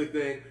interesting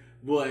thing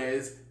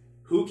was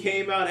who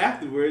came out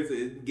afterwards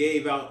and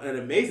gave out an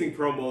amazing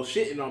promo,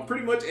 shitting on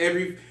pretty much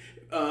every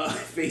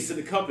face of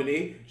the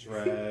company.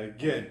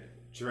 Dragon.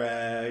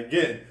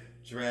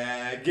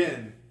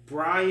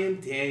 Bryan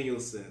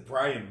Danielson.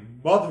 Bryan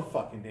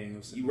motherfucking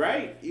Danielson. You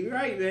right,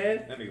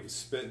 man. That nigga was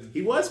spitting.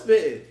 He was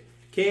spitting.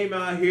 Came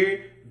out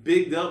here,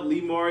 bigged up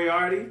Lee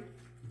Moriarty,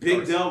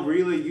 bigged up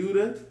Rila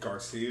Yuta,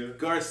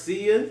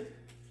 Garcia.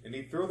 And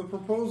he threw the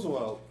proposal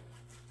out.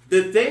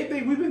 The same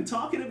thing we've been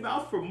talking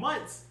about for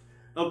months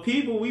of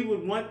people we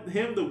would want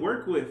him to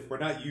work with. We're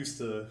not used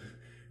to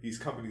these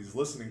companies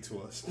listening to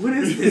us. What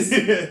is this?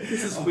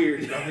 This is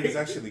weird. Niggas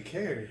actually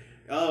care.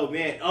 Oh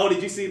man. Oh,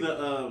 did you see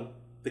the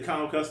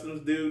Calm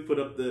Customs dude put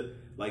up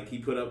he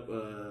put up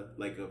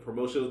like a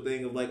promotional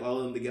thing of like all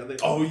of them together?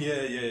 Oh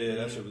yeah.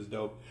 That shit was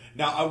dope.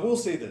 Now I will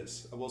say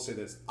this.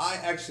 I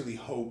actually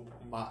hope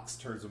Mox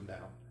turns him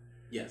down.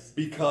 Yes.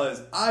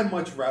 Because I'd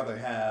much rather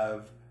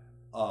have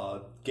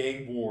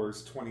Gang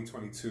Wars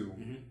 2022.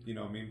 Mm-hmm. You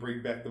know what I mean?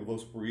 Bring back the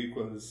Los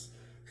Boricuas,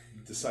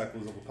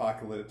 Disciples of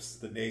Apocalypse,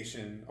 The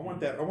Nation. I want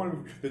that. I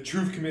want the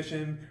Truth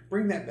Commission.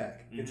 Bring that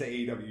back into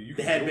AEW.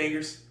 The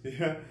Headbangers.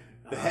 Yeah.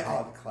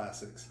 The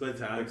classics. Good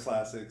times. The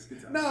classics.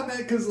 Nah, man,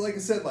 because like I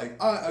said, like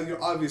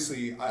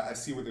obviously I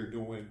see what they're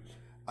doing.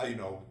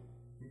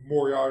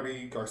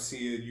 Moriarty,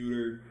 Garcia,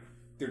 Uter,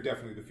 they're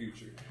definitely the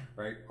future,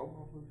 right?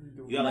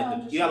 You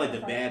got like the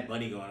Bad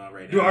Bunny going on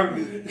right now.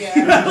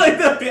 Yeah. Like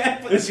the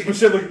Bad Bunny. Is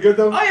shit looking good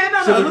though? Oh yeah,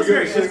 no, it looks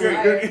great. It's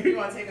great. Like, you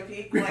want to take a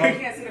peek? Like, you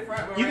can't see the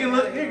front. You can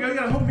look. Here, you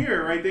got a whole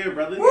mirror right there,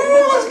 brother. Woo,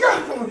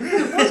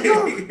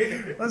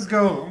 let's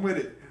go. I'm with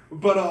it.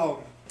 But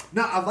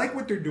I like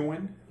what they're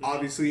doing.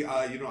 Obviously,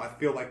 I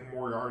feel like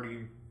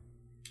Moriarty,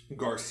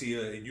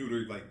 Garcia, and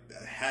Uter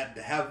had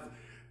to have a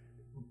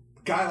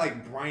guy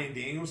like Bryan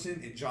Danielson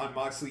and Jon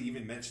Moxley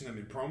even mention them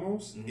in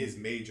promos is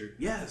major.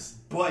 Yes,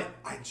 but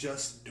I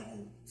just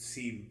don't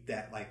see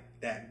that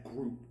that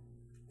group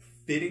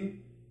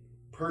fitting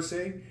per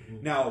se.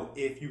 Now,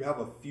 if you have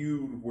a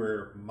feud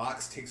where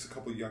Mox takes a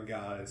couple of young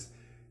guys,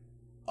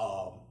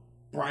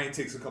 Bryan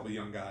takes a couple of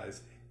young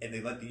guys, and they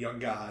let the young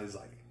guys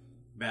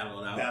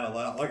battle it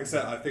out. Like I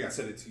said, I think I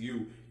said it to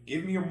you.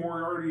 Give me a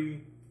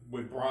Moriarty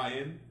with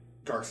Bryan,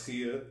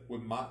 Garcia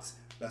with Mox.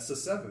 That's a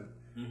 7,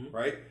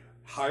 right?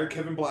 Hire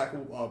Kevin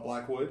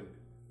Blackwood.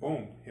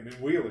 Boom, him and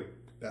Wheeler.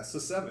 That's a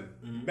 7.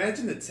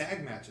 Imagine the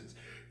tag matches.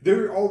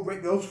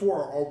 Those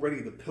 4 are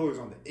already the pillars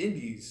on the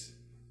indies.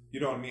 You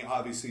know what I mean?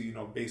 Obviously,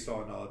 based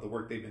on the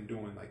work they've been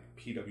doing, like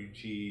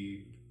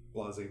PWG,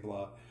 blah, blah,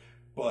 blah.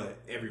 But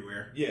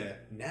everywhere. Yeah.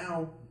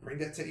 Now bring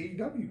that to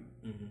AEW.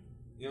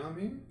 You know what I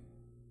mean?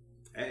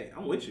 Hey,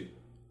 I'm with you.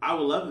 I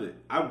would love it.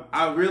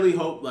 I really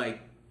hope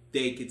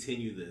they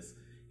continue this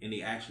and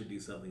they actually do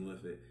something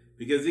with it,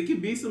 because it can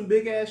be some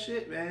big ass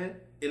shit, man.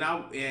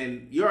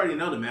 And you already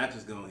know the match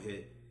is gonna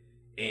hit.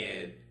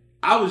 And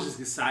I was just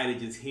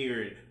excited just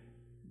hearing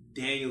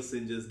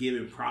Danielson just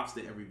giving props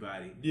to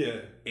everybody.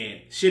 Yeah.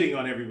 And shitting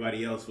on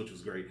everybody else, which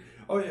was great.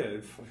 Oh yeah.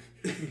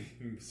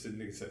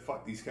 Nigga said,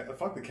 fuck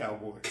the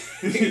Cowboys.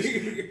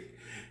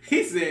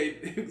 He said,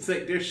 it's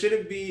like there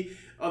shouldn't be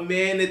a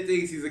man that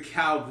thinks he's a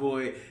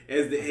cowboy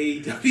as the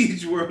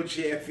AEW World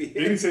Champion.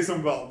 Didn't he say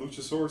something about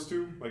Luchasaurus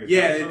too?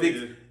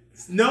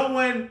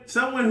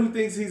 Someone who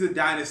thinks he's a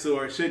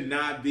dinosaur should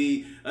not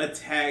be a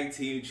tag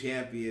team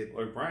champion.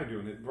 Like Bryan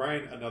doing it.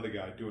 Bryan, another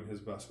guy doing his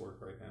best work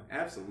right now.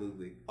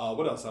 Absolutely.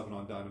 What else happened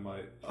on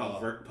Dynamite?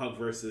 Punk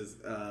versus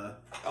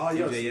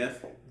MJF. Yes.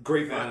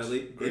 Great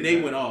finally. match. Great and they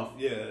match. went off.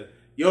 Yeah.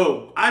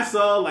 Yo, I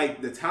saw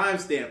the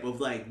timestamp of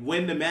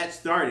when the match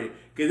started,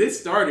 because it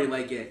started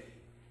at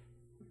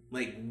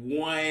 1.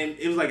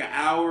 It was an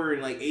hour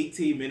and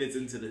 18 minutes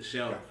into the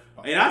show,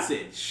 and I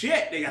said,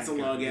 "Shit, they got some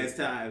long ass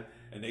time."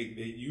 And they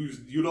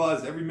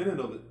utilized every minute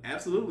of it.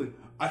 Absolutely.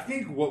 I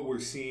think what we're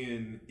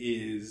seeing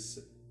is,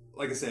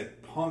 like I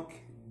said,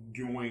 Punk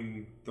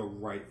doing the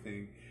right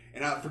thing.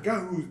 And I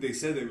forgot who they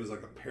said it was a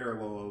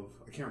parallel of.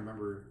 I can't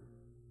remember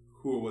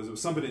who it was. It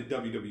was something in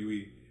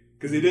WWE.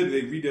 Because they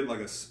redid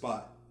a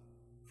spot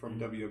from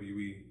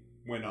WWE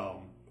when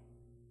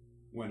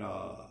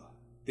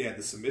they had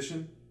the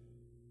submission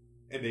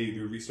and they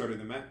restarted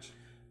the match.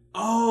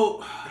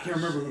 Oh, I can't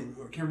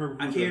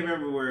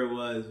remember where it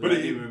was, but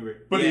I do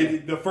remember.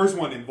 The first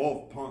one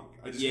involved Punk.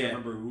 I just can't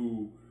remember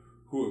who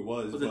it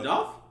was. Was it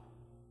Dolph?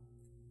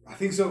 I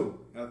think so.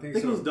 I think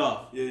it was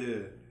Dolph.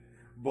 Yeah.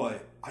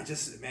 But I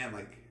just,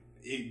 man,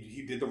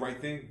 he did the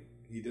right thing.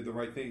 He did the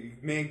right thing.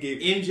 Man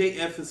gave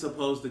MJF is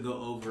supposed to go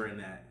over in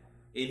that,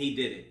 and he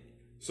did it.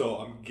 So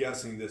I'm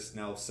guessing this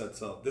now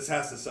sets up. This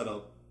has to set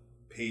up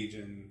Paige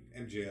and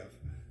MJF.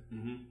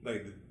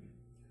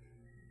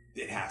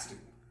 It has to.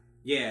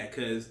 Yeah,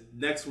 because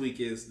next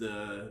week is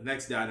the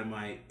next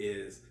Dynamite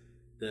is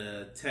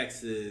the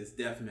Texas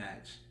Death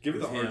Match. Give it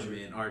to Archer.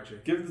 And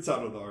Archer. Give it the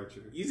title to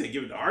Archer. You said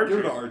give it to Archer? Give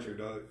it to Archer,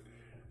 dog.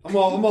 I'm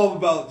all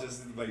about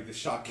just the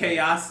shock.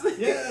 Chaos.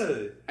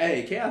 Yeah.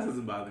 Hey, chaos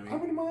doesn't bother me. I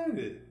wouldn't mind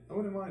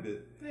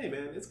it. Hey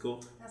man, it's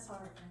cool. That's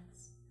hard,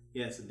 friends.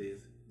 Yes, it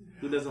is.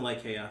 Who doesn't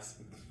like chaos?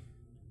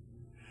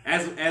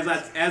 As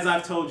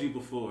I've told you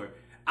before,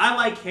 I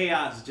like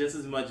chaos just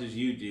as much as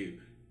you do.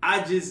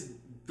 I just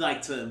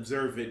like to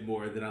observe it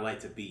more than I like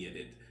to be in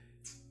it.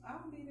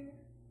 I'll be there.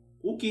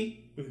 Okay.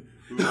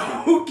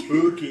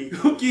 Ookie.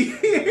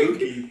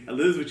 Okay. I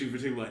lived with you for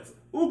 2 months.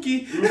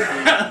 Okay.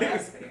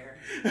 That's fair.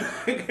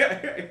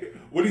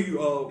 What do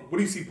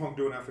you see Punk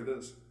doing after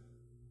this?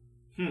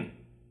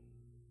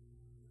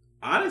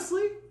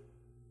 Honestly,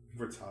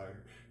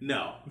 Retire.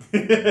 no. No,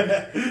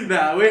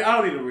 I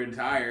don't need to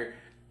retire.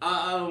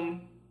 I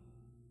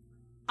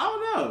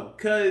don't know,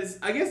 cause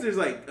I guess there's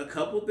like a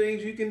couple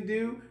things you can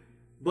do,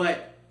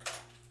 but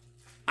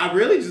I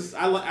really just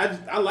I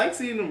like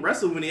seeing him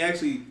wrestle when he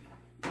actually.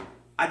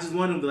 I just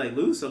want him to like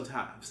lose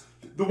sometimes.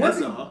 The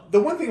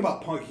one thing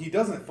about Punk, he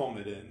doesn't phone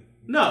it in.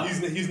 No,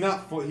 he's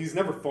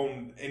never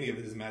phoned any of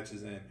his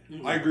matches in.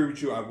 Mm-hmm. I agree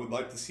with you. I would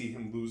like to see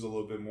him lose a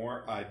little bit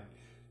more.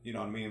 You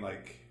know what I mean,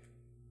 like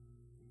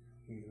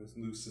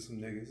lose to some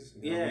niggas.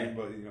 You know what I mean?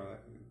 But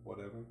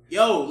whatever.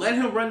 Yo, let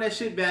him run that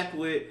shit back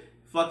with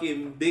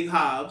fucking Big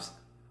Hobbs.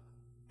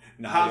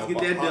 Hobbs get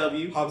that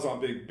W. Hobbs on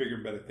bigger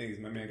and better things.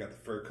 My man got the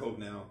fur coat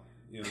now.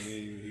 You know what I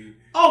mean?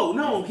 Oh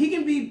no, he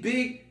can be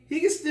big. He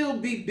can still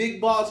be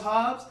Big Boss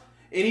Hobbs,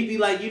 and he'd be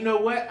like, you know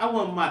what? I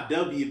want my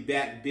W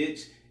back,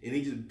 bitch. And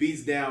he just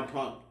beats down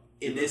Punk.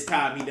 And this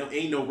time he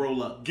ain't no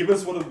roll up. Give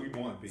us what we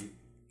want, B.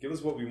 Give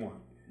us what we want.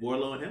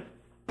 Warlow and him.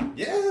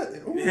 Yeah.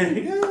 Ooh,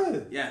 yeah.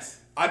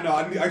 Yes. I know.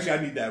 I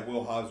need that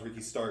Will Hobbs,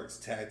 Ricky Starks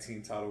tag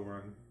team title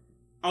run.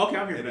 Okay,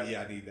 I'm here for that.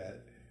 Yeah, I need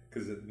that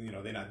because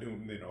they're not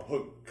doing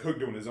Hook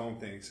doing his own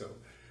thing. So,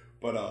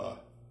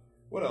 but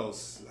what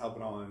else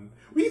happened on?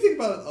 What do you think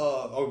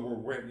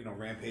about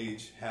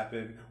Rampage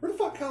happened? Where the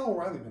fuck Kyle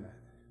O'Reilly been at?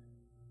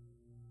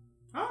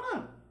 I don't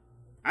know.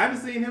 I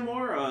haven't seen him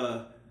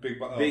or Big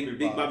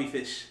Bobby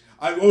Fish.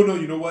 No,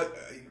 you know what?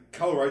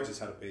 Kyle O'Reilly just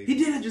had a baby. He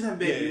did just have a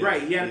baby, yeah,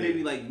 right? He had a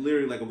baby like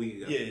literally like a week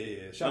ago.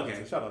 Yeah. Shout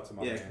out to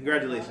my man.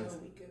 Congratulations.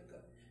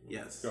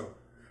 Yes. Go.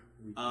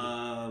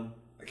 I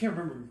can't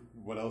remember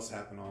what else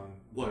happened on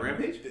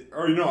Rampage.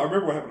 Or I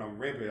remember what happened on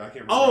Rampage. I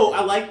can't remember. Oh,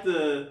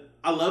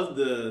 I love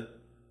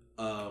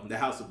the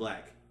House of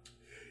Black.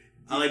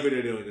 I like what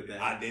they're doing with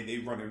that. They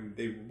running.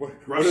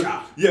 Rush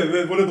out.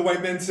 Yeah, what do the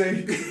white men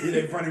say?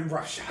 They running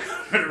rush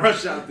out.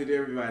 Rush out to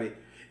everybody.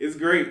 It's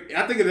great.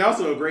 I think it's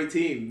also a great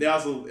team. They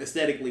also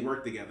aesthetically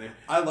work together.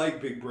 I like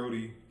Big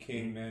Brody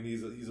King, man.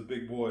 He's a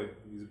big boy.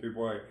 He's a big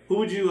boy. Who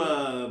would you?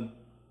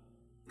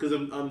 Because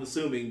I'm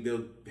assuming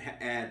they'll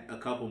add a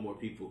couple more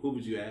people. Who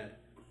would you add?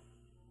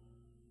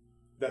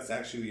 That's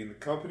actually in the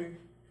company.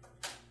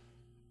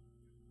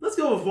 Let's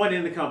go with one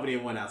in the company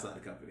and one outside the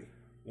company.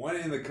 One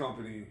in the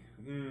company.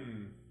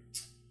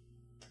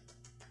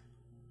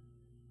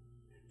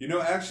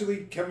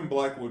 Actually, Kevin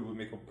Blackwood would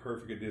make a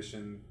perfect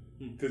addition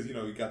because he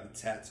got the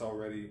tats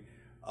already.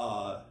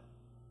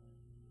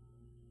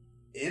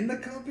 In the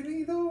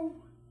company though,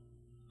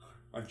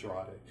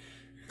 Andrade.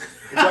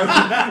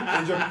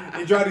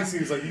 Andrade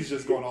seems like he's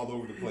just going all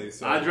over the place.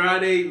 So.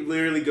 Andrade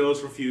literally goes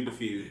from feud to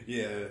feud.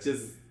 Yeah.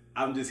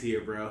 I'm just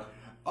here, bro.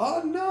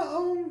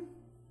 No.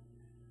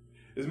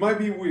 This might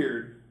be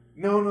weird.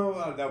 No,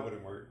 that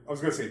wouldn't work. I was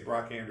gonna say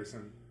Brock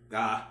Anderson.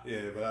 Yeah,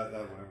 but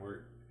that wouldn't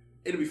work.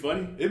 It'd be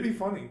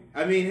funny.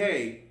 I mean,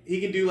 hey, he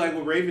can do like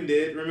what Raven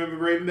did. Remember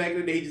Raven back in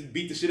the day? He just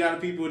beat the shit out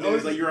of people and then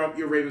it's like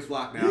you're Raven's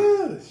flock now.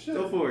 Yeah, shit.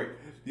 Go for it.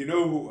 You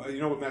know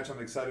what match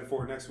I'm excited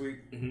for next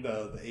week? Mm-hmm.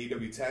 The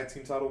AEW Tag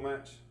Team Title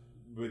match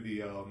with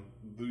the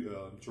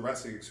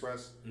Jurassic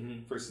Express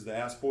versus the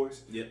Ass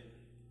Boys. Yep.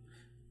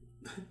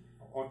 I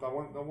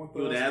want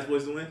the Ass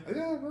Boys to win.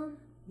 Yeah, man.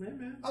 Yeah,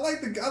 man. I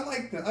like the gun.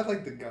 I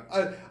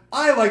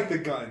like the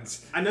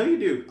guns. I know you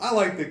do. I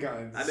like the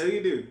guns. I know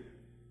you do.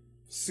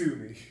 Sue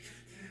me.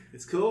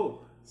 It's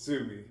cool.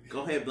 Sue me.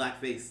 Go ahead,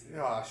 blackface.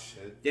 Oh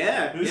shit.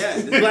 Yeah.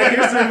 It's Black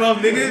History Month,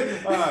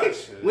 nigga. Oh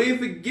shit. We ain't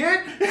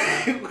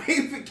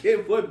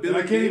forget what Billy.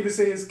 And I can't even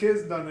say his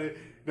kids done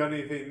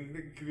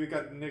anything. We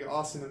got nigga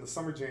Austin in the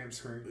Summer Jam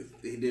screen.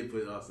 He did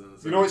put Austin in the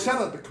Summer Jam. You know what?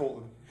 Shout out to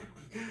Colton.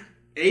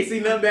 Ain't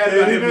seen nothing bad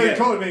about him yet.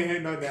 Colton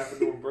ain't nothing happened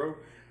to him, bro.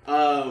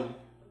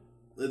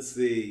 Let's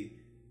see.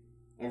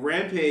 On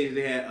Rampage,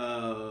 they had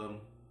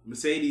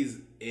Mercedes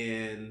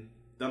and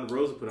Thunder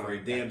Rosa put on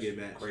a damn good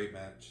match. Great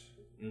match.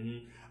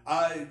 Mm-hmm.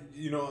 I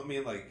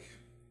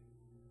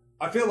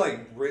feel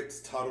like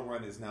Britt's title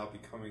run is now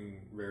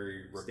becoming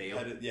very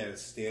repetitive. Yeah,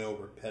 stale,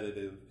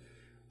 repetitive.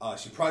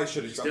 She probably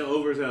should have. Still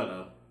over as hell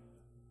though.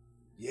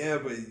 Yeah,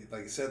 but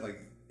like I said, like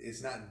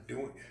it's not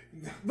doing.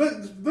 But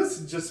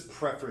let's just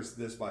preface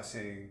this by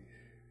saying,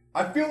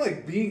 I feel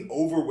like being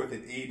over with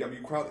an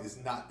AEW crowd is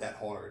not that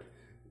hard.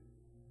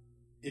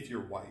 If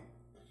you're white,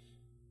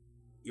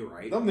 you're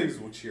right. Them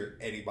niggas will cheer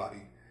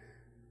anybody.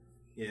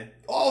 Yeah.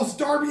 Oh, it's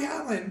Darby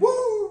Allin.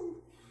 Woo!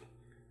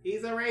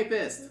 He's a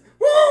rapist.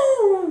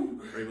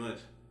 Woo! Pretty much.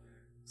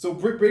 So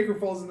Britt Baker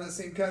falls in that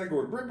same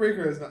category. Britt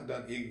Baker has not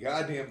done a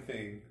goddamn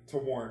thing to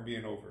warrant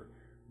being over.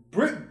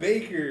 Britt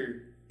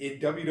Baker in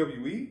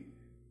WWE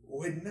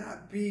would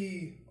not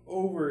be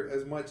over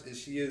as much as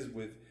she is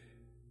with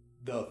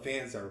the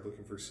fans that are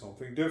looking for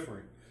something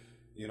different.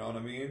 You know what I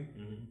mean?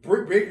 Mm-hmm.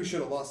 Britt Baker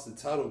should have lost the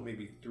title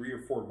maybe 3 or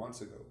 4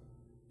 months ago,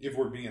 if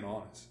we're being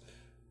honest.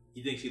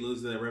 You think she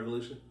loses at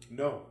Revolution?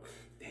 No.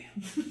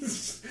 Damn.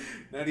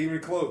 Not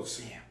even close.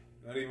 Damn.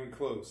 Not even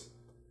close.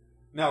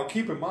 Now,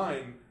 keep in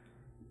mind,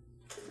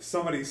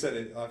 somebody said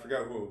it, I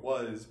forgot who it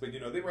was, but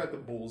they were at the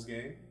Bulls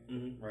game,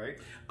 right?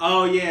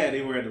 Oh, yeah,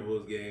 they were at the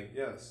Bulls game.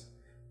 Yes.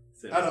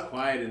 So it was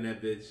quiet in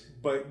that bitch.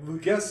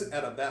 But guess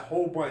out of that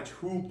whole bunch,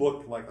 who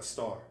looked like a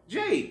star?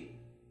 Jade.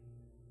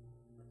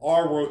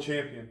 Our world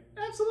champion.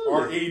 Absolutely.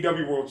 Our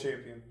AEW world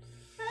champion.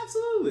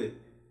 Absolutely.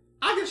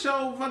 I can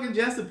show fucking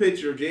Jess a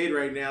picture of Jade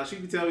right now. She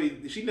can tell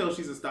me, she knows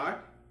she's a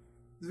star.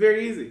 It's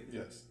very easy.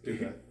 Yes, do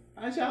that.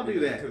 I shall do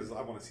that. Because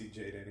I want to see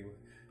Jade anyway.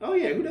 Oh,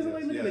 yeah. Who doesn't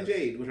like looking at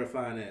Jade with her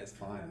fine ass?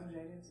 Fine.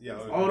 Yeah.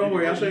 Oh, don't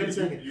worry. I'll show you in a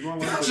second. You're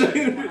going to learn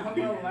today.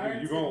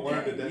 You're going to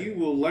learn today. You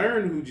will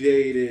learn who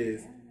Jade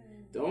is.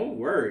 Don't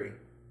worry.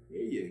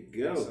 Here you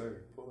go. Yes,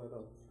 sir. Pull that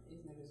up.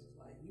 These niggas is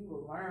like, you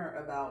will learn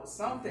about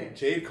something.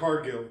 Jade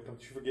Cargill.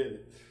 Don't you forget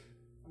it.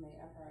 I mean,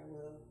 I probably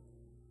will.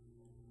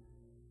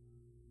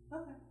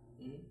 Okay.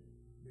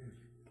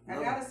 Mm-hmm.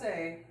 I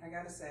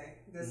gotta say,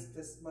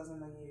 this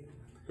wasn't a you.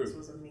 Who? This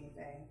was a me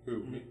thing. Who?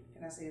 Me?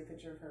 Can I see a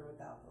picture of her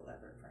without the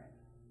leopard print?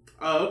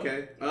 Oh,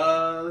 okay.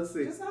 Let's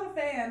see. Just not a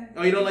fan.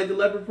 Oh, you don't like the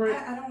leopard print?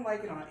 I don't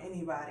like it on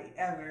anybody,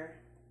 ever.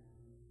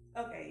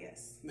 Okay,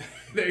 yes.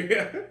 There you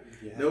go.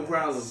 Yes. No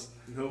problem.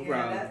 No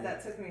problem.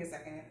 That took me a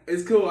second.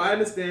 It's cool. I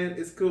understand.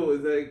 It's cool.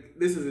 It's like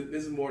this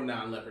is more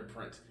non-leopard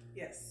print.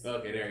 Yes.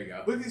 Okay, there you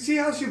go. But see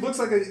how she looks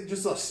like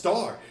just a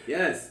star.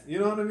 Yes. You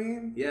know what I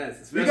mean?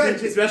 Yes. We got-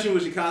 Especially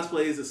when she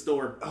cosplays a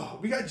store. Oh,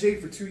 we got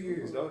Jade for 2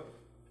 years, dog.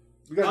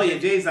 We got Oh yeah,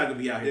 Jade's not gonna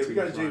be out here. Yeah, we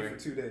got much Jade longer.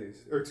 for 2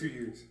 days or 2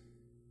 years.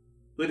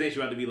 But they she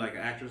about to be like an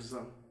actress or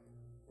something.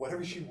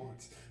 Whatever she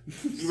wants.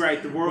 You're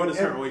right. The world is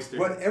her oyster.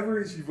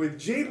 Whatever when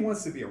Jade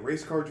wants to be a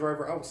race car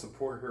driver, I will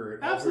support her.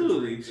 In all her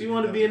Absolutely. dreams She and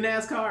want to be in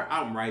endeavors. NASCAR.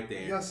 I'm right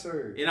there. Yes,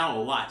 sir. And I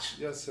will watch.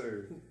 Yes,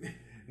 sir. I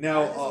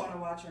Now, just want to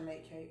watch her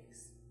make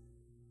cakes.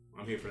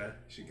 I'm here for that.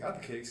 she got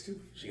the cakes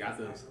too. She got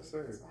those. Yes,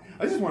 sir.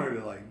 I just want her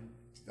to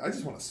I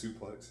just want a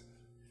suplex.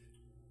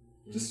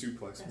 Just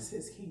suplex. That's me.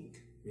 his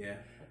kink. Yeah.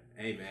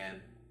 Hey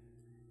man.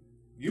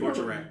 You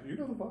Torture know, rack. You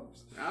know the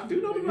vibes. I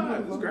do know the You know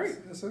vibe. It's vibes. great.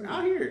 Yes, sir.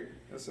 Out here.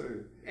 Yes,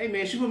 sir. Hey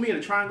man, she put me in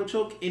a triangle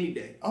choke any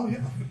day. Oh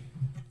yeah.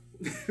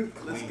 Let's I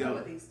don't know go.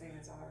 what these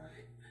things are.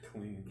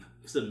 Clean.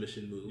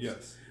 Submission moves.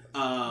 Yes.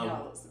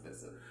 Y'all look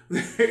submissive.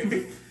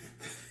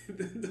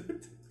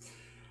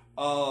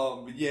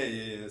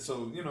 Yeah.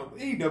 So,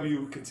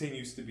 AEW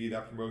continues to be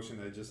that promotion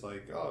that just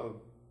like, oh,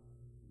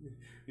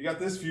 you got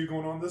this feud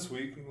going on this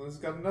week, and let's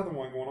got another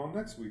one going on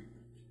next week.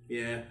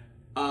 Yeah.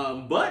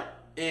 But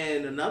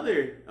and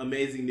another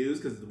amazing news,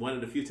 because one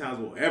of the few times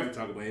we'll ever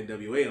talk about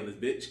NWA on this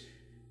bitch,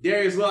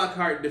 Darius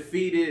Lockhart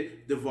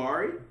defeated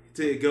Daivari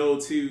to go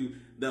to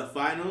the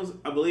finals.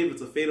 I believe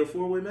it's a fatal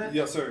 4-way match.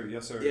 Yes, sir.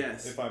 Yes, sir.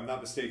 Yes. If I'm not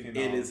mistaken.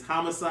 It is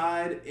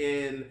Homicide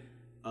and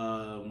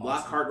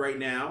Lockhart right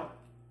now.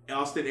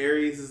 Austin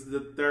Aries is the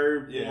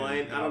third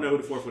one. I don't know who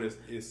the fourth one is.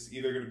 It's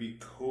either going to be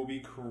Kobe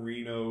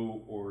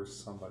Carino or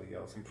somebody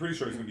else. I'm pretty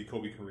sure it's going to be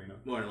Kobe Carino.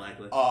 More than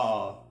likely.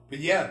 But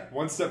yeah,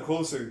 one step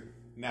closer.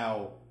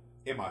 Now,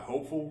 am I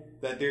hopeful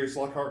that Darius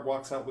Lockhart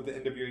walks out with the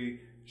NWA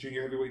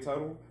Junior Heavyweight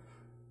title?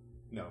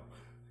 No.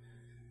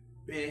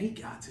 Man, he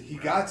got to. He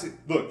got to.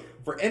 Look,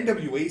 for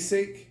NWA's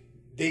sake,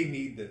 they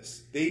need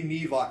this. They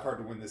need Lockhart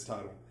to win this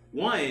title.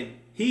 One,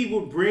 he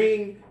would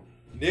bring...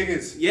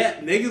 Niggas. Yeah,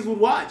 niggas would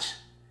watch.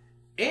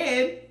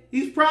 And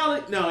he's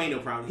probably... No, ain't no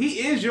problem. He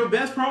is your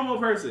best promo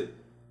person. And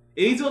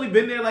he's only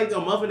been there like a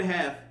month and a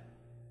half.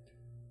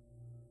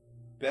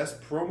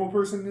 Best promo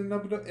person in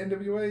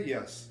NWA?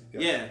 Yes.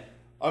 Yeah.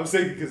 I'm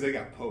saying because they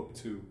got Pope,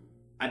 too.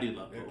 I do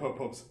love And Pope.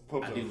 Pope's I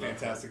a do love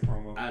fantastic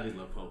promo. I do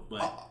love Pope,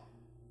 but...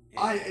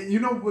 But you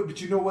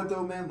know what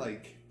though, man?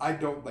 Like, I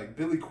don't like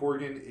Billy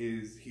Corgan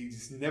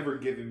he's never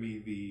given me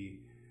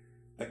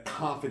the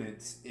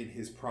confidence in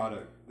his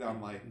product that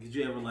I'm like. Did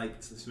you ever like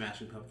the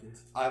Smashing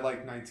Pumpkins? I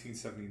like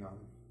 1979.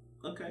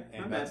 Okay,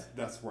 And not bad.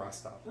 that's where I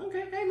stopped.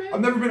 Okay, hey man.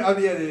 I've never been.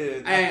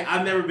 Hey,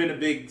 I've never been a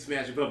big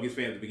Smashing Pumpkins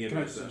fan at the beginning. Can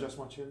I of just the adjust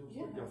my chair?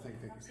 Yeah. Yo, thank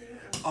you. Absolutely.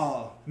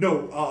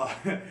 No.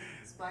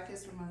 It's Black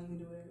History Month. You can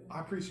do it.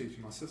 I appreciate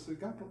you, my sister.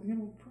 God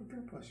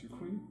bless you,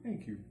 Queen.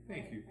 Thank you. I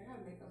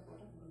gotta make up for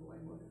the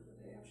white woman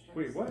today. I'm stressed.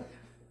 Wait, what?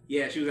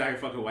 Yeah, she was out here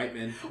fucking white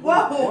men.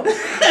 Whoa! Edit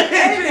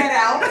that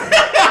out.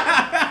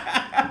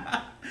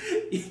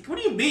 What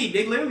do you mean?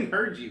 They literally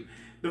heard you.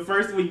 The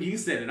first when you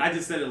said it, I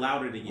just said it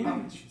louder than you. Why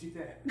would you do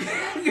that?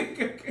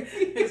 Hey,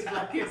 It's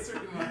Black History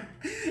Month.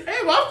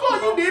 my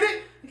fault. You did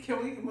it.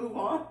 Can we move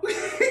on?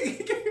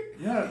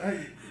 Yeah.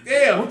 Hey,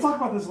 Damn. we'll talk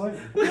about this later.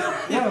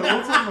 Yeah,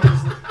 we'll talk about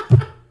this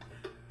later.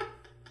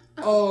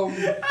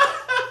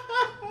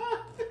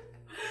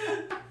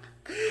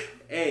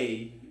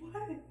 Hey,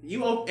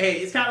 What? Hey,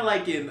 it's kind of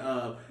like in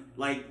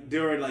like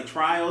during like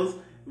trials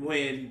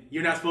when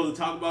you're not supposed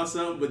to talk about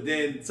something, but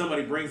then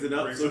somebody brings it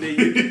up, so then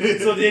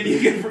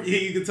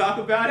you can talk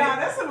about Nah, it.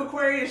 that's some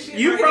Aquarius shit.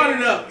 You right brought there.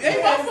 it up. Hey, my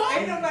Yes, fault.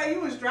 ain't nobody. You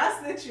was dry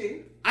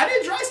snitching. I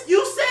didn't try.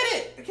 You said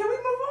it. Can we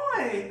move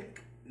on?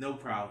 No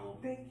problem.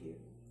 Thank you.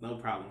 No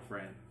problem,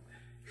 friend.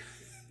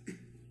 Can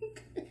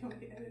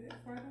we edit it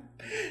for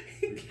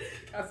them?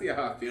 I'll see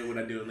how I feel when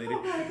I do it later.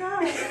 Oh my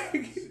god.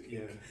 Yeah.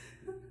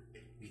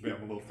 I'm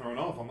a little thrown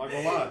off. I'm not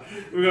gonna lie.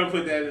 We're gonna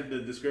put that in the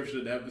description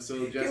of the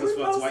episode. Can Justice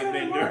we fucks post white that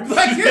men in during March?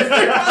 Black History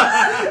Month.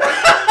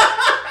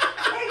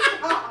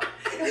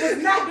 It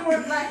was not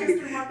during Black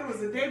History Month. It was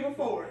the day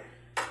before.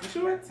 You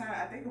sure?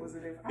 I think it was the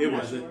day before. It I'm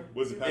not wasn't. sure.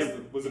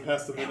 Was it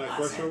past the midnight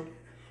threshold?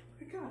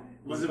 Oh my god.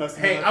 Was it? Past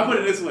the Hey, midnight I'll put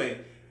it this way.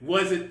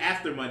 Was it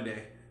after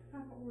Monday? I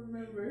don't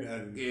remember.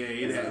 Yeah,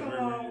 it It's has. been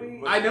a long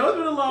week. I know it's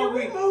been a long Can we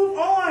week. move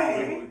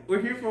on?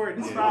 We're here for it.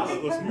 No Yeah,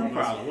 problem. let's No move on.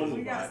 problem. We'll We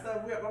move got on.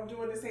 stuff. I'm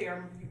doing this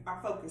here.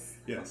 I'm focused.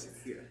 Yes. Focus.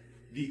 Yeah.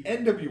 The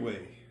NWA,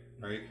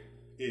 right,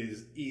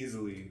 is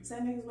easily Is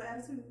that niggas with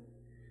attitude?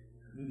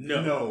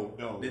 No.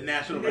 no. The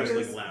National Niggas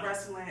Wrestling Alliance.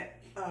 Wrestling.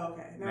 Oh,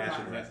 okay. Never National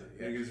mind. Wrestling.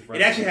 Yeah. Niggas It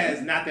wrestling. actually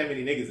has not that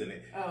many niggas in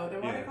it. Oh,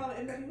 then why Yeah. they call it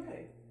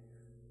NWA?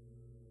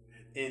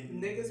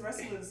 And Niggas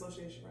Wrestling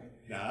Association, right?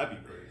 nah,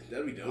 that'd be great.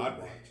 That'd be dope.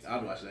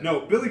 I'd watch that. No,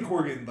 Billy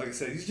Corgan, like I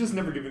said, he's just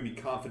never given me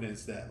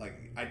confidence that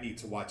like I need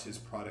to watch his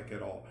product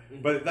at all.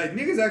 But like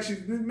niggas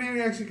actually, man,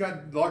 actually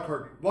got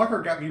Lockhart.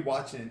 Lockhart got me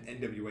watching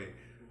NWA.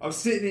 I was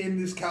sitting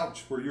in this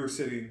couch where you were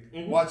sitting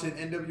watching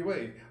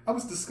NWA. I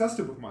was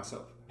disgusted with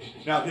myself.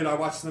 Now, did I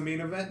watch the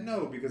main event?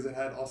 No, because it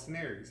had Austin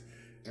Aries,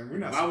 and we're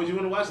not. Why would you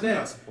want to watch we're not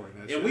that? supporting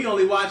that. And shit. we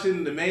only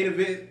watching the main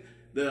event,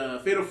 the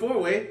Fatal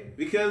 4-Way,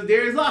 because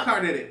Darius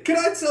Lockhart in it. Can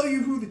I tell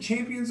you who the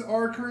champions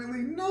are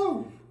currently?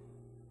 No.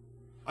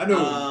 I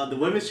know. The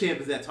women's champ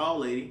is that tall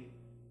lady.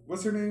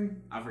 What's her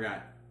name? I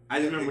forgot. I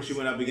just remember when she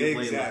went up against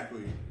Layla.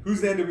 Exactly.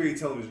 Who's the NWA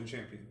television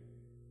champion?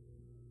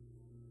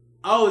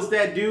 Oh, it's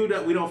that dude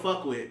that we don't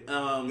fuck with.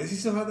 Does he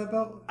still have that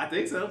belt? I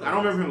think so. I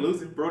don't remember him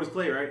losing. Brodus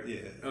Clay, right? Yeah.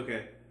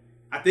 Okay.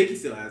 I think he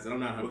still has it. I'm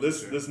not 100% Well,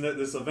 this sure.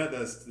 this event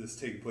that's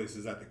taking place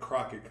is at the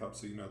Crockett Cup,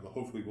 so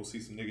hopefully we'll see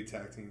some nigga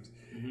tag teams,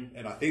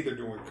 and I think they're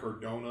doing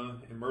Cardona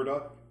and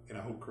Murdoch, and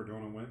I hope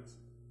Cardona wins.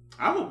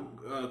 I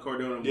hope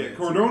Cardona wins. Yeah,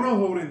 Cardona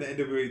holding the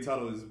NWA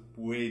title is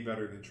way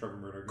better than Trevor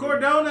Murdoch.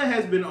 Cardona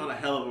has been on a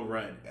hell of a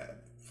run. Yeah,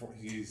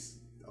 he's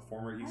a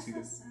former How's ECW.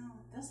 that sound?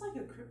 That's like a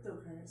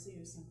cryptocurrency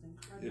or something.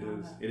 It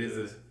Cardano. It is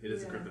a Yeah.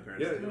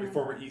 cryptocurrency. Yeah,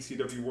 former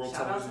ECW World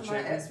Shout out Television to my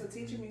Champion. ex for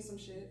teaching me some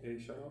shit. Hey,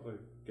 shout out,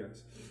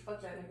 guys.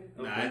 Fuck that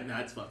nigga. Nah,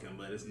 it's fucking,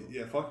 but it's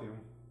Yeah, fuck him.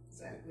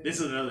 Exactly. this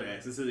is another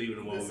X. This isn't even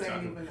the one we This were ain't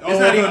talking even- about. Oh, It's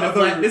not I even thought- the I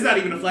flat. thought- It's not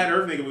even the flat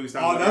Earth nigga we was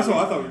talking Oh, about. that's what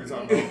I thought we were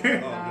talking about. Oh,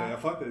 Nah. yeah,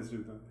 fuck that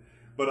dude then.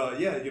 But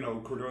yeah,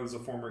 Cordona's a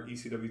former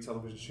ECW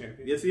television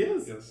champion. Yes, he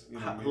is. Yes,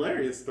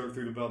 Hilarious. Throw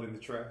the belt in the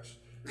trash.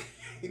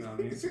 You know what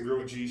I mean? Some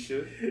real G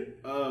shit.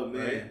 Oh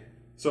man. Right?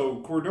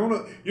 So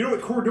Cardona,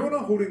 Cardona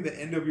holding the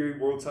NWA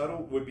World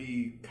Title would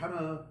be kind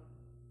of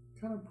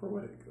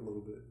poetic a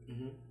little bit.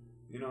 Mm-hmm.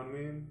 You know what I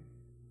mean?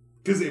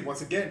 Because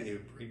once again, it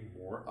would bring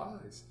more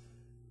eyes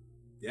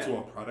to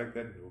a product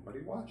that nobody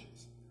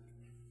watches.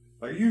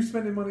 Like, are you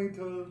spending money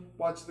to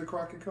watch the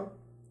Crockett Cup?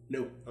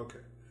 No, Okay,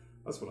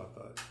 that's what I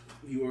thought.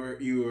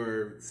 you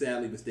were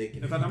sadly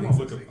mistaken. In fact, I'm gonna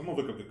look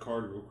up the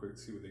card real quick,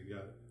 see what they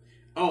got.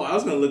 Oh, I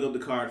was gonna look up the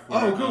card for.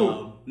 Oh,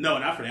 cool. No,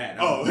 not for that.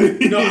 Oh.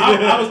 No,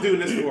 I was doing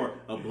this for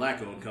a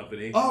black-owned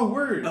company. Oh,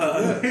 word.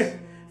 Yes.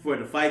 For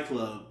the Fight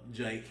Club,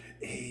 Jake,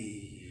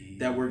 Hey,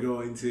 that we're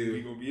going we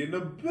to. gonna be in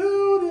the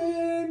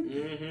building.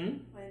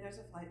 Mm-hmm. Wait, there's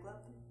a flight club?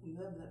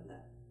 Blah, blah, blah.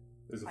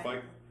 There's a Fight fight.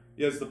 Club.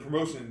 Yes, the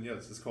promotion.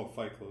 Yes, it's called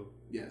Fight Club.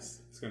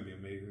 Yes. It's gonna be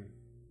amazing.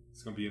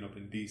 It's gonna be up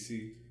in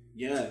DC.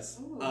 Yes.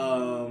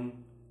 Ooh.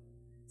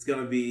 It's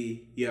gonna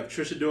be you have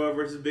Trisha Dora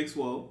versus Big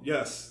Swole.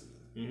 Yes,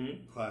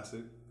 Mm-hmm.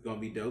 classic. It's gonna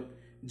be dope.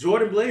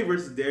 Jordan Blade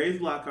versus Darius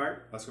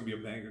Lockhart. That's gonna be a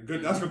banger.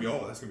 Good. That's gonna be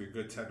a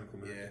good technical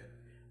match.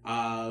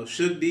 Yeah.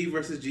 Shug D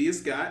versus Gia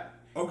Scott.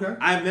 Okay.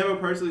 I've never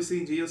personally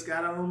seen Gia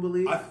Scott. I don't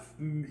believe. I've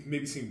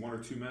maybe seen one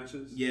or two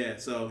matches. Yeah.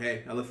 So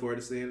hey, I look forward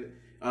to seeing it.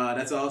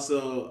 That's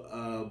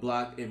also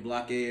block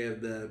A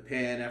of the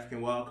Pan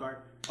African Wild Card.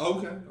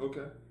 Okay.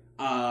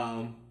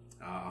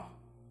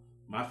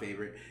 My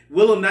favorite,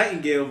 Willow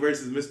Nightingale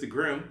versus Mr.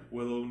 Grimm.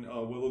 Willow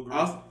Green.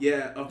 Also,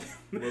 yeah.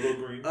 Willow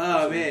Green.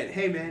 Oh man,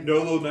 hey man.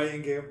 Nolo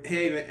Nightingale.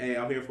 Hey man, hey,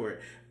 I'm here for it.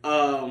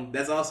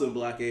 That's also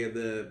Block A of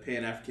the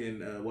Pan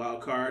African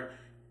Wild Card.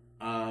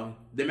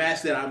 The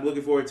match that I'm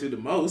looking forward to the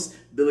most,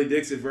 Billy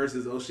Dixon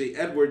versus O'Shea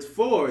Edwards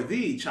for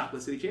the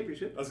Chocolate City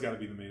Championship. That's got to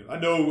be the main. I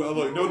know.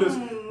 Look,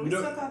 We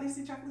still call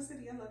DC Chocolate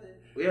City. I love it.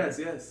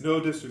 Yes. no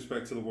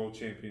disrespect to the world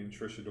champion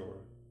Trisha Dora.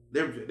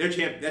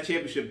 That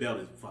championship belt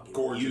is fucking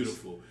Gorgeous.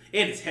 beautiful,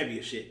 and it's heavy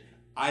as shit.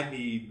 I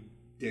need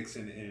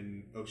Dixon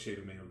and O'Shea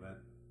to main event.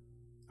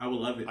 I would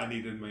love it. I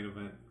need a main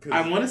event. 'Cause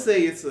I want to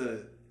say it's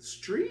a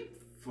street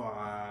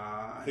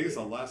fight. I think it's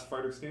the last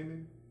fighter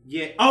standing.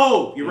 Yeah.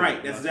 Oh, you're Yeah, right.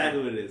 That's last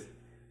exactly fight. what it is.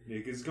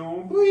 Niggas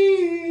gon'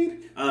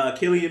 bleed.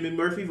 Killian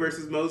McMurphy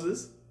versus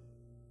Moses.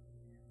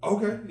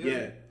 Okay.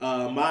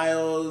 Yeah.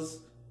 Miles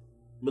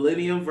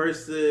Millennium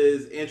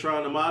versus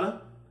Antron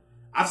Amada.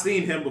 I've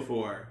seen him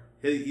before.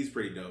 He's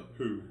pretty dope.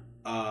 Who?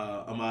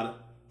 Amada.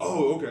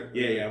 Oh, okay.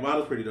 Yeah.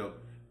 Amada's pretty dope.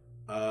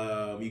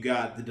 You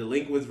got the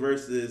Delinquents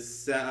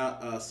versus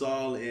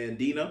Saul and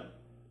Dino.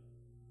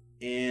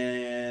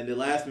 And the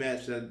last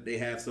match that they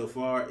have so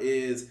far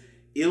is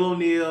Il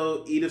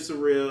O'Neal, Edith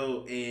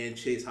Surreal, and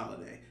Chase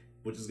Holiday,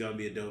 which is going to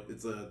be a dope.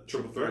 It's a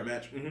triple threat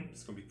match. Mm-hmm.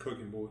 It's going to be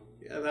cooking, boy.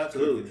 Yeah,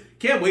 absolutely.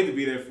 Can't wait to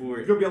be there for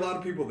it. There's going to be a lot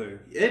of people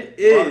there. It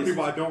is. A lot of is.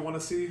 people I don't want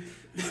to see.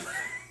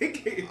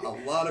 A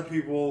lot of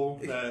people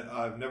that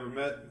I've never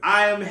met.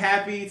 I am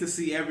happy to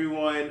see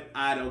everyone.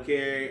 I don't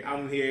care.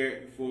 I'm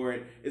here for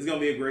it. It's going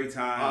to be a great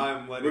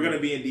time. We're going to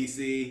be in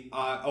DC.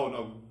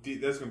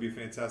 That's going to be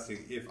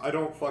fantastic. If I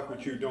don't fuck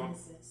with you, don't.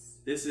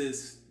 This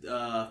is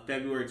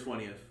February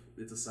 20th.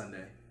 It's a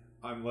Sunday.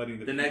 I'm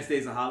letting the next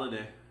day's a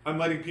holiday. I'm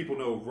letting people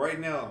know right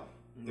now.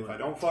 If I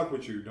don't fuck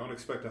with you, don't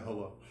expect a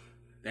hello.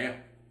 Damn.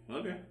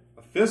 Okay.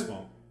 A fist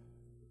bump.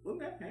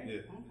 Okay. Hey.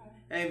 Yeah.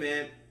 Hey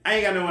man, I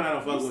ain't got no one I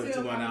don't fuck with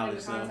to my knowledge.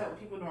 knowledge. So contact with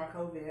people during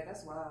COVID.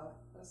 That's wild.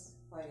 That's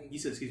like. You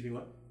said, excuse me,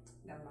 what?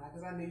 Never mind,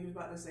 because I knew you was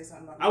about to say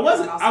something about. I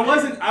wasn't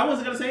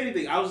gonna say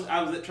anything. I was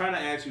trying to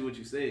ask you what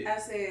you said. I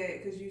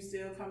said because you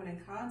still coming in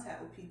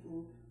contact with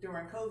people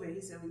during COVID. He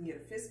said we can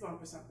get a fist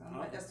bump or something. I'm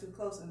like, that's too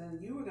close. And then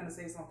you were gonna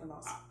say something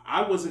else.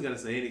 I wasn't gonna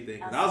say anything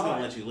because I was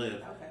gonna let you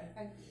live. Okay,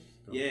 thank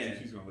you. Yeah,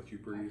 she's gonna let you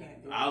breathe.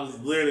 I was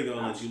literally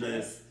gonna let you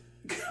live.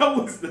 I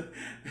was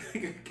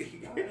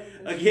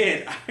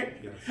again.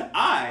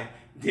 I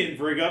didn't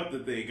bring up the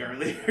thing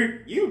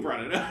earlier. You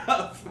brought it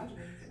up.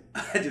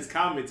 I just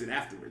commented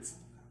afterwards.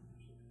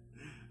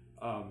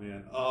 Oh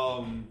man.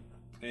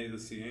 Hey,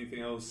 let's see.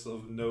 Anything else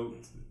of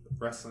note,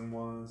 wrestling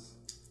wise?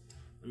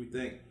 Let me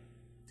think.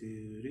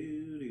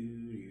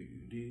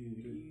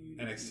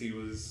 NXT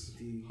was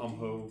hum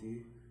ho.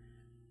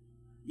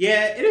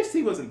 Yeah,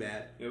 NXT wasn't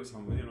bad. It was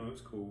hum. It was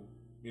cool.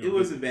 It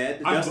wasn't bad.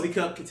 The Dusty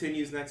Cup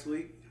continues next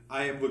week.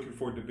 I am looking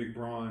forward to Big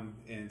Braun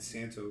and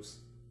Santos.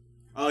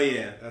 Oh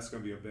yeah, that's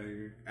gonna be a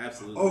banger.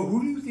 Absolutely. Oh,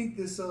 who do you think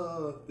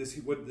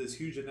this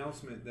huge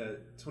announcement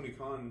that Tony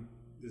Khan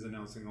is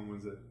announcing on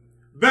Wednesday?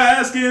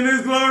 Bask in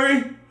his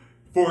glory,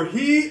 for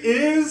he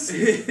is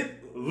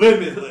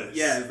limitless.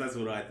 Yes, that's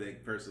what I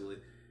think personally.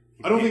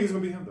 I don't think it's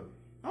gonna be him though.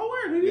 Oh,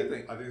 where? Who do you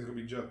think? I think it's gonna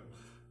be Joe.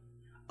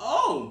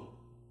 Oh,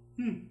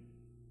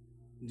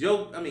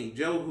 Joe. I mean,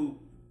 Joe who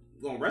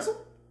gonna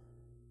wrestle?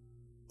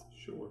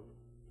 Sure.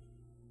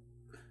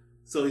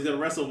 So he's gonna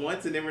wrestle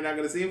once, and then we're not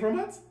gonna see him for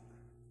months.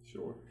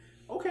 Sure.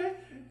 Okay.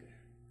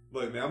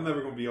 Look, man, I'm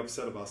never gonna be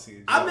upset about seeing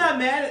Joe.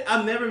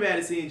 I'm never mad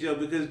at seeing Joe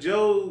because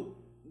Joe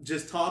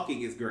just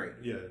talking is great.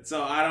 Yeah.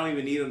 So I don't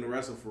even need him to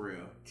wrestle for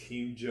real.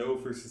 Team Joe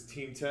versus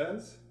Team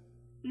Taz.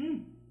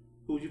 Who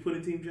would you put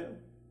in Team Joe?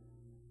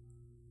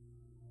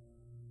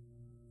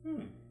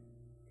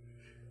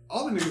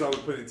 All the niggas I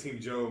would put in Team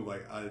Joe,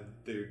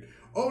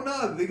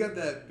 they got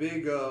that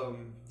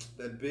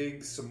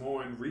big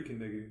Samoan Rican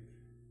nigga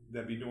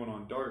that be doing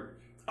on Dark.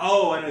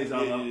 Oh, I know he's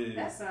talking about. Yeah.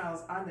 That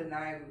sounds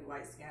undeniably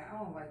light skin. I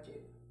don't like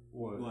it.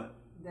 What?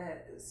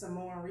 That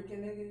Samoan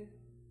Rican nigga.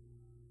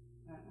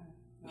 I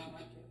don't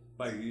like it.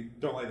 Like, you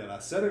don't like that I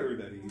said it or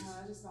that he's... No,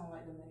 I just don't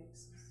like the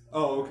mix.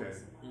 Oh, okay.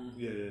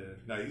 Yeah.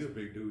 Nah, he's a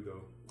big dude,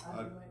 though.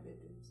 I do like big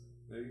dudes.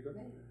 There you go.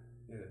 Maybe.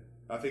 Yeah.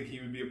 I think he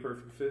would be a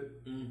perfect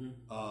fit. Mm-hmm.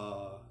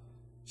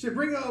 Shit,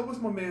 bring what's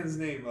my man's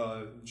name?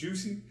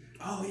 Juicy?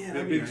 Oh, yeah.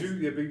 Big Juice.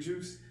 Yeah, Big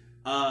Juice.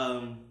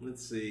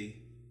 Let's see.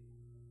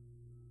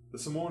 The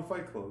Samoan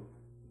Fight Club.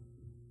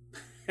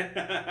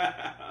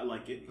 I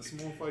like it. The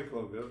Samoan Fight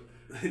Club,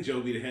 yep.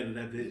 Joe be the head of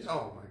that bitch.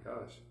 Oh, my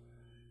gosh.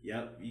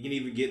 Yep. You can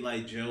even get,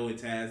 like, Joe and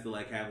Taz to,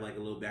 like, have, like, a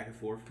little back and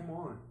forth. Come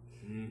on.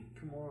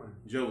 Come on.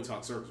 Joe would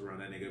talk circles around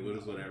that nigga, but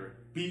it's whatever.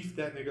 Beef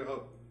that nigga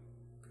up.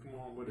 Come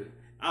on with it.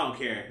 I don't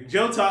care.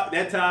 Joe talked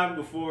that time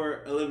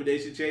before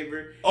Elimination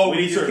Chamber. Oh, when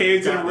he just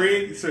came to the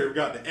ring. He served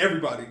God to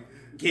everybody.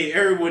 Gave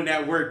everyone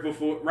that work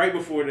right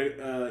before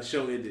the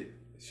show ended.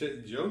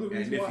 Shit, Joe the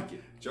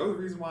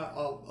reason why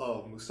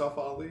Mustafa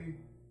Ali.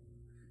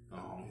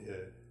 Oh yeah.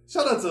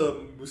 Shout out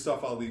to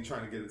Mustafa Ali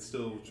trying to get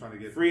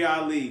free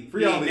Ali.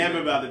 Free Ali.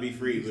 Never about to be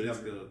free, but it's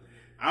good.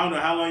 I don't know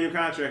how long your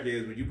contract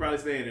is, but you probably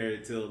staying there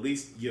until at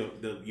least you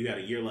got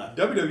a year left.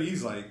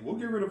 WWE's like, we'll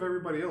get rid of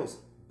everybody else,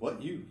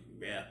 but you.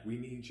 Yeah, we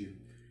need you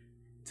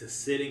to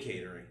sit in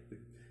catering.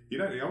 I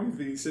don't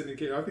think he's sitting in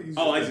catering. I think he's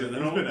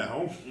been at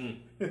home.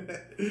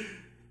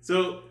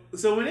 So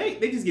when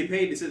they just get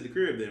paid to sit at the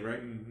crib, then,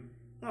 right? Mm-hmm.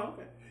 Oh,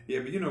 okay. Yeah,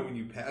 but when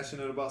you're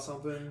passionate about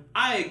something,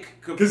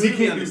 because he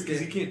can't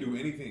do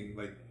anything.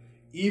 Like,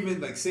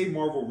 even like say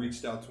Marvel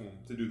reached out to him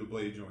to do the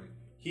Blade joint,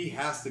 he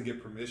has to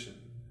get permission.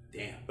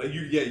 Damn. Like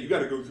you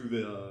got to go through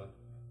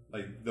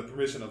the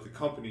permission of the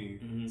company,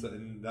 so,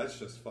 and that's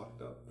just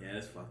fucked up. Yeah,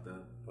 that's fucked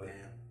up. But, damn.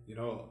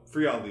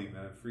 Free Ali,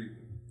 man, free.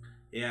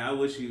 Yeah, I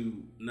wish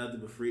you nothing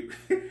but free.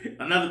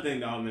 Another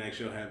thing the Almanac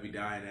Show had me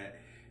dying at.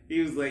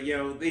 He was like,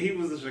 yo, he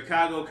was a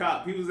Chicago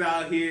cop. He was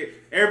out here,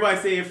 everybody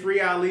saying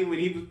free Ali when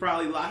he was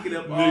probably locking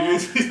up all them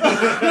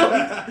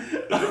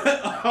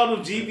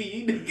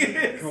GBE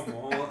niggas. Come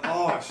on.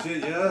 Oh,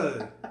 shit,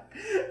 yeah.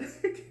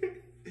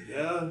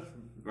 Yeah.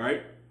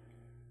 Right?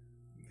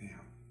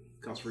 Damn.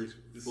 Comes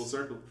full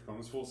circle.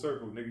 Comes full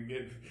circle.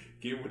 Nigga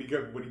get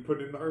what he put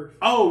in the earth.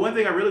 Oh, one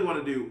thing I really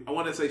want to do, I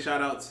want to say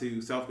shout out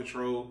to Self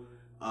Control.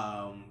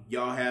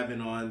 Y'all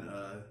having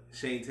on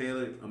Shane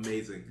Taylor,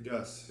 amazing.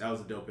 Yes. That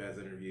was a dope ass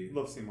interview.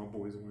 Love seeing my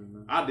boys win,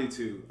 man. I do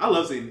too. I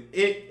love seeing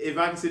it. If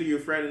I consider you a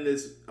friend in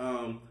this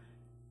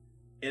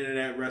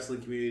internet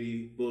wrestling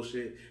community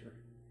bullshit,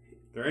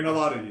 There ain't a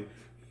lot of you.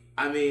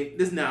 I mean,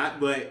 it's not,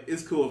 but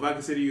it's cool. If I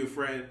consider you a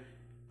friend,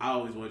 I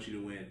always want you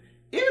to win.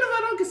 Even if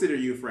I don't consider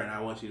you a friend, I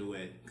want you to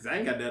win. Because I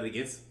ain't got nothing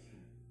against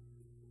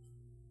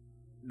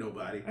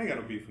nobody. I ain't got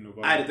no beef with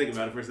nobody. I had to think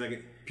about it for a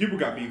second. People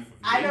got beef with me.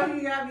 I know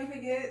you got beef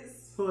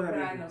against, Who but have I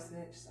beef? ain't no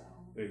snitch, so.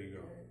 There you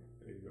go.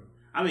 There you go.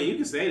 I mean, you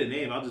can say the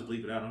name. I'll just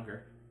bleep it out. I don't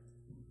care.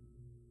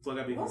 So I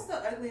got beef What's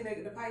with the ugly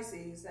nigga, the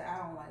Pisces, that I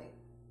don't like?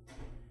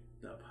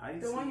 the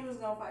Pisces. The one you was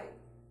gonna fight.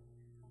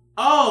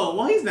 Oh,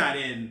 well, he's not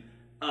in.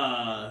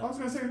 I was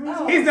gonna say, who's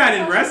Oh, He's not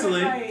in I thought you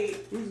wrestling.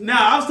 was like- Nah,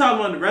 I was talking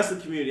about the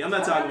wrestling community. I'm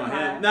not Oh, talking about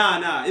never him.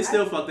 mind. Nah, it's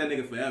still fuck that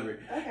nigga forever.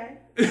 Okay.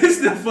 It's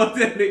still fuck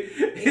that nigga.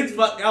 It's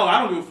fuck. Oh,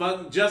 I don't give a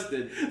fuck.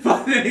 Justin.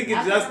 Fuck that nigga I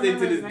can't Justin to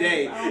remember this his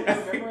day. names. I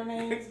don't remember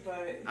names,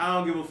 but I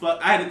don't give a fuck.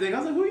 I had to think. I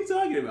was like, who are you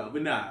talking about?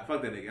 But nah,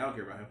 fuck that nigga. I don't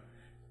care about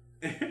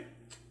him.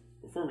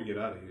 Before we get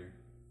out of here,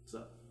 What's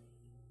up?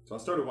 so I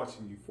started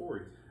watching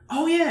Euphoria.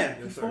 Oh yeah,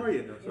 Yes, sir. Euphoria.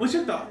 Yes, sir. What's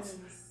your thoughts?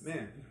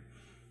 Man,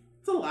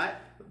 It's a lot.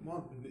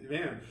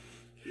 man,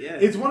 Yeah.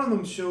 it's one of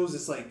them shows.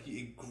 It's like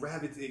it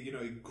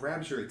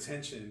grabs your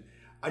attention.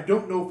 I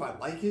don't know if I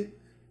like it,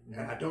 and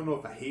I don't know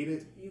if I hate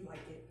it. you like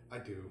it. I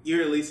do.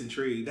 You're at least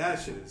intrigued. That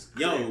shit is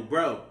great. Yo,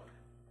 bro,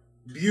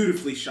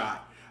 beautifully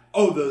shot.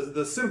 Oh,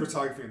 the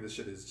cinematography in this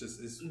shit is just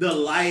is. The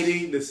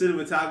lighting, the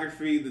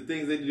cinematography, the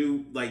things they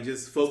do, like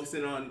just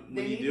focusing on when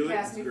They you need do to it.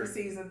 cast it's me for great.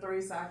 season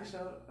 3 so I can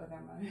show. Oh,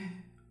 never mind.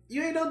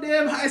 You ain't no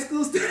damn high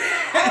school student.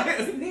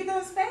 Neither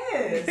is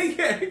Fez. he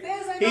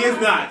Fez ain't is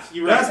no- not.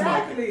 You're right. That's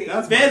Exactly. my.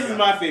 That's Fez my is guy.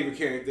 my favorite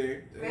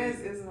character. Fez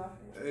is my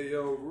favorite. Hey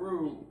yo,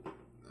 Rue.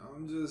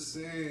 I'm just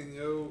saying,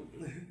 yo.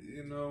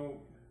 You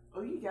know.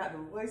 Oh, you got the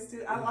voice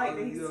too. I like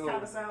that. He Yo.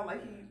 kind of sound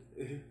like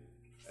he.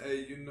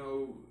 Hey, you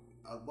know,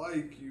 I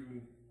like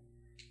you.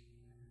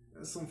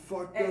 That's some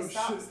fucked Hey, up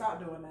shit. stop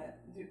doing that.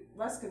 Dude,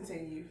 let's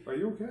continue. Are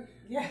you okay?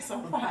 Yes,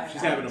 I'm fine.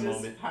 She's having I'm a just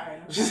moment.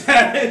 fine. I'm She's fine.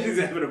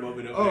 having a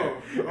moment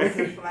over Oh,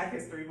 okay. Black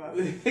History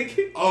Month. there.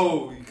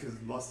 Oh, because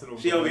lusted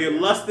over. She over here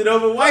lusted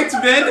over white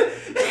men.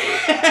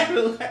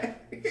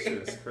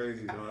 Shit is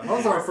crazy, though.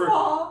 How's our First of first?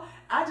 all,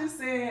 I just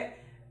said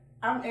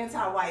I'm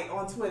anti-white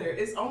on Twitter.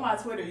 It's on my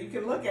Twitter. You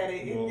can look at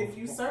it Well, if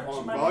you search.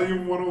 on my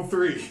volume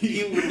 103.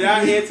 You were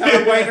not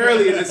anti-white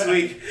earlier this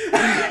week.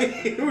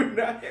 You were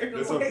not. The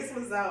That's voice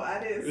was out.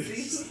 I didn't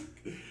see.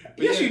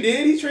 Yes, you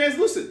did. He's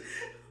translucent.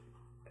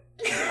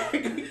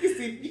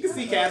 you can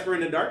see Casper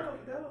in the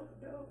dark. No.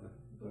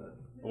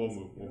 We'll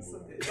move. It's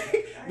We'll a move.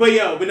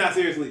 bit- But not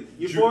seriously.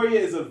 Euphoria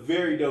is a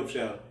very dope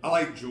show. I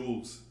like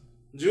Jules.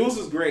 Jules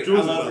is great.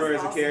 Jules I love is her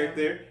as a awesome.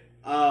 character.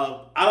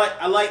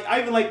 I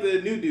even like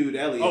the new dude,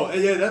 Elliot. Oh,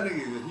 yeah, that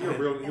nigga. He a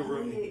real.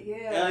 Elliot,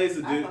 yeah. Elliot's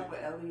a I dude. fuck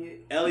with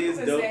Elliot. Elliot's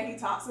People dope. saying he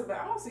talks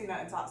about. I don't see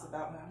nothing talks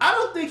about him. I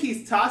don't think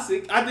he's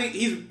toxic. I think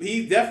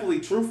he's definitely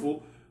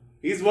truthful.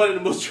 He's one of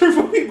the most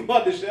truthful people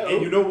on the show.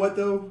 And you know what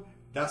though?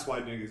 That's why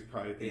niggas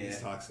probably think he's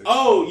toxic.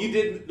 Oh, you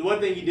did. The one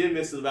thing you did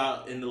miss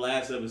about in the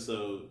last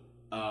episode,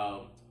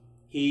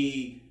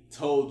 he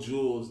told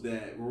Jules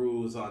that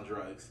Rue was on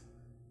drugs,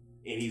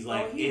 and he's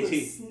like, he was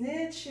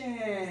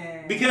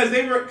snitching. because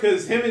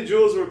him and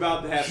Jules were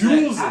about to have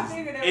Jules sex, I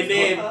figured that and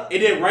was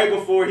then up. right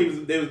before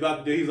they was about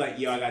to do, he was like,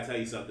 yo, I gotta tell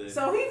you something.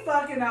 So he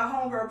fucking out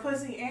homegirl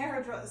pussy and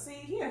her drugs. See,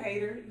 he a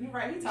hater. You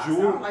right? He toxic. I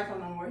Jules- don't like him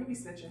no more. He be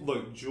snitching.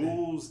 Look,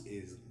 Jules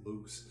is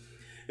loose.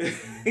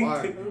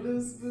 Why?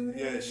 Loose booty.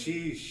 Yeah,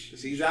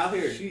 She's out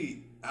here.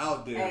 She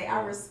out there. Hey, I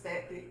bro.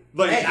 respect it.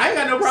 Like, Hey, I ain't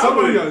got no problem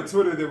Somebody with it. on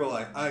Twitter, they were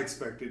like, I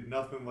expected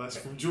nothing less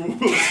from Jules than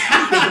the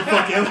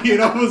fuck Elliot.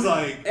 I was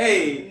like,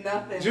 Hey,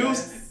 Nothing. Jules,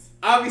 less.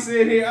 I'll be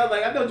sitting here. I was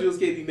like, I know Jules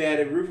can't be mad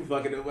at Rue for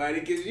fucking nobody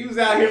because you was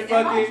out here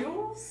Am I fucking.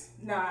 Jules?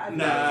 Nah,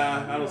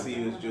 Nah, I don't see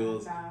you as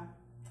Jules. Nah.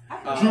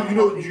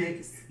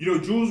 You know,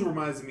 Jules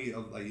reminds me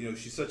of like, you know,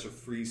 she's such a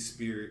free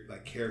spirit,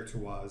 like character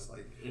wise,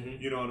 like, Mhm.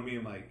 you know what I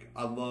mean? Like,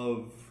 I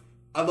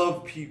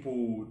love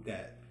people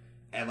that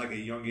at like a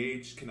young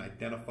age can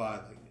identify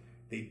like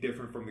they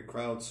different from the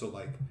crowd, so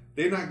like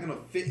they're not gonna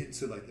fit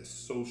into like the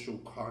social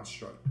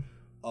construct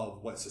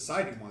of what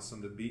society wants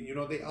them to be. You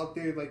know, they out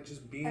there like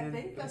just being I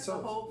think that's the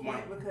themselves. whole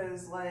point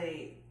because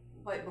like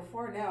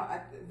before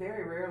now,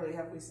 very rarely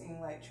have we seen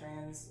like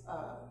trans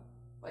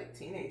like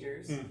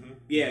teenagers. Mhm.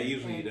 Yeah,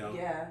 usually you And, don't.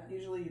 Yeah,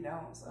 usually you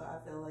don't. So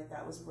I feel like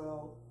that was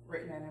well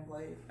written and in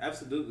play.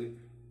 Absolutely.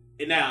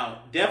 And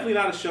now, definitely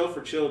not a show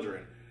for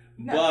children,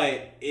 No.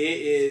 but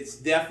it's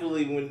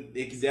definitely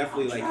it can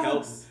definitely like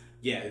help. Drugs.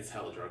 Yeah, it's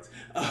hella drugs.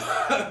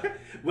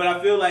 But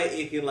I feel like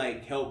it can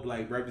like help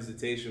like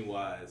representation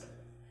wise,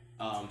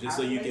 just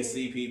so you can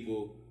see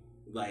people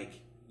like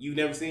you've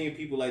never seen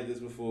people like this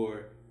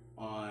before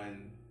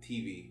on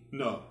TV.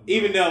 No.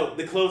 Even though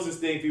the closest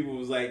thing people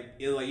was like,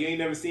 it was like you ain't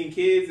never seen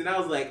kids, and I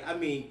was like, I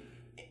mean,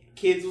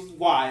 Kids was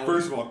wild.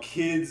 First of all,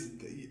 Kids.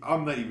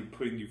 I'm not even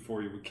putting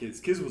euphoria with Kids.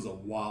 Kids was a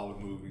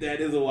wild movie.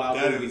 That is a wild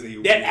That movie. is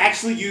a That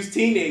actually used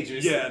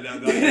teenagers. Yeah,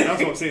 that's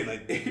what I'm saying.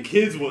 Like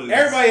Kids was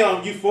everybody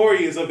on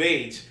Euphoria is of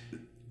age.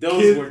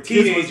 Those were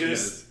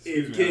teenagers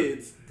and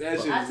kids.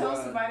 That shit I was told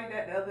wild. somebody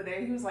that the other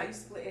day. He was like, "You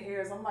splitting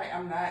hairs." I'm like,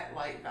 "I'm not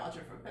like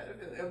vouching for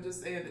pedophilia. I'm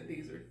just saying that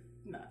these are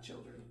not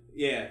children."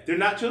 Yeah, they're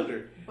not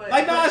children. But,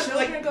 Like, but nah,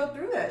 children like- go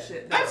through that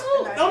shit. Though.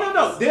 Absolutely. And I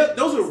No. think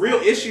Those are real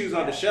it's issues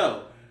on the yeah.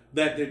 show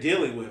that they're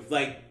dealing with.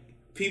 Like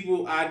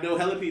people, I know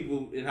hella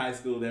people in high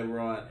school that were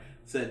on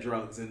said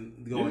drugs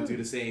and going through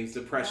the same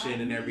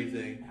depression and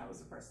everything. I was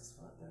depressed as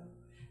fuck though.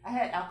 I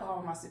had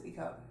alcohol in my sippy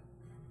cup.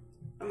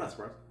 I'm not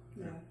surprised.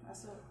 Yeah, I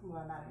still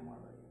well not anymore.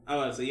 But I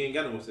was say you ain't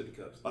got no more sippy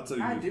cups. I'll tell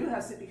you. I do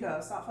have sippy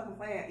cups. Stop fucking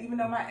playing. Even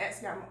though my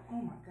ex got my,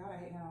 oh my god, I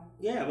hate him.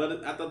 Yeah,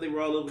 but I thought they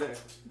were all over there.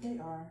 They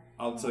are.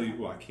 I'll tell you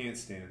who I can't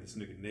stand. This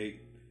nigga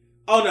Nate.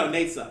 Oh no,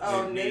 Nate sucks.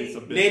 Oh, Nate's a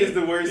Nate. bitch. Nate is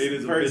the worst Nate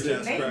is a person.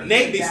 bitch-ass cracker.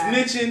 Nate be Yeah.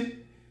 snitching.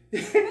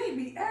 They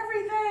be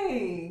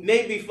everything.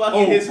 Nate be fucking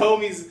Oh. his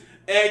homie's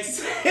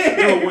ex.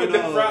 Yo, with the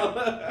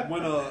problem.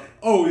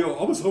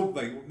 I was hoping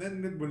like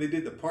then when they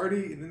did the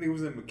party and then he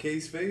was in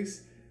McKay's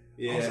face.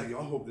 I was Yeah. like, yo,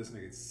 I hope this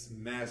nigga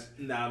smashed.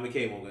 Nah,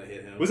 McKay won't gonna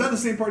hit him. Was that the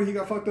same party he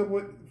got fucked up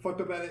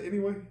at it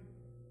anyway?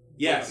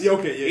 Yes. Yeah,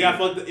 okay, yeah, He got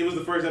yeah. fucked. It was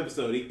the first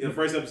episode. The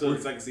first episode of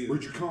the second season.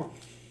 Where'd you come?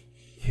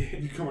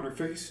 You come on her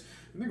face?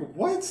 Nigga,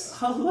 what? I was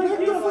like, I what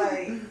the feel fuck?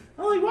 like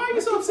I'm like, why are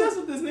you so obsessed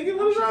with this nigga?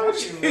 What is wrong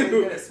with I'm really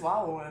good you? at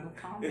swallowing.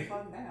 Calm the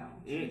fuck down.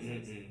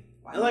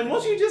 Why And like,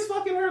 once you just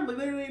fucking her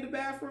literally in the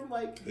bathroom,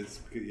 like,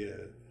 It's yeah.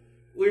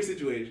 weird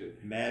situation.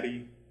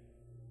 Maddie.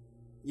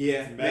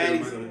 Yeah,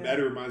 Maddie's.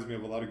 Maddie reminds me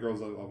of a lot of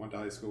girls I went to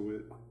high school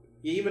with.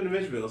 Yeah, even in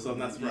Mitchville, so I'm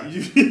not surprised.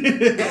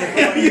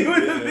 yeah, You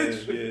in the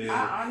bitch. yeah.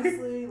 I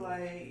honestly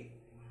like.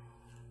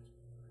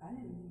 I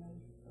didn't even know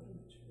you could go to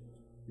Mitchell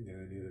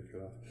Yeah, neither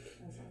could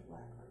as a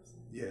black person.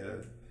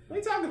 Yeah, What are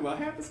you talking about?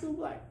 Half the school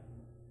black.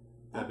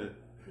 that bit.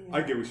 Yeah.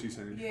 I get what she's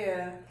saying.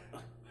 Yeah.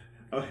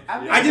 Oh, I've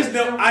been yeah. I just to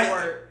know- Mitchell for I-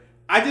 work.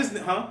 I just,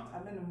 huh?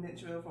 I've been to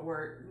Mitchell for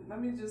work.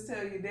 Let me just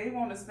tell you, they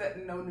won't expect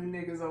no new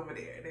niggas over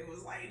there. They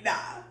was like, nah.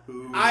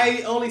 Ooh.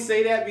 I only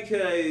say that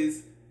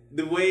because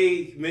the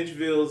way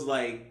Mitchville's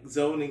like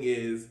zoning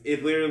is,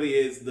 it literally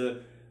is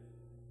the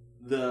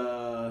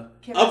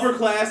Can I- upper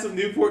class of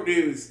Newport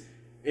News,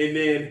 and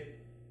then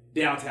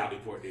downtown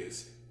Newport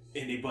News,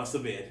 and they bust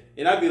them in.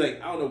 And I'd be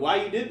like, I don't know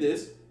why you did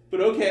this, but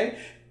okay,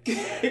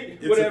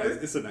 whatever.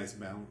 It's a nice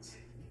balance.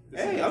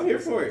 It's Hey, a I'm here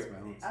it's a for nice it.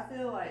 balance. I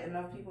feel like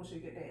enough people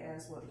should get their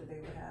ass whooped that they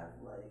would have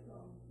like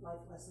life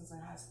lessons in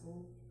high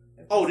school.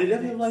 Oh, they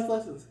definitely have life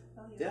lessons.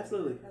 Oh, yeah.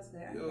 Definitely. That's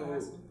bad.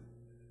 Yo.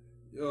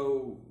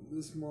 Yo,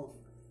 this month,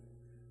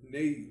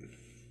 Nate.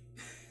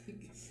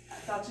 I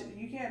thought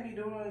you can't be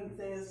doing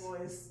Thayer's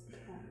voice.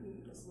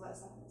 That's the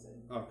last time I said.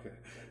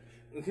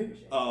 Okay.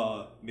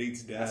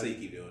 Nate's dad. That's how you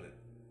keep doing it.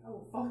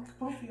 Oh, fuck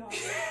both of y'all.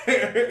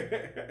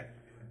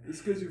 It's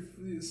because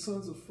your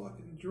son's a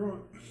fucking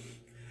drunk.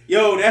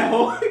 Yo, that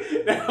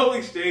whole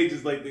exchange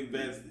is like the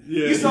best.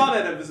 Yeah. You saw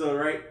that episode,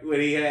 right? When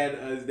he had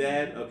his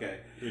dad? Okay.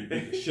 He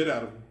beat the shit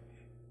out of him.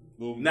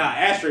 Little- Nah,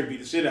 Ashtray beat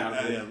the shit out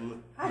of Yeah,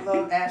 him. yeah. I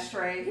love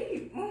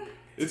Ashtray.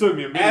 It took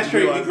me a minute to Ashtray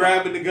be realize.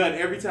 grabbing the gun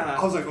every time.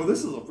 I was like, oh,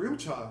 this is a real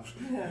child.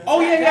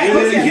 Oh, yeah, he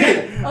was a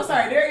kid. Oh,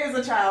 sorry. There is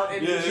a child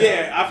in this.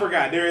 Yeah, I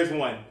forgot. There is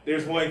one.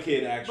 There's one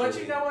kid actually. But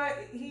you know what?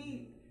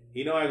 He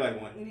I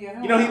like one.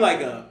 Yeah, You know he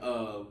like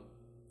a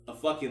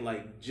fucking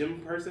like gym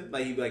person.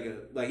 Like he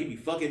he be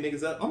fucking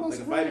niggas up I'm not like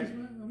a surprised, fighter.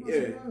 man. I'm not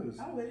Yeah. surprised.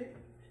 I'm with it.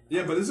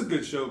 Yeah, but it's a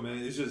good show, man.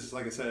 It's just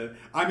like I said.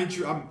 I'm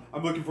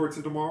looking forward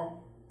to tomorrow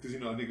because a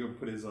nigga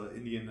put his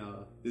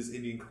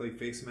Indian clay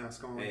face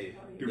mask on. Hey,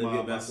 do live my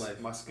your best life.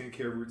 my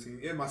skincare routine.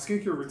 Yeah, my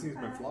skincare routine's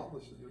been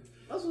flawless.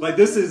 That's what's Like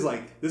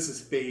up. this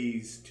is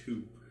phase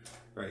 2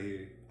 right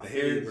here. The I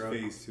hair feel you, is bro.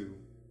 phase 2.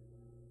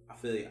 I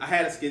feel you. I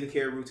had a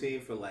skincare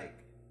routine for like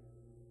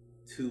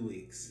 2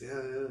 weeks. Yeah,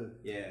 yeah.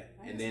 Yeah,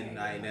 I and just then can't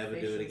I get my never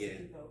do facials it to again.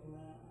 keep up, man.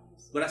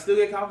 But I still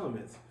get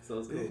compliments, so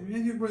it's Yeah, good.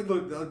 man, but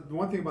look, the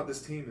one thing about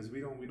this team is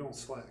we don't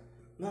slack.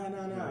 No.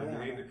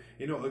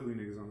 Ain't no ugly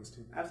niggas on this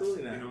team.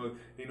 Absolutely not.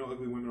 Ain't no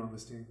ugly women on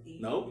this team.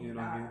 Nope. You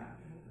know what I mean?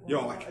 Nah. Yo,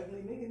 Well, I- ugly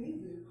nigga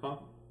neither. Huh?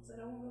 So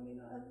don't want me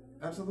no ugly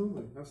nigga.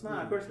 Absolutely.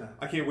 Nah, of course not.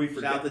 I can't wait for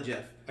Shout out to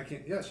Jeff. I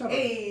can't. Yeah, shout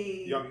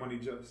Hey. out. Young Money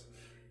Jeffs.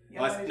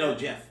 Y'all wanna No, do-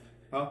 Jeff.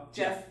 Huh?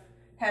 Jeff.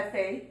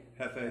 Hefe.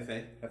 Hefe.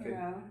 Hefe. Hefe.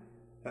 Yeah.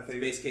 Hefe.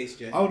 Base case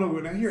Jeff. I don't know.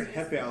 When I hear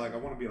Hefe, I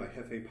want to be like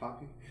Hefe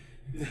Poppy.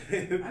 I mean,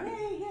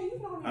 yeah, you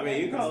know me. I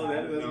mean, you call it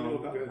that. Daddy. That's No,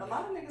 what we'll good. A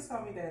lot of niggas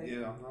call me daddy.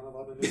 Yeah, I'm not a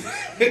lot of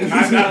niggas.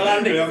 I'm not a lot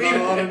of Yeah, I'm niggas.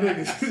 not a lot of either.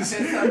 niggas. It's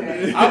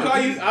okay.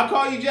 I'll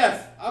call you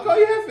Jeff. I'll call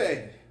you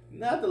Hefe.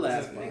 Not the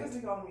last one. Niggas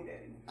be calling me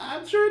daddy.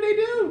 I'm sure they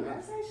do.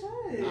 Yes,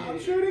 they should. I'm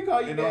sure they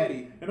call you And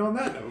daddy. on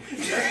that note,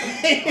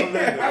 on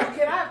that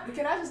note,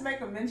 Can I just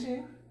make a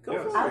mention? Go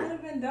Yeah. for I it. would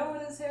have been done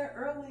with his hair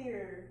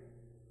earlier.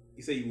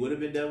 You say you would have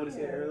been done with his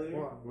hair Yeah. earlier?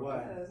 Why?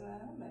 Because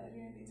I'm mad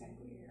you didn't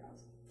detangle your hair. I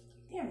was,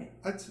 damn it.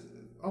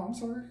 oh, I'm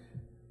sorry.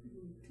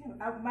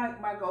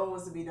 My goal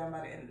was to be done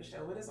by the end of the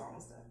show, but it's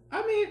almost done.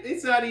 I mean,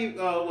 it's not even.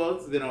 Well,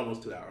 it's been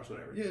almost 2 hours,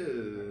 whatever.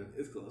 Yeah.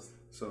 It's close.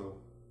 So,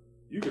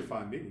 you can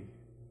find me.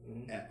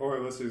 Or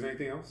unless there's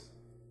anything else.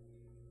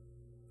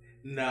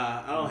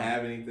 Nah, I don't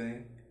have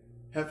anything.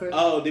 Hefe?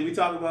 Oh, did we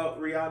talk about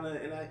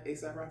Rihanna and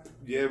A$AP Rocky?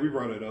 Yeah, we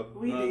brought it up.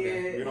 We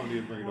did. We don't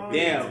need to bring it up.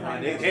 Damn,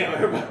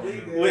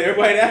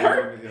 everybody that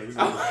hurt? Yeah, we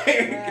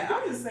Man,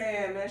 I'm just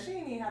saying, man, she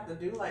didn't even have to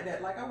do like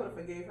that. Like, I would have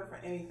forgave her for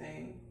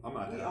anything. I'm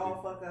not We happy.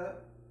 all fuck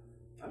up.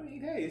 I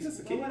mean, hey, it's just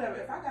a But kid. whatever.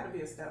 If I gotta be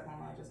a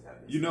stepmom, I just gotta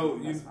be.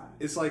 That's fine.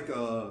 it's like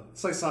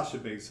Sasha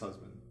Banks'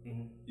 husband.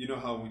 Mhm. You know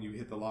how when you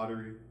hit the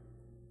lottery,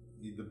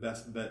 the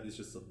best bet is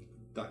just to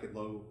duck it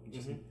low,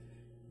 just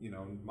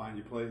mind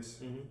your place.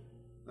 Mhm.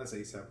 That's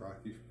A$AP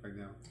Rocky right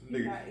now.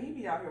 He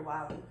be out here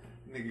wilding.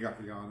 Nigga got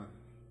Rihanna.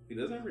 He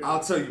doesn't really. I'll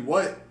tell you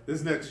what,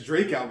 this next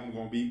Drake album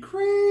gonna be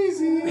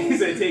crazy. He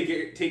said,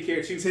 take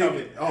care, choose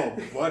coming. Oh,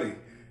 buddy.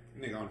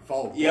 Nigga on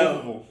fall.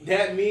 Yo,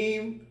 that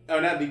meme, or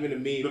not even a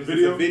meme, The it's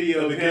video? a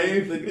video Of of the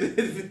him game? looking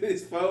at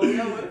his phone.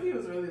 Yo, what if he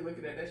was really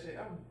looking at that shit?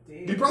 I'm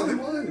dead. He probably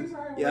was.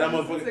 Yeah, that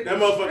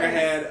motherfucker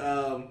had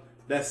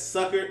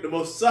the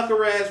most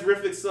sucker ass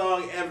riffing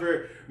song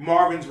ever.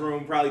 Marvin's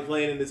Room probably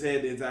playing in his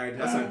head the entire time.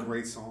 That's a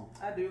great song.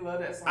 I do love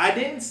that song. I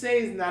didn't say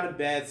it's not a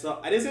bad song.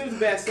 I didn't say it was a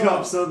bad song.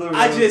 Cups of the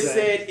I just Rose.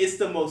 said it's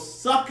the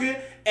most sucker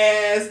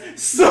ass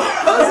song.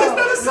 It's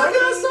not a sucker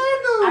ass song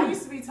though. I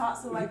used to be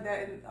toxic like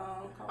that in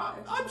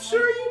college. I'm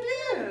sure you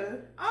did. Yeah.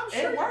 I'm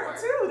sure It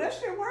worked too. That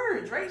shit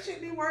worked. Drake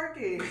shit be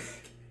working.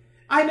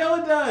 I know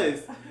it does.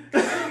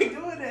 He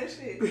doing that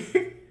shit.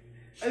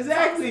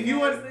 Exactly. If you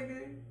want,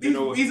 You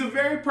know what? he's a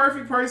very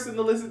perfect person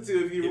to listen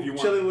to if you're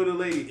chilling with a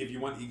lady. If you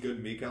want a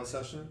good makeout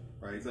session,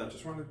 right? What's up?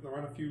 Just run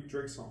a few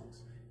Drake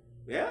songs.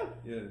 Yeah.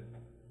 Yeah.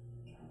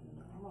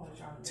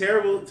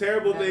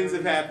 Terrible things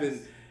have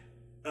happened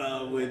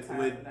with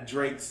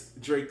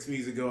Drake's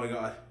music going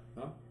on.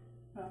 Huh?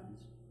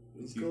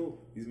 It's cool.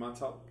 He's my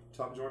top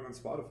joint on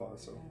Spotify.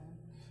 So.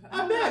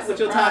 I'm back with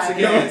your toxic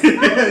surprised. ass.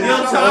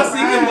 Your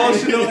toxic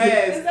emotional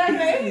ass.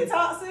 Exactly. Ain't he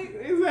toxic?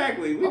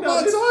 Exactly. We I'm know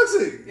not this.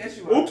 toxic. Yes,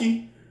 you are.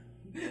 Okay.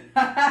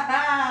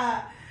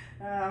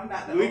 I'm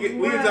not the We only can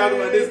one. talk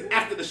about this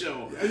after the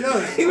show.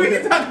 Yeah. We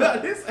can talk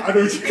about this. I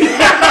know what you We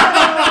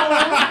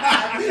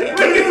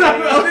can talk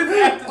about this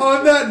after.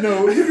 On that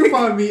note, you can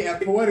find me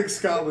at Poetic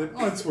Scotland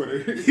on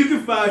Twitter. You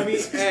can find me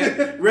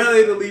at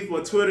Rally the Leaf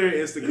on Twitter and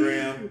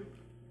Instagram.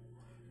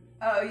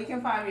 You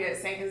can find me at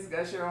Saint Is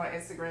Gusher on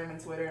Instagram and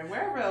Twitter and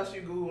wherever else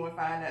you Google and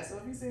find that. So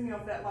if you see me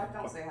on Fat Life,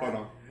 don't say hi. Hold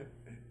on.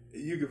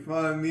 You can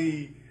find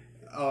me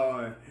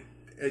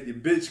at your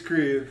bitch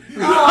crib.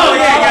 Oh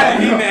yeah, got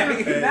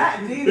D-Mac.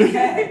 Not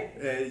D-Mac.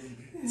 At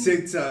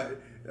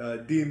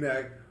TikTok,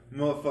 D-Mac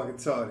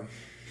motherfucking Toddy.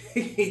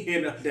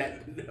 You know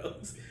that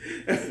knows.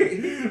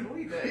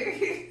 We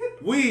did.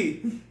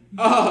 We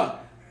are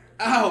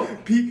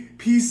out.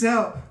 Peace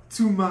out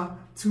to my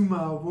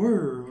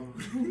world.